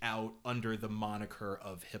pushed out under the moniker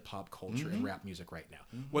of hip hop culture and rap music right now.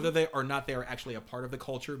 Whether they are not, they are actually a part of the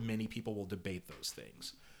culture. Many people will debate those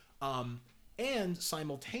things. And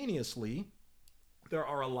simultaneously, there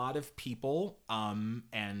are a lot of people,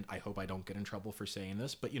 and I hope I don't get in trouble for saying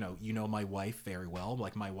this, but you know my wife very well.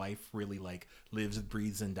 Like, my wife really like lives,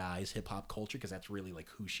 breathes, and dies hip hop culture, because that's really like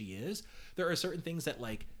who she is. There are certain things that,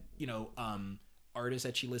 like, you know, artists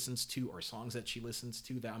that she listens to or songs that she listens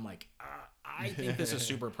to that I'm like, I think this is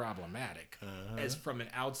super problematic as from an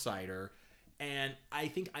outsider. And I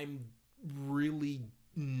think I'm really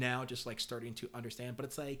now just like starting to understand, but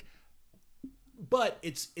it's like, but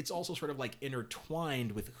it's also sort of like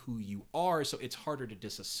intertwined with who you are, so it's harder to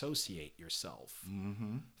disassociate yourself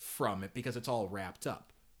from it, because it's all wrapped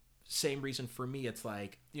up. Same reason for me, it's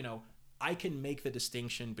like, you know, I can make the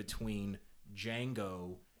distinction between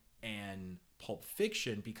Django and Pulp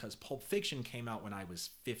Fiction, because Pulp Fiction came out when I was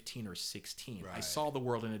 15 or 16. Right. I saw the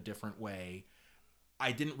world in a different way.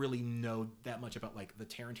 I didn't really know that much about like the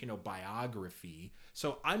Tarantino biography,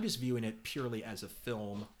 so I'm just viewing it purely as a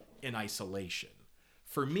film in isolation.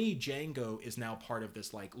 For me, Django is now part of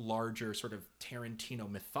this like larger sort of Tarantino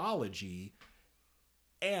mythology,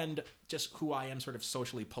 and just who I am sort of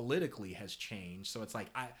socially, politically has changed. So it's like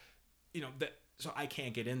so I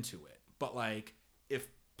can't get into it. But like, if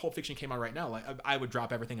Pulp Fiction came out right now, like I would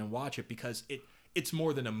drop everything and watch it, because it's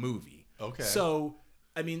more than a movie. Okay. So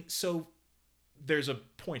I mean, so there's a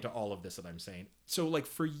point to all of this that I'm saying. So like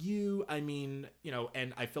for you, I mean, you know,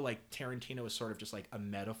 and I feel like Tarantino is sort of just like a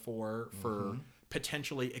metaphor for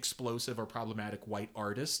potentially explosive or problematic white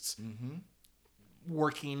artists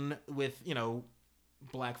working with, you know,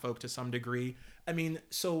 black folk to some degree. I mean,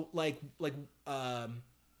 so like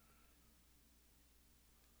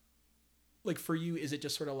for you, is it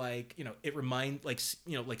just sort of like, you know, it reminds, like,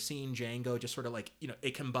 you know, like seeing Django just sort of like, you know,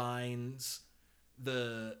 it combines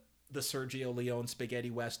the Sergio Leone spaghetti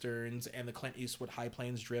westerns and the Clint Eastwood High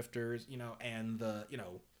Plains Drifters, you know, and the, you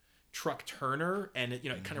know, Truck Turner, and it, you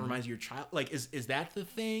know, it kind of reminds you of your child. Like, is that the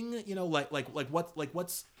thing? You know, like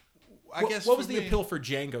what's I guess what was the appeal for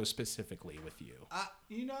Django specifically with you?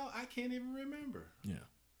 You know, I can't even remember. Yeah.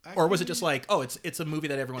 Or was it just like, oh, it's a movie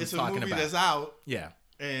that everyone's talking about? It's a movie that's out. Yeah.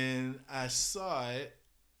 And I saw it,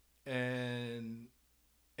 and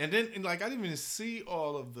then like I didn't even see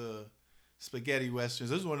all of the spaghetti westerns.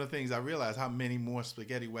 This is one of the things I realized, how many more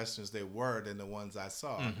spaghetti westerns there were than the ones I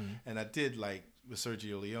saw. And I did like with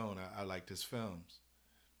Sergio Leone. I liked his films.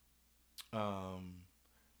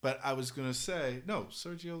 But I was gonna say, no,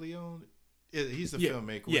 Sergio Leone, he's the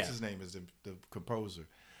filmmaker. What's his name? Is the composer.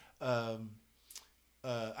 I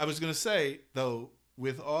was gonna say though,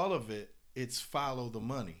 with all of it, it's follow the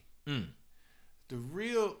money. The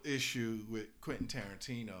real issue with Quentin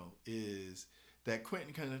Tarantino is that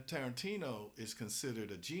Quentin Tarantino is considered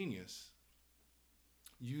a genius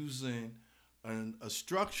using a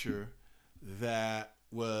structure that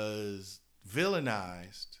was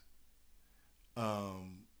villainized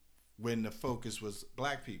when the focus was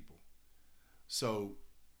black people. So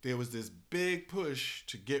there was this big push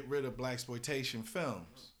to get rid of blaxploitation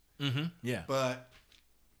films. Yeah. But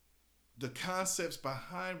the concepts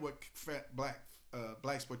behind what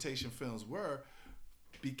blaxploitation films were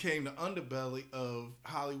became the underbelly of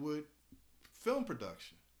Hollywood film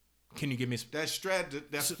production. Can you give me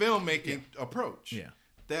filmmaking approach? Yeah.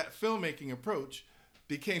 That filmmaking approach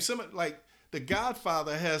became like The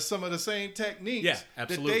Godfather has some of the same techniques that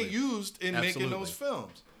they used in making those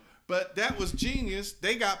films. But that was genius.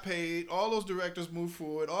 They got paid. All those directors moved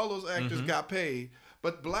forward. All those actors got paid.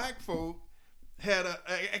 But black folk had an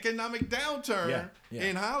economic downturn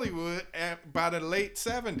in Hollywood by the late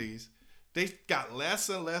 70s. they got less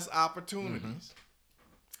and less opportunities.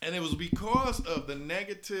 And it was because of the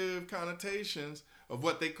negative connotations of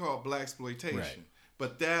what they call blaxploitation. Right.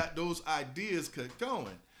 But those ideas kept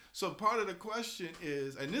going. So part of the question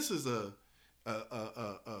is, and this is a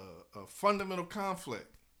fundamental conflict,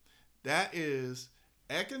 that is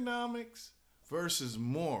economics versus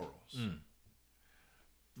morals.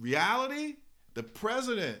 Reality, the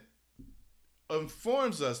president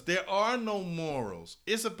informs us there are no morals.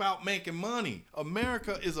 It's about making money.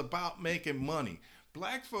 America is about making money.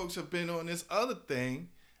 Black folks have been on this other thing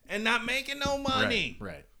and not making no money.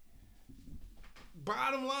 Right.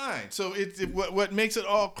 Bottom line. So what makes it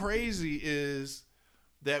all crazy is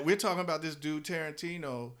that we're talking about this dude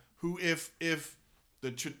Tarantino, who if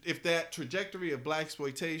that trajectory of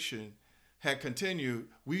blaxploitation had continued,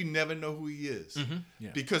 we never know who he is,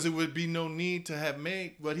 because it would be no need to have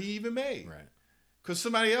made what he even made. Right. Because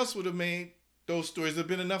somebody else would have made those stories. There'd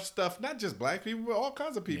been enough stuff, not just black people, but all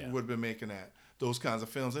kinds of people would have been making those kinds of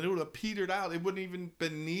films, and it would have petered out. It wouldn't even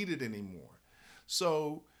been needed anymore.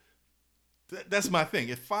 So that's my thing.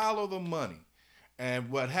 It followed the money.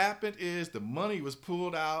 And what happened is the money was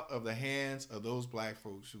pulled out of the hands of those black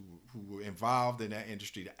folks who were involved in that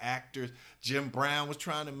industry. The actors, Jim Brown was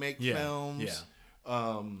trying to make films.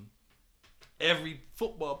 Yeah. Every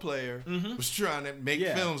football player was trying to make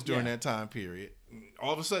films during that time period.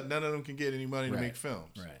 All of a sudden, none of them can get any money to make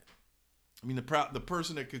films. Right. I mean, the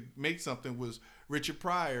person that could make something was Richard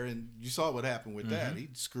Pryor, and you saw what happened with that. He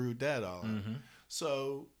screwed that all up.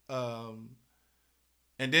 So, and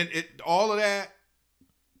then all of that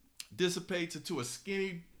dissipates into a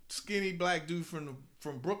skinny black dude from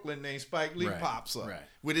Brooklyn named Spike Lee pops up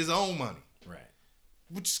with his own money. Right.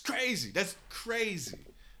 Which is crazy. That's crazy.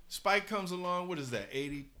 Spike comes along, what is that,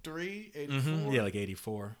 83, 84? Yeah, like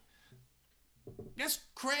 84. That's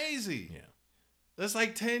crazy. Yeah. That's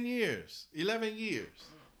like 10 years, 11 years.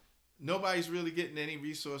 Nobody's really getting any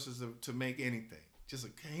resources to make anything. Just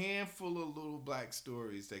a handful of little black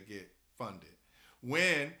stories that get funded.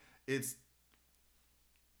 When it's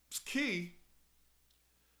key,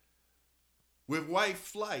 with white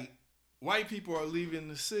flight, white people are leaving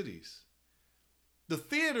the cities. The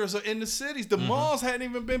theaters are in the cities. The malls hadn't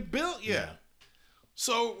even been built yet. Yeah.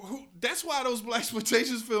 So that's why those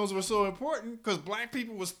blaxploitation films were so important, because black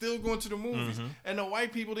people were still going to the movies, and the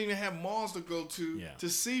white people didn't even have malls to go to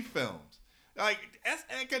see films. Like, that's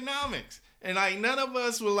economics, and like none of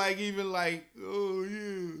us were like even like, oh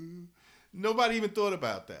yeah, nobody even thought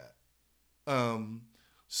about that.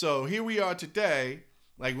 So here we are today.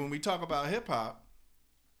 Like when we talk about hip hop,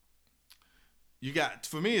 you got,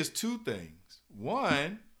 for me, it's two things.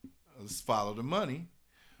 One, let's follow the money.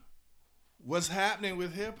 What's happening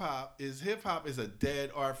with hip hop is a dead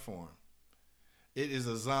art form. It is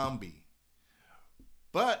a zombie.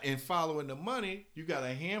 But in following the money, you got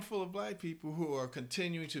a handful of black people who are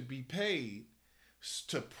continuing to be paid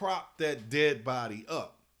to prop that dead body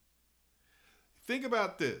up. Think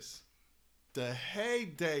about this. The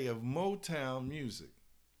heyday of Motown music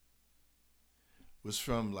was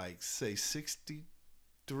from like, say,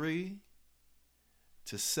 63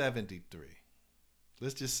 to 73.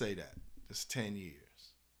 Let's just say that. It's 10 years.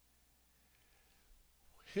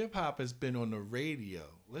 Hip hop has been on the radio,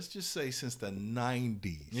 let's just say since the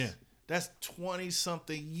 90s. Yeah. That's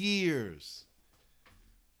 20-something years.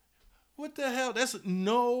 What the hell? That's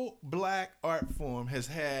no black art form has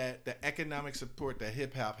had the economic support that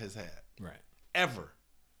hip hop has had. Right. Ever.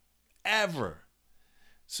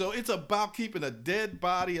 So it's about keeping a dead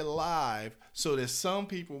body alive so that some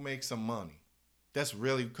people make some money. That's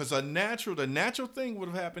really, because the natural thing would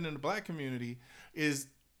have happened in the black community is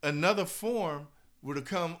another form would have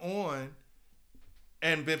come on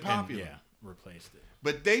and been popular. And, replaced it.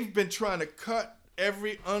 But they've been trying to cut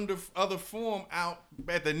every other form out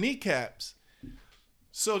at the kneecaps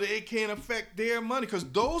so that it can't affect their money, because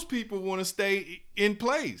those people want to stay in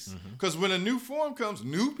place. Because when a new form comes,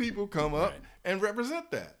 new people come up and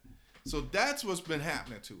represent that. So that's what's been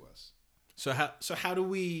happening to us. So how do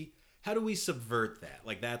we subvert that?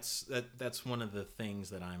 Like that's one of the things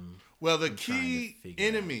that I'm. Well, the key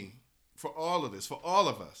enemy for all of this, for all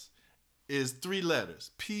of us, is 3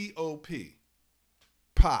 letters: P-O-P.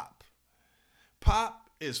 Pop. Pop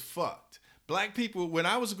is fucked. Black people, when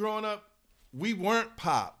I was growing up, we weren't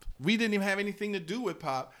pop. We didn't even have anything to do with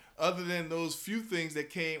pop other than those few things that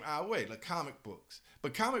came our way, like comic books.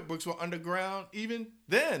 But comic books were underground even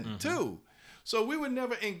then, too. So we were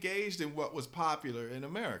never engaged in what was popular in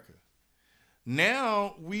America.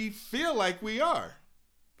 Now we feel like we are,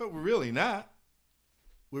 but we're really not.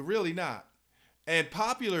 We're really not. And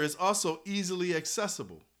popular is also easily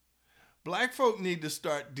accessible. Black folk need to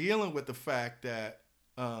start dealing with the fact that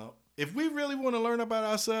if we really want to learn about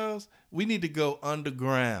ourselves, we need to go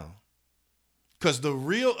underground. Because the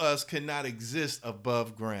real us cannot exist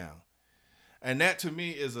above ground. And that to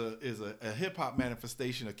me is a hip hop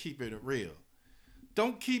manifestation of keeping it real.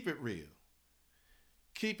 Don't keep it real.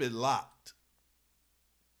 Keep it locked.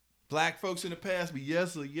 Black folks in the past be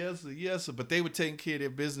yes sir, yes sir, yes sir, but they were taking care of their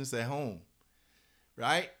business at home.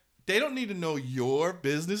 Right? They don't need to know your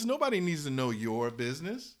business. Nobody needs to know your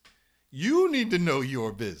business. You need to know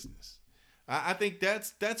your business. I think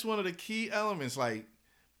that's one of the key elements. Like,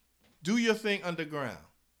 do your thing underground.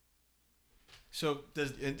 So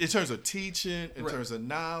in terms of teaching, in terms of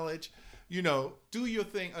knowledge, do your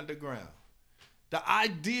thing underground. The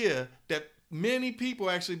idea that many people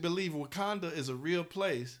actually believe Wakanda is a real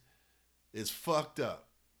place is fucked up.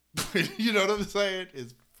 You know what I'm saying?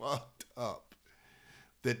 It's fucked up.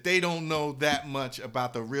 That they don't know that much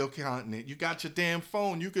about the real continent. You got your damn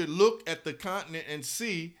phone. You could look at the continent and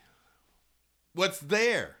see what's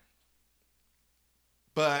there.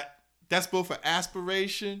 But that's both an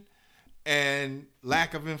aspiration and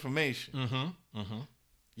lack of information. Mm-hmm.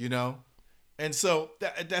 Mm-hmm. And so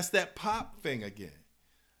that's that pop thing again.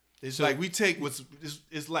 It's like we take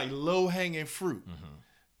it's like low-hanging fruit. Mm-hmm.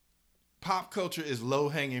 Pop culture is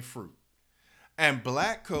low-hanging fruit. And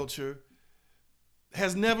black culture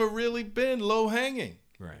has never really been low-hanging.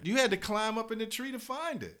 Right. You had to climb up in the tree to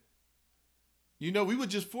find it. We were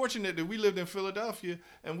just fortunate that we lived in Philadelphia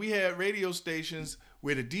and we had radio stations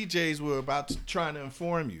where the DJs were about to trying to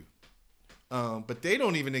inform you. But they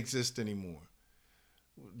don't even exist anymore.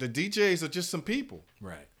 The DJs are just some people.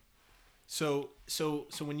 Right. So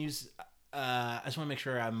when you, I just want to make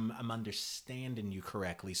sure I'm understanding you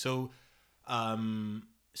correctly. So when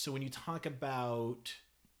you talk about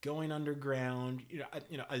going underground,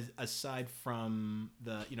 aside from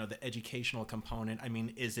the educational component,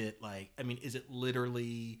 is it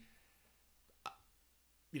literally,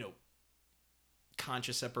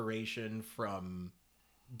 conscious separation from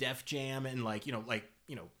Def Jam and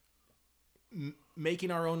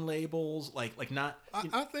making our own labels, not.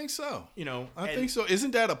 I think so. I and, think so.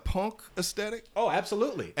 Isn't that a punk aesthetic? Oh,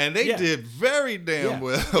 absolutely. And they did very damn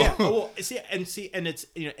well. Yeah. Oh, well, and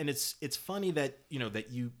it's funny that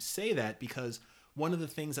that you say that, because one of the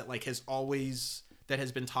things that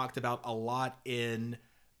has been talked about a lot in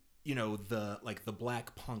the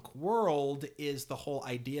black punk world is the whole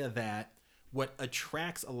idea that what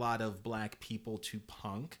attracts a lot of black people to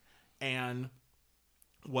punk, and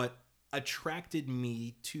what attracted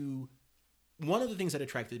me to one of the things that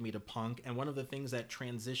attracted me to punk, and one of the things that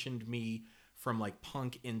transitioned me from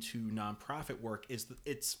punk into nonprofit work is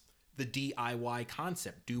it's the DIY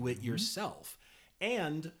concept, do it yourself.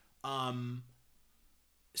 And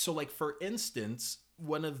so for instance,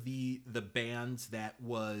 one of the bands that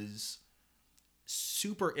was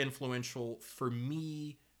super influential for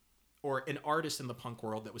me, or an artist in the punk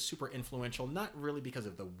world that was super influential, not really because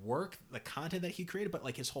of the work, the content that he created, but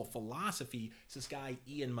his whole philosophy. It's this guy,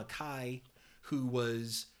 Ian MacKaye, who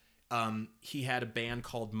was, he had a band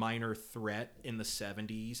called Minor Threat in the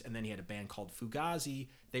 70s, and then he had a band called Fugazi.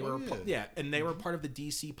 They were part of the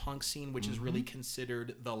DC punk scene, which is really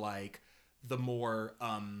considered the more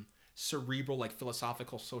cerebral,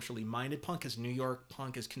 philosophical, socially minded punk, because New York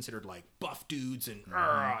punk is considered buff dudes and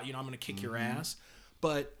I'm gonna kick your ass.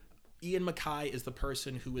 But Ian MacKaye is the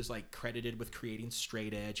person who is credited with creating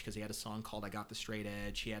Straight Edge, because he had a song called I Got the Straight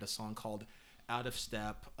Edge. He had a song called Out of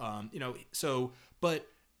Step. But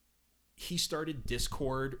he started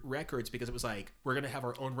Discord Records because it was we're going to have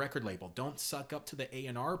our own record label. Don't suck up to the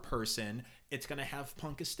A&R person. It's going to have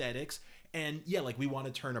punk aesthetics. And we want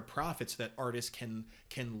to turn a profit so that artists can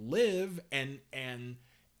live and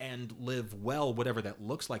live well, whatever that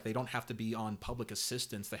looks like. They don't have to be on public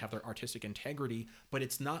assistance. They have their artistic integrity, but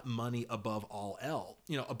it's not money above all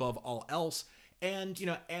else. And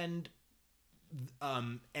Ian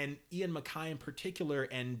MacKaye in particular,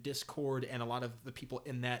 and Discord, and a lot of the people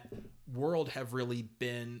in that world have really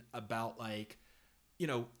been about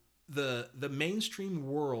the mainstream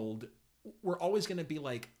world. We're always going to be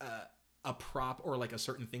a prop or a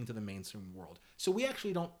certain thing to the mainstream world. So we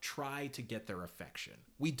actually don't try to get their affection.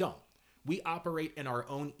 We don't. We operate in our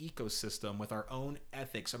own ecosystem with our own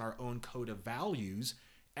ethics and our own code of values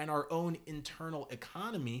and our own internal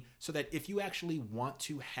economy, so that if you actually want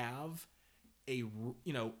to have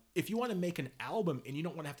if you want to make an album and you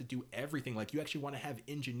don't want to have to do everything, you actually want to have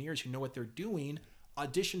engineers who know what they're doing,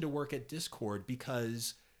 audition to work at Discord,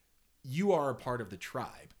 because you are a part of the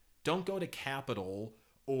tribe. Don't go to Capitol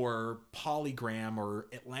or Polygram or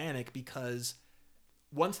Atlantic, because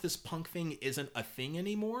once this punk thing isn't a thing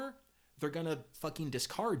anymore, they're gonna fucking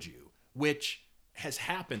discard you, which has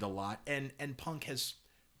happened a lot, and punk has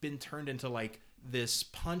been turned into like this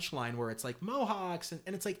punchline where it's like Mohawks, and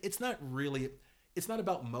it's like it's not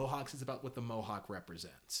about Mohawks, it's about what the Mohawk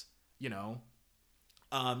represents, you know.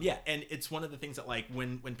 Yeah, and it's one of the things that like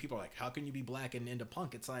when people are like, how can you be black and into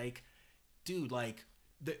punk, it's like, dude, like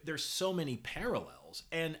there's so many parallels,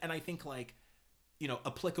 and I think like, you know,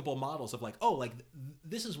 applicable models of like, oh, like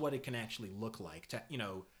this is what it can actually look like to, you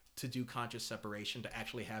know, to do conscious separation, to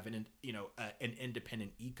actually have an, you know, an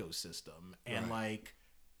independent ecosystem, and like,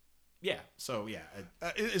 yeah. So yeah,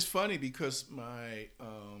 it's funny because like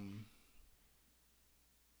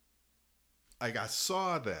I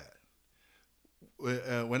saw that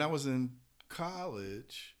when I was in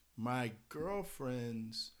college. My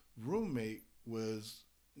girlfriend's roommate was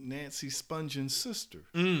Nancy Spungen sister.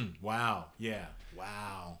 Wow. Yeah.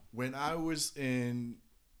 Wow. When I was in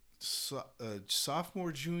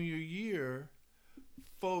sophomore, junior year,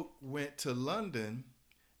 folk went to London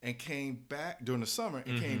and came back during the summer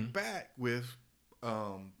and came back with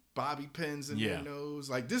bobby pins in their nose.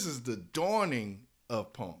 Like, this is the dawning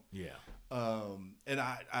of punk. Yeah. And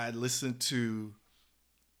I listened to,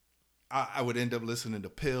 I would end up listening to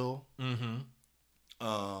Pill.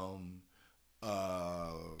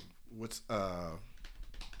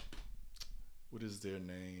 What is their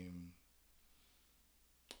name?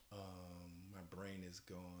 My brain is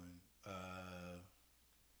gone.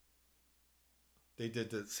 They did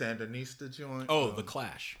the Sandinista joint. Oh, The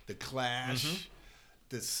Clash. The Clash.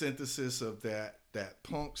 The synthesis of that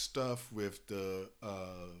punk stuff with the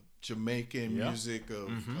Jamaican music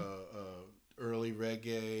of early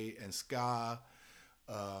reggae and ska.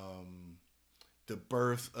 The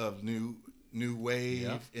birth of new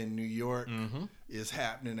wave in New York is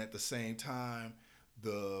happening at the same time.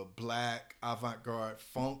 The black avant-garde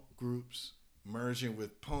funk groups merging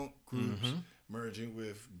with punk groups, merging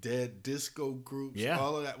with dead disco groups. Yeah.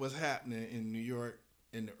 All of that was happening in New York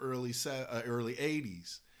in the early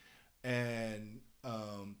 80s. And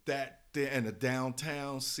and the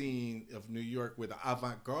downtown scene of New York with the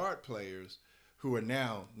avant-garde players who are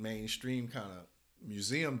now mainstream kind of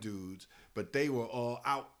museum dudes, but they were all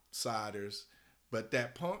outsiders. But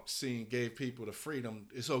that punk scene gave people the freedom.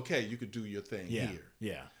 It's okay, you could do your thing here.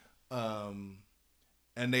 Yeah.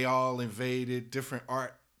 And they all invaded different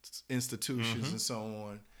art institutions and so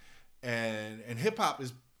on. And hip hop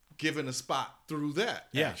is given a spot through that,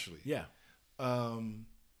 actually. Yeah.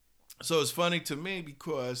 So it's funny to me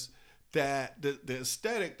because that the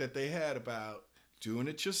aesthetic that they had about doing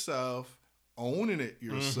it yourself, owning it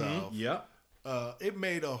yourself. Yep. It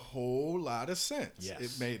made a whole lot of sense. Yes.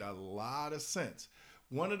 It made a lot of sense.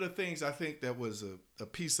 One of the things I think that was a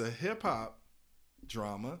piece of hip hop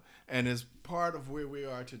drama and is part of where we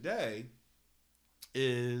are today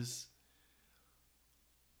is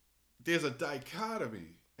there's a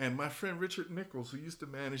dichotomy. And my friend Richard Nichols, who used to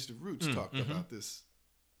manage the Roots, talked about this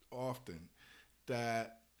often,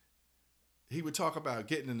 that he would talk about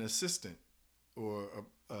getting an assistant or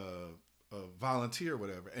a volunteer or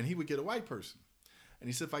whatever, and he would get a white person. And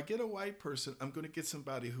he said, if I get a white person, I'm going to get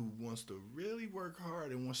somebody who wants to really work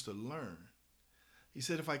hard and wants to learn. He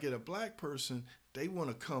said, if I get a black person, they want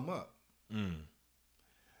to come up.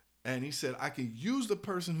 And he said, I can use the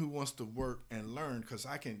person who wants to work and learn because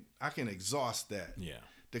I can exhaust that. Yeah.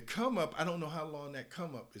 The come up, I don't know how long that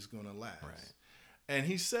come up is going to last. Right. And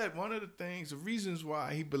he said one of the reasons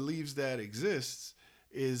why he believes that exists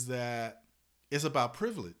is that it's about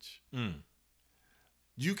privilege.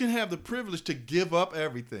 You can have the privilege to give up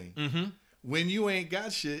everything. When you ain't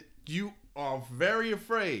got shit, you are very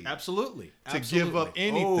afraid. Absolutely. To give up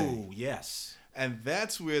anything. Oh, yes. And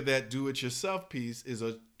that's where that do-it-yourself piece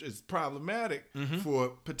is problematic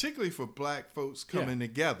particularly for black folks coming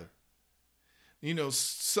together. You know,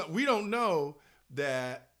 so we don't know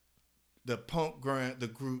that the the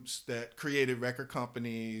groups that created record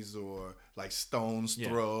companies or like Stone's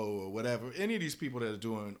Throw or whatever, any of these people that are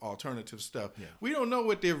doing alternative stuff, we don't know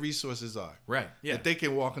what their resources are. Right. Yeah. That they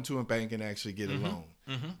can walk into a bank and actually get a loan.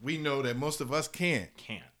 We know that most of us can't.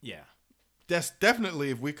 Yeah. That's definitely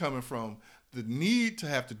if we're coming from the need to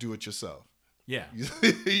have to do it yourself. Yeah.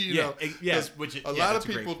 you know, which a lot of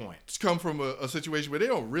people come from a situation where they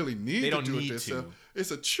don't really need to do it themselves.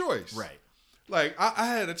 It's a choice. Right. Like, I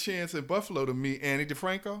had a chance in Buffalo to meet Annie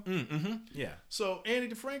DeFranco. Yeah. So Annie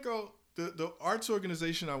DeFranco, the arts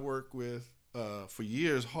organization I work with for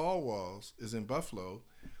years, Hall Walls, is in Buffalo.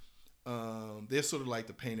 They're sort of like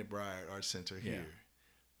the Painted Bride Art Center here.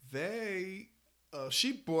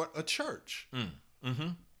 She bought a church.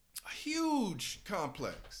 A huge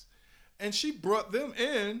complex. And she brought them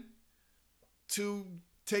in to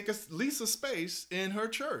lease a space in her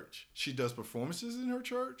church. She does performances in her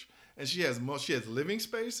church, and she has living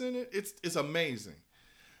space in it. It's amazing.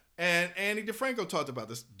 And Annie DeFranco talked about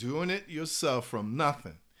this, doing it yourself from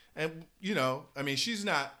nothing. And she's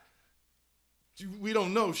not. We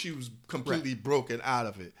don't know if she was completely broken out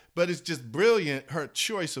of it, but it's just brilliant, her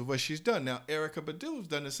choice of what she's done. Now, Erykah Badu's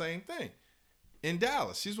done the same thing in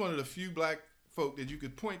Dallas. She's one of the few black folk that you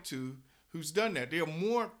could point to who's done that. There are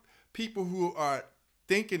more people who are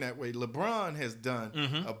thinking that way. LeBron has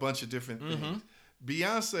done a bunch of different things.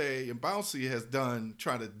 Beyonce and Bouncy has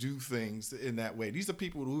trying to do things in that way. These are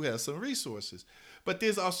people who have some resources. But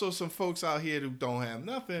there's also some folks out here who don't have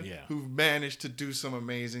nothing, who've managed to do some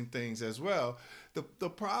amazing things as well. The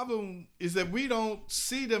problem is that we don't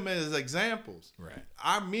see them as examples. Right.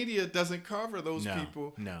 Our media doesn't cover those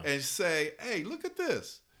people and say, hey, look at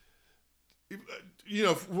this.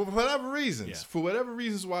 For whatever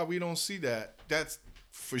reasons why we don't see that, that's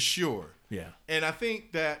for sure. Yeah. And I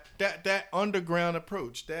think that underground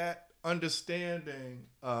approach, that understanding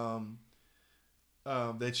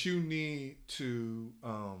that you need to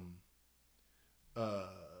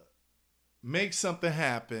make something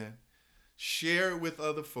happen, share it with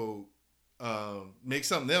other folk, make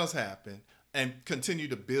something else happen, and continue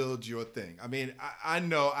to build your thing. I mean, I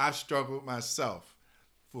know I've struggled myself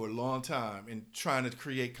for a long time in trying to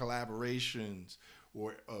create collaborations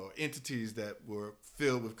or entities that were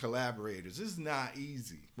filled with collaborators. It's not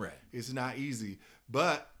easy. Right. It's not easy.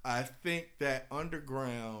 But I think that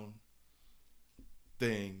underground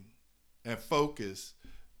thing and focus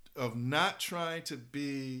of not trying to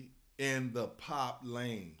be in the pop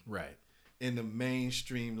lane. Right. In the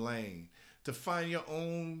mainstream lane. To find your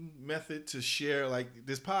own method to share, like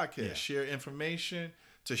this podcast, share information,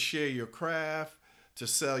 to share your craft, to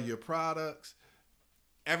sell your products.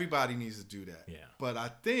 Everybody needs to do that. Yeah. But I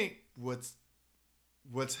think what's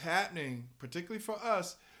happening, particularly for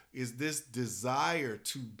us, is this desire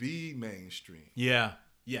to be mainstream. Yeah.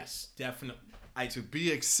 Yes, definitely. To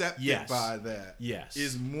be accepted by that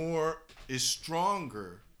is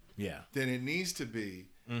stronger than it needs to be.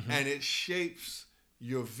 Mm-hmm. And it shapes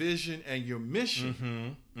your vision and your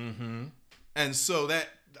mission. Mm-hmm. Mm-hmm. And so that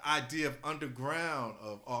idea of underground,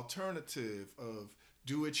 of alternative, of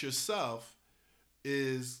do it yourself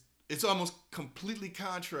it's almost completely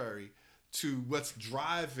contrary to what's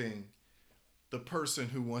driving the person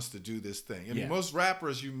who wants to do this thing. And most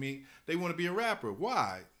rappers you meet, they want to be a rapper.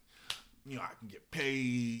 Why? I can get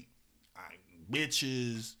paid,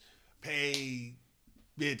 bitches, paid,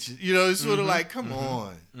 bitches. It's sort of like, come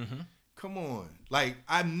on. Mm-hmm. Come on. Like,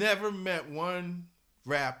 I've never met one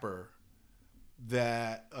rapper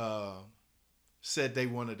that said they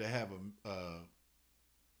wanted to have a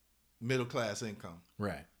middle class income.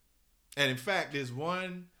 Right. And in fact, there's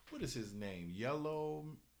one, what is his name?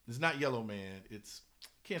 It's not Yellow Man.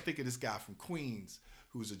 Can't think of this guy from Queens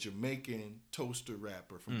who's a Jamaican toaster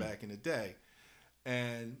rapper from back in the day.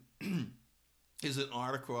 And there's an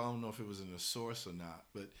article, I don't know if it was in a source or not,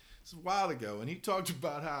 but it's a while ago. And he talked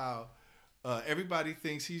about how everybody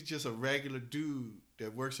thinks he's just a regular dude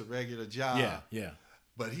that works a regular job. Yeah.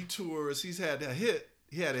 But he tours, he's had a hit.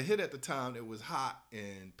 He had a hit at the time that was hot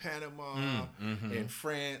in Panama, in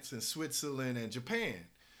France, and Switzerland, and Japan.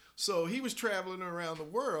 So he was traveling around the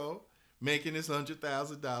world, making his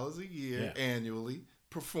 $100,000 a year annually,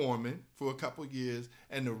 performing for a couple of years.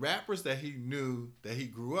 And the rappers that he knew, that he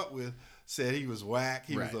grew up with, said he was whack,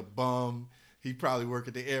 he was a bum, he probably worked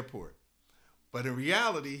at the airport. But in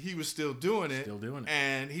reality, he was still doing it.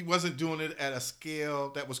 And he wasn't doing it at a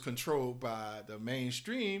scale that was controlled by the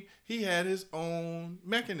mainstream. He had his own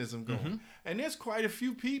mechanism going. Mm-hmm. And there's quite a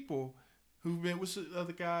few people who've been, what's the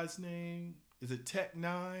other guy's name? Is it Tech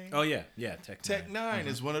Nine? Oh, yeah. Tech Nine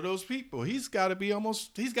is one of those people. He's got to be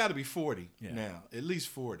 40 now, at least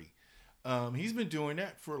 40. He's been doing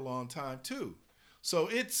that for a long time, too. So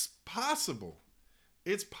it's possible.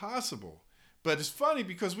 It's possible. But it's funny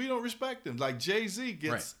because we don't respect them. Like Jay-Z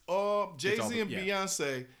gets Jay-Z and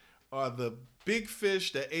Beyonce are the big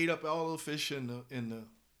fish that ate up all the fish in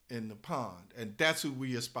the pond, and that's who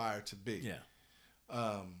we aspire to be.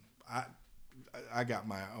 Yeah. I got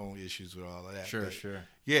my own issues with all of that. Sure.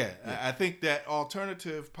 Yeah, I think that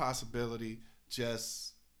alternative possibility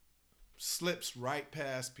just slips right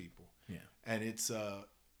past people. Yeah. And it's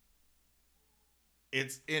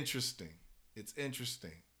interesting. It's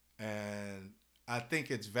interesting. And I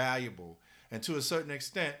think it's valuable. And to a certain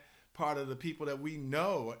extent, part of the people that we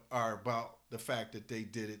know are about the fact that they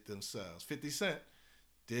did it themselves. 50 Cent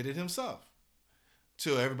did it himself.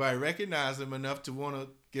 Till everybody recognized him enough to want to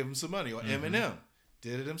give him some money. Or Eminem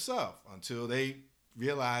did it himself until they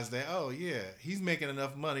realize that, oh yeah, he's making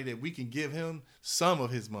enough money that we can give him some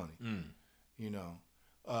of his money. You know,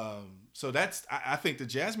 so I think the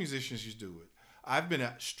jazz musicians should do it. I've been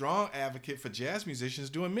a strong advocate for jazz musicians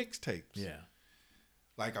doing mixtapes. Yeah.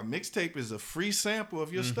 Like a mixtape is a free sample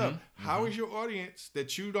of your stuff. How is your audience that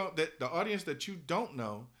the audience that you don't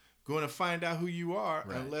know going to find out who you are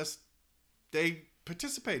unless they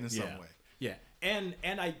participate in some way? Yeah. And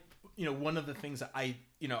I, you know, one of the things that I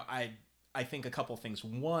think a couple things.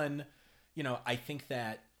 One, you know, I think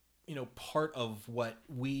that, you know, part of what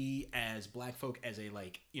we as Black folk as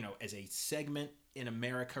a segment in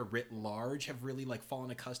America writ large have really like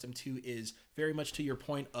fallen accustomed to is very much to your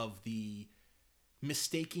point of the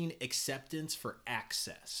mistaking acceptance for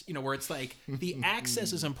access, you know, where it's like the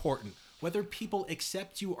access is important. Whether people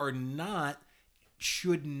accept you or not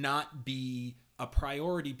should not be a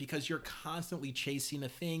priority because you're constantly chasing a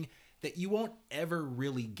thing that you won't ever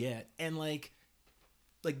really get. And like,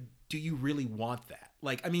 do you really want that?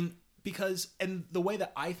 Like, I mean, because, and the way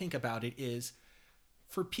that I think about it is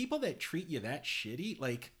for people that treat you that shitty,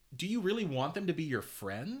 like, do you really want them to be your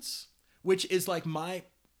friends? Which is like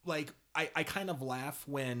I kind of laugh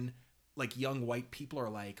when like young white people are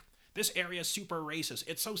like, this area is super racist.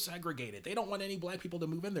 It's so segregated. They don't want any Black people to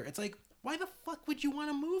move in there. It's like, why the fuck would you want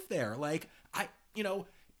to move there? Like,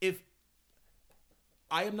 if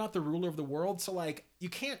I am not the ruler of the world, so like, you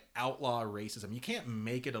can't outlaw racism. You can't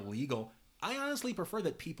make it illegal. I honestly prefer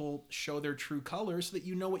that people show their true colors so that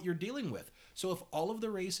you know what you're dealing with. So if all of the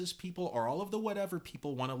racist people or all of the whatever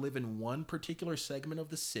people want to live in one particular segment of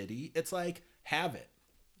the city, it's like, have it.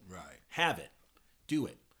 Right. Have it. Do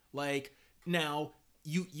it. Like, now,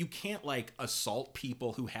 you can't like assault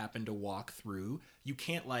people who happen to walk through. You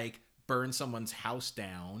can't like burn someone's house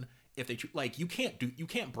down if they like, you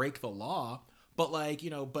can't break the law, but like,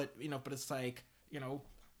 but it's like,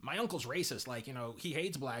 my uncle's racist. Like, he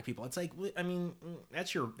hates Black people. It's like, I mean,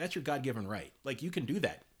 that's your God-given right. Like, you can do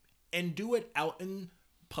that and do it out in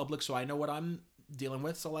public. So I know what I'm dealing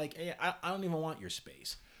with. So like, hey, I don't even want your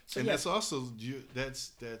space. So, and that's also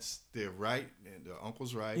that's their right, and the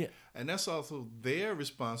uncle's right, and that's also their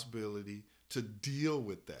responsibility to deal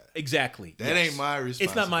with that. Exactly. That ain't my responsibility.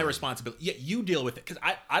 It's not my responsibility. Yeah, you deal with it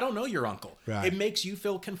because I don't know your uncle. Right. It makes you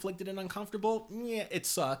feel conflicted and uncomfortable. Yeah, it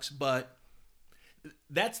sucks, but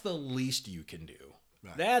that's the least you can do.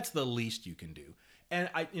 Right. That's the least you can do. And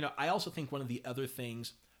I also think one of the other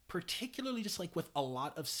things, particularly just like with a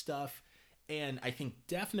lot of stuff, and I think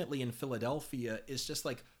definitely in Philadelphia, is just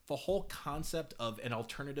like the whole concept of an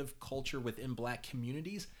alternative culture within Black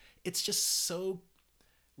communities. It's just so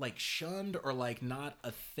like shunned or like not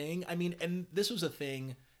a thing. I mean, and this was a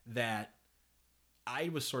thing that I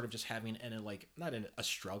was sort of just having not in a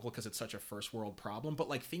struggle because it's such a first world problem, but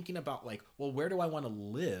like thinking about like, well, where do I want to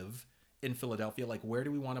live in Philadelphia? Like, where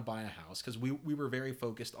do we want to buy a house? Because we were very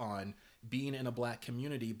focused on being in a Black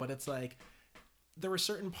community, but it's like there were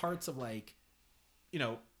certain parts of like,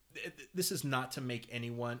 this is not to make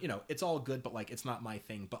anyone, it's all good, but like, it's not my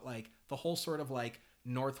thing. But like the whole sort of like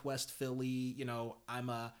Northwest Philly, I'm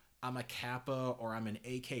a Kappa or I'm an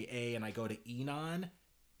AKA and I go to Enon.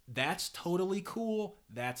 That's totally cool.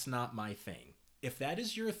 That's not my thing. If that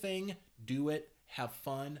is your thing, do it. Have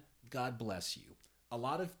fun. God bless you. A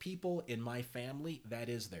lot of people in my family, that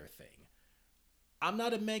is their thing. I'm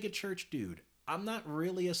not a mega church dude. I'm not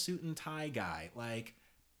really a suit and tie guy. Like,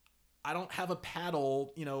 I don't have a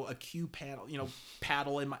paddle, a Q paddle,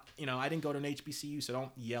 paddle in my, I didn't go to an HBCU, so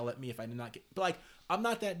don't yell at me if I did not get, but like, I'm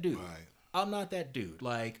not that dude. Right. I'm not that dude.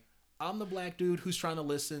 Like, I'm the Black dude who's trying to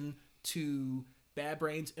listen to Bad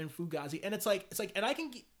Brains and Fugazi. And it's like, and I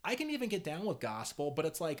can even get down with gospel, but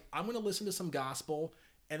it's like, I'm going to listen to some gospel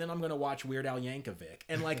and then I'm going to watch Weird Al Yankovic.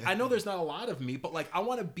 And like, I know there's not a lot of me, but like, I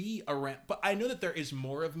want to be around, but I know that there is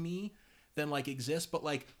more of me than like exists, but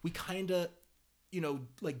like, we kind of,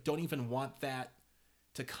 like don't even want that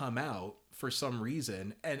to come out for some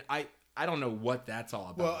reason. And I don't know what that's all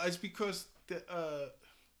about. Well, it's because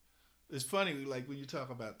it's funny, like when you talk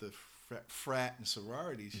about the frat and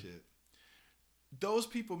sorority shit, those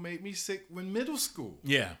people made me sick when middle school.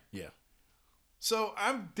 Yeah. So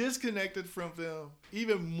I'm disconnected from them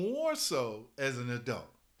even more so as an adult.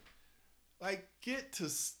 Like, get to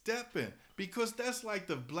stepping, because that's like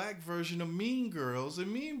the Black version of Mean Girls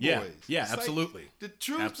and Mean Boys. Yeah, it's absolutely. Like, the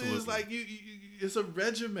truth is, like, you it's a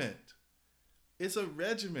regiment. It's a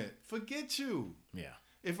regiment. Forget you. Yeah.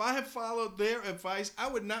 If I had followed their advice, I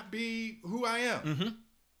would not be who I am. Mm-hmm.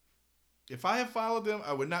 If I had followed them,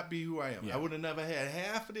 I would not be who I am. Yeah. I would have never had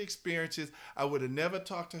half of the experiences. I would have never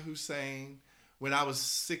talked to Hussein when I was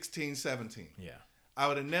 16, 17. Yeah. I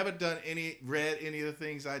would have never read any of the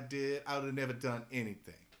things I did. I would have never done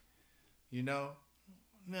anything. You know?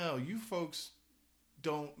 No, you folks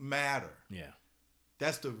don't matter. Yeah.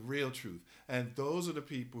 That's the real truth. And those are the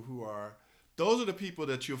people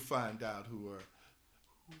that you'll find out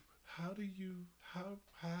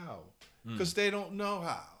how? Because they don't know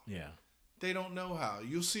how. Yeah. They don't know how.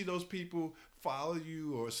 You'll see those people follow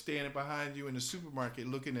you or standing behind you in the supermarket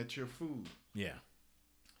looking at your food. Yeah.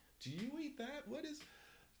 Do you eat that?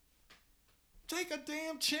 Take a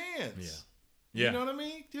damn chance. Yeah. Yeah. You know what I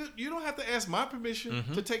mean? You don't have to ask my permission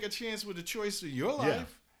to take a chance with the choice of your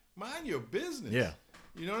life. Yeah. Mind your business. Yeah.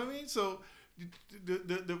 You know what I mean? So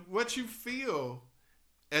the what you feel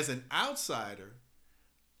as an outsider,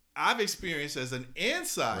 I've experienced as an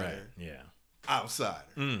insider. Right. Yeah. Outsider.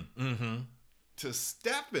 Mm-hmm. To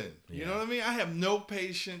step in. Yeah. You know what I mean? I have no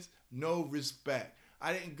patience, no respect.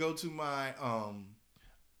 I didn't go to my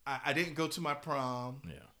I didn't go to my prom.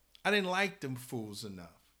 Yeah. I didn't like them fools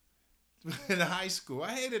enough. In high school,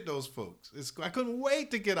 I hated those folks. I couldn't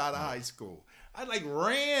wait to get out of high school. I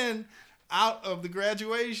ran out of the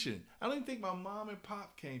graduation. I don't even think my mom and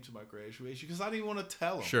pop came to my graduation because I didn't want to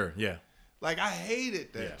tell them. Sure, yeah. Like, I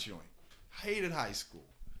hated that joint. Hated high school.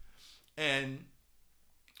 And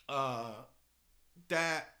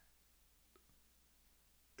that's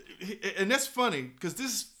funny because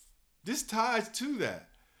this ties to that.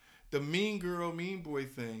 The mean girl, mean boy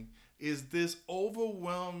thing is this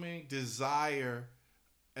overwhelming desire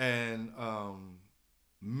and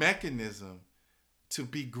mechanism to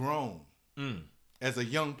be grown as a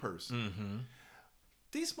young person. Mm-hmm.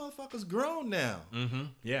 These motherfuckers grown now. Mm-hmm.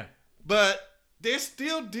 Yeah. But they're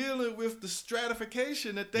still dealing with the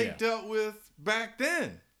stratification that they dealt with back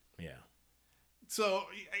then. Yeah. So,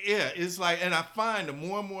 yeah, it's like, and I find the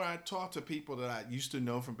more and more I talk to people that I used to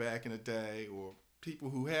know from back in the day or people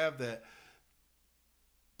who have that,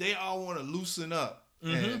 they all want to loosen up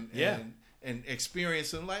and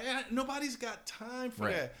experience and like, nobody's got time for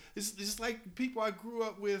that. It's just like people I grew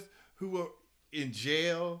up with who were in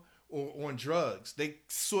jail or on drugs. They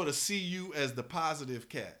sort of see you as the positive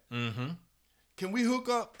cat. Mm-hmm. Can we hook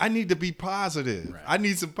up? I need to be positive. Right. I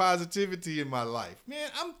need some positivity in my life. Man,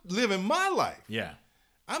 I'm living my life. Yeah.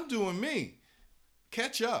 I'm doing me.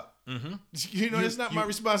 Catch up. Mm-hmm. You know, it's not my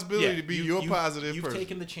responsibility to be your positive You've person.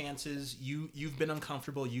 taken the chances. You've been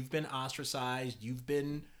uncomfortable. You've been ostracized. You've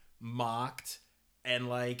been mocked. And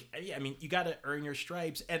like, yeah, I mean, you got to earn your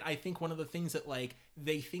stripes. And I think one of the things that like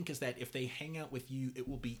they think is that if they hang out with you, it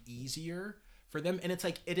will be easier for them. And it's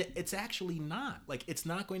like, it's actually not. Like, it's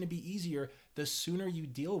not going to be easier. The sooner you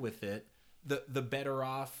deal with it, the better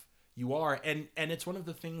off you are. And it's one of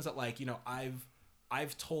the things that like, you know,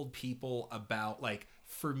 I've told people about, like,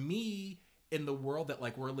 for me in the world that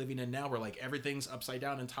like we're living in now where like everything's upside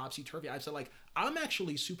down and topsy-turvy, I've said like, I'm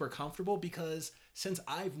actually super comfortable because since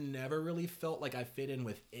I've never really felt like I fit in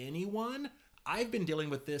with anyone, I've been dealing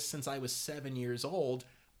with this since I was 7 years old.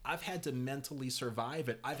 I've had to mentally survive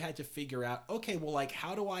it. I've had to figure out, okay, well, like,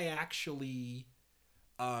 how do I actually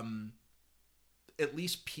at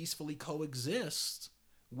least peacefully coexist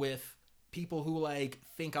with people who like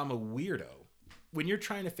think I'm a weirdo? When you're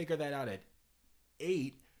trying to figure that out at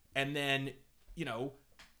 8, and then, you know,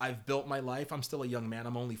 I've built my life. I'm still a young man.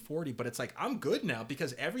 I'm only 40, but it's like, I'm good now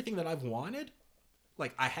because everything that I've wanted,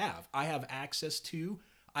 like I have access to,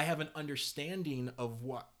 I have an understanding of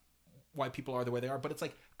why people are the way they are, but it's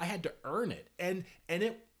like, I had to earn it. And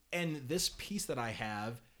this piece that I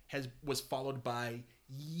have was followed by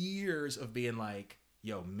years of being like,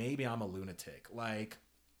 yo, maybe I'm a lunatic. Like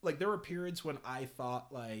there were periods when I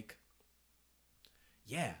thought like,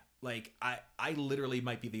 yeah, like I literally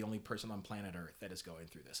might be the only person on planet Earth that is going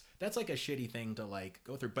through this. That's like a shitty thing to like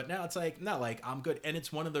go through. But now it's like, no, like I'm good. And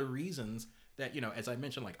it's one of the reasons that, you know, as I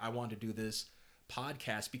mentioned, like I wanted to do this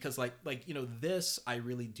podcast because like, you know, this I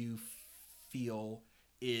really do feel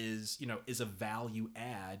is a value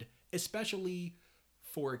add, especially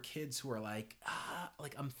for kids who are like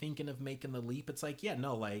I'm thinking of making the leap. It's like, yeah,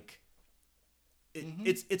 no, like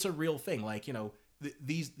it's a real thing. Like, you know,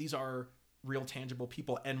 these are real tangible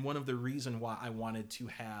people. And one of the reason why I wanted to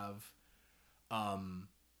have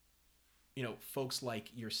you know, folks like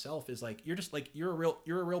yourself is like, you're just like, you're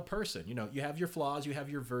a real person. You know, you have your flaws, you have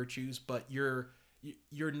your virtues, but you're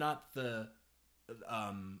not the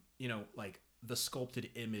you know, like the sculpted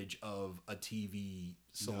image of a TV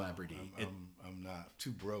celebrity. No, I'm not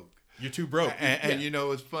too broke. You're too broke. And you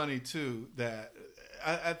know, it's funny too that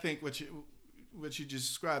I think what you just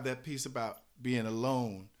described, that piece about being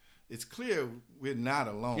alone, it's clear we're not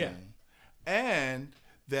alone. Yeah. And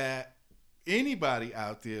that anybody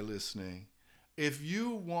out there listening, if you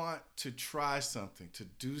want to try something, to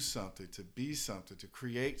do something, to be something, to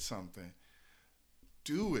create something,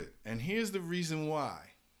 do it. And here's the reason why.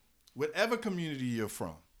 Whatever community you're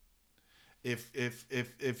from,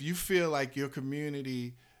 if you feel like your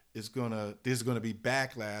community there's gonna be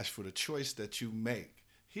backlash for the choice that you make,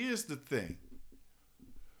 here's the thing.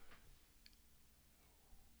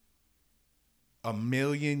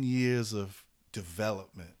 1,000,000 years of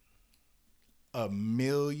development.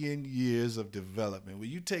 1,000,000 years of development. When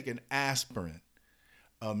you take an aspirin,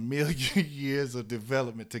 1,000,000 years of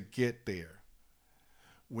development to get there.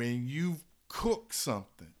 When you cook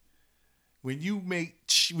something, when you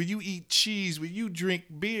eat cheese, when you drink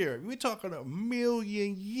beer, we're talking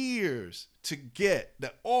 1,000,000 years to get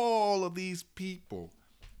that all of these people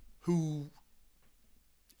who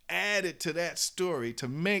added to that story to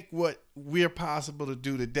make what we're possible to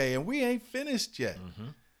do today. And we ain't finished yet. Mm-hmm.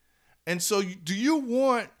 And so do you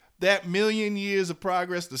want that 1,000,000 years of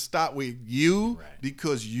progress to stop with you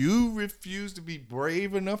because you refuse to be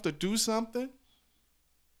brave enough to do something?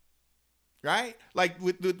 Right? Like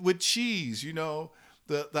with cheese, you know,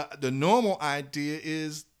 the normal idea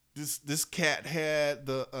is this cat had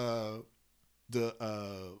the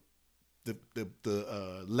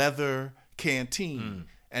leather canteen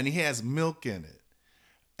and he has milk in it,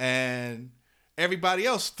 and everybody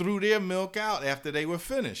else threw their milk out after they were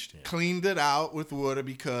finished, cleaned it out with water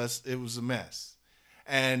because it was a mess.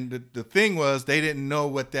 And the thing was, they didn't know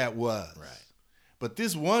what that was. Right. But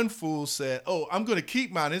this one fool said, "Oh, I'm going to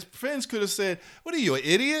keep mine." His friends could have said, "What are you, an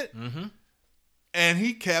idiot?" Mm-hmm. And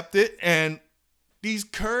he kept it, and these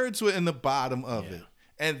curds were in the bottom of it.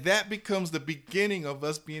 And that becomes the beginning of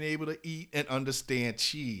us being able to eat and understand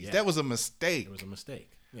cheese. Yeah. That was a mistake. It was a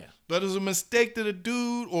mistake, yeah. But it was a mistake that a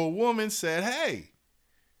dude or a woman said, "Hey,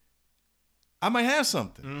 I might have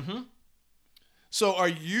something." Mm-hmm. So are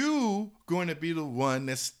you going to be the one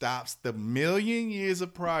that stops the 1,000,000 years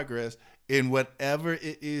of progress in whatever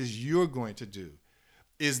it is you're going to do?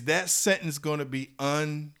 Is that sentence going to be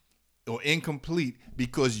incomplete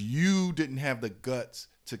because you didn't have the guts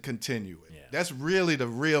to continue it? Yeah. That's really the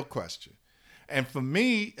real question. And for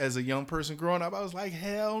me, as a young person growing up, I was like,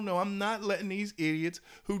 hell no, I'm not letting these idiots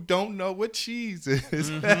who don't know what cheese is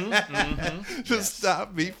to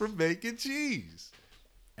stop me from making cheese.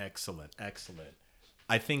 Excellent.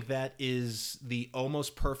 I think that is the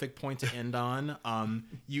almost perfect point to end on.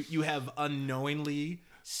 You have unknowingly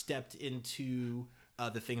stepped into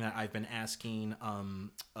the thing that I've been asking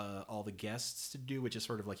all the guests to do, which is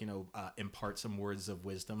sort of like, impart some words of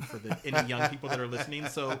wisdom for any young people that are listening.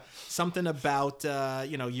 So something about,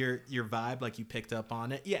 your vibe, like you picked up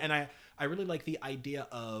on it. Yeah. And I really like the idea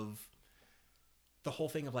of the whole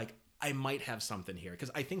thing of like, I might have something here. Because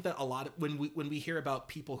I think that a lot of, when we hear about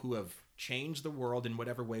people who have changed the world in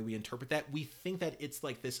whatever way we interpret that, we think that it's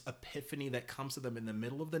like this epiphany that comes to them in the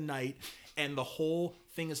middle of the night and the whole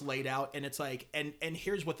thing is laid out and it's like, and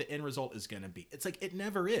here's what the end result is going to be. It's like, it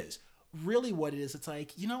never is. Really what it is, it's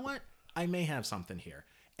like, you know what? I may have something here.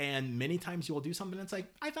 And many times you will do something and it's like,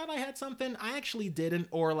 I thought I had something, I actually didn't,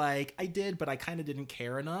 or like I did, but I kind of didn't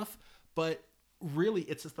care enough. But really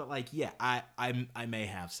it's just that like, yeah, I may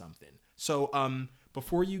have something. So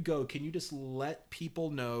before you go, can you just let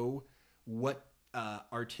people know what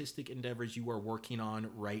artistic endeavors you are working on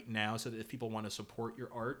right now so that if people want to support your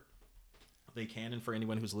art, they can? And for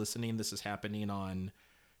anyone who's listening, this is happening on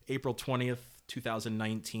April 20th,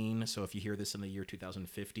 2019. So if you hear this in the year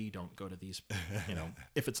 2050, don't go to these,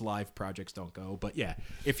 if it's live projects, don't go. But yeah,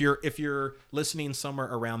 if you're listening somewhere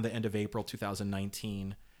around the end of April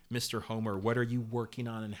 2019, Mr. Homer, what are you working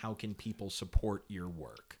on and how can people support your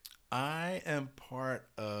work? I am part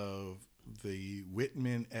of the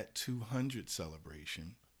Whitman at 200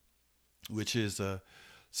 celebration, which is a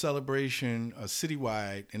celebration, a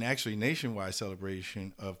citywide and actually nationwide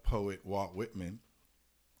celebration of poet Walt Whitman,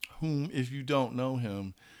 whom, if you don't know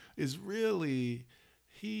him, is really,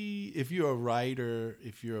 if you're a writer,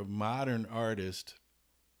 if you're a modern artist,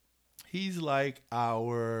 he's like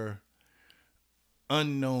our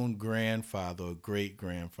unknown grandfather or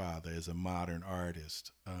great-grandfather as a modern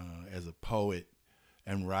artist, as a poet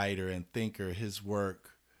and writer and thinker. His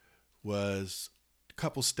work was a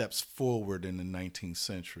couple steps forward in the 19th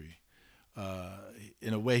century.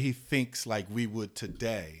 In a way, he thinks like we would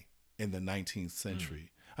today in the 19th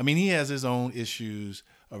century. I mean, he has his own issues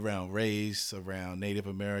around race, around Native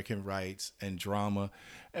American rights and drama.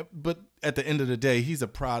 But at the end of the day, he's a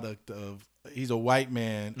white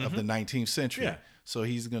man of the 19th century. Yeah. So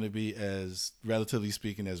he's going to be as, relatively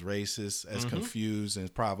speaking, as racist, as confused, and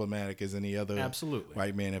as problematic as any other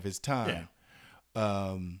white man of his time.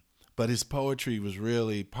 Yeah. but his poetry was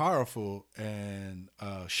really powerful and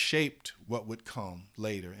shaped what would come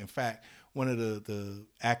later. In fact, one of the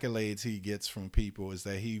accolades he gets from people is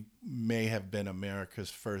that he may have been America's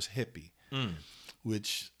first hippie,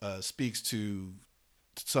 which speaks to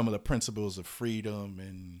some of the principles of freedom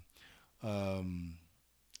and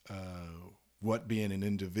what being an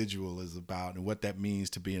individual is about and what that means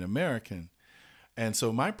to be an American. And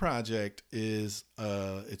so my project is,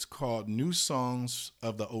 it's called New Songs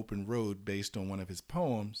of the Open Road, based on one of his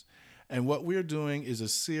poems. And what we're doing is a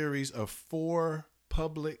series of 4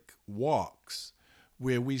 public walks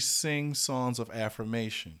where we sing songs of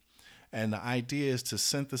affirmation. And the idea is to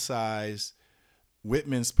synthesize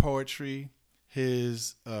Whitman's poetry,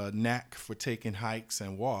 his knack for taking hikes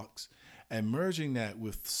and walks, and merging that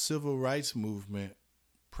with civil rights movement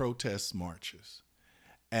protest marches.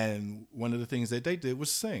 And one of the things that they did was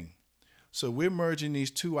sing. So we're merging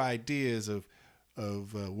these 2 ideas of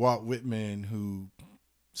Walt Whitman, who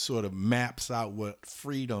sort of maps out what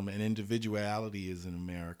freedom and individuality is in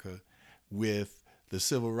America, with the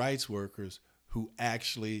civil rights workers who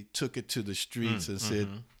actually took it to the streets and said,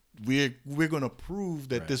 we're going to prove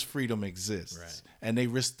that this freedom exists. Right. And they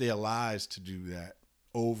risked their lives to do that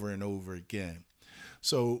over and over again.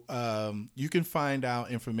 So you can find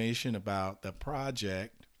out information about the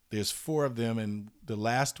project. There's 4 of them, and the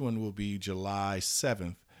last one will be July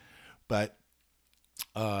 7th. But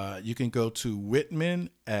you can go to Whitman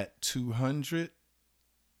at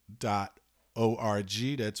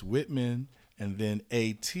 200.org. That's Whitman and then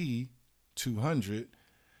AT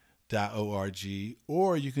 200.org.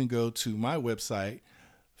 Or you can go to my website,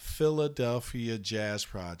 Philadelphia Jazz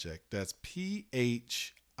Project. That's PHILA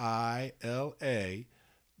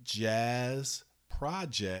Jazz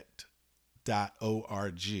Project.org.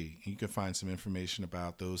 You can find some information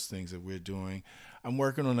about those things that we're doing. I'm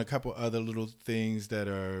working on a couple other little things that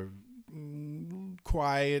are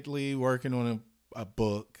quietly working on a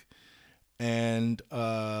book and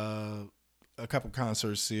a couple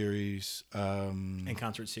concert series. And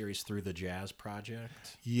concert series through the Jazz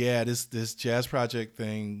Project. Yeah, this Jazz Project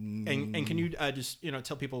thing. And can you just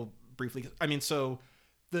tell people briefly? I mean, so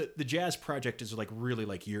the Jazz Project is like really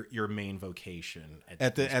like your main vocation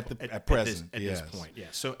at present. This point, yeah.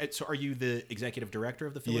 So are you the executive director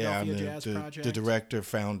of the Philadelphia Jazz Project? The director,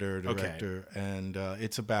 founder, director, okay. And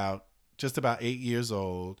it's just about 8 years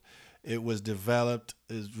old. It was developed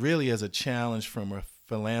really as a challenge from a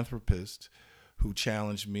philanthropist who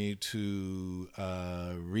challenged me to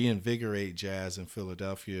reinvigorate jazz in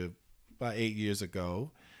Philadelphia about 8 years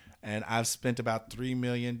ago, and I've spent about $3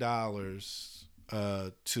 million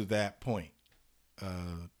to that point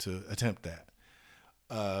to attempt that.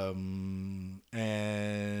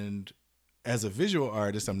 And as a visual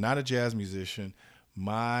artist, I'm not a jazz musician.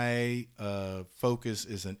 My focus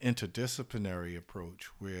is an interdisciplinary approach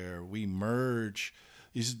where we merge.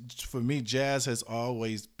 For me, jazz has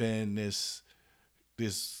always been this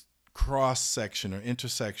cross section or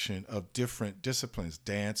intersection of different disciplines.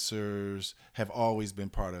 Dancers have always been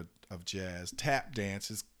part of jazz. Tap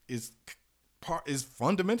dance is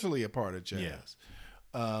fundamentally a part of jazz.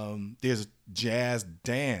 Yeah. There's jazz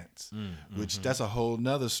dance, which that's a whole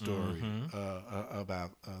nother story about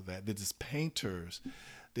that. There's painters,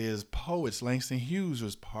 there's poets. Langston Hughes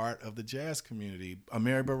was part of the jazz community.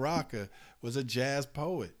 Amiri Baraka was a jazz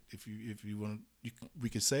poet, if you want, we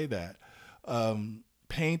could say that.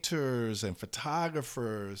 Painters and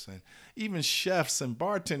photographers and even chefs and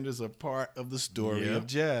bartenders are part of the story of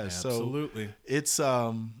jazz. Absolutely.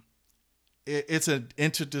 So it's an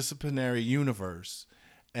interdisciplinary universe.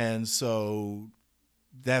 And so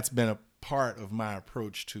that's been a part of my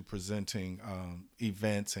approach to presenting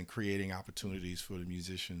events and creating opportunities for the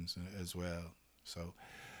musicians as well. So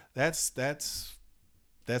that's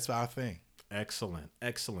our thing. Excellent.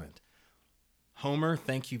 Homer,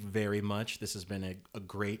 thank you very much. This has been a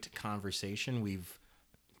great conversation. We've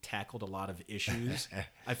tackled a lot of issues.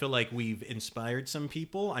 I feel like we've inspired some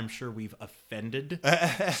people. I'm sure we've offended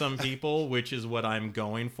some people, which is what I'm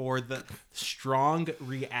going for. The strong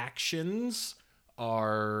reactions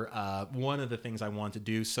are one of the things I want to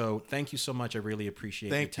do. So thank you so much. I really appreciate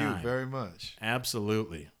your time. Thank you very much.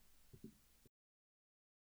 Absolutely.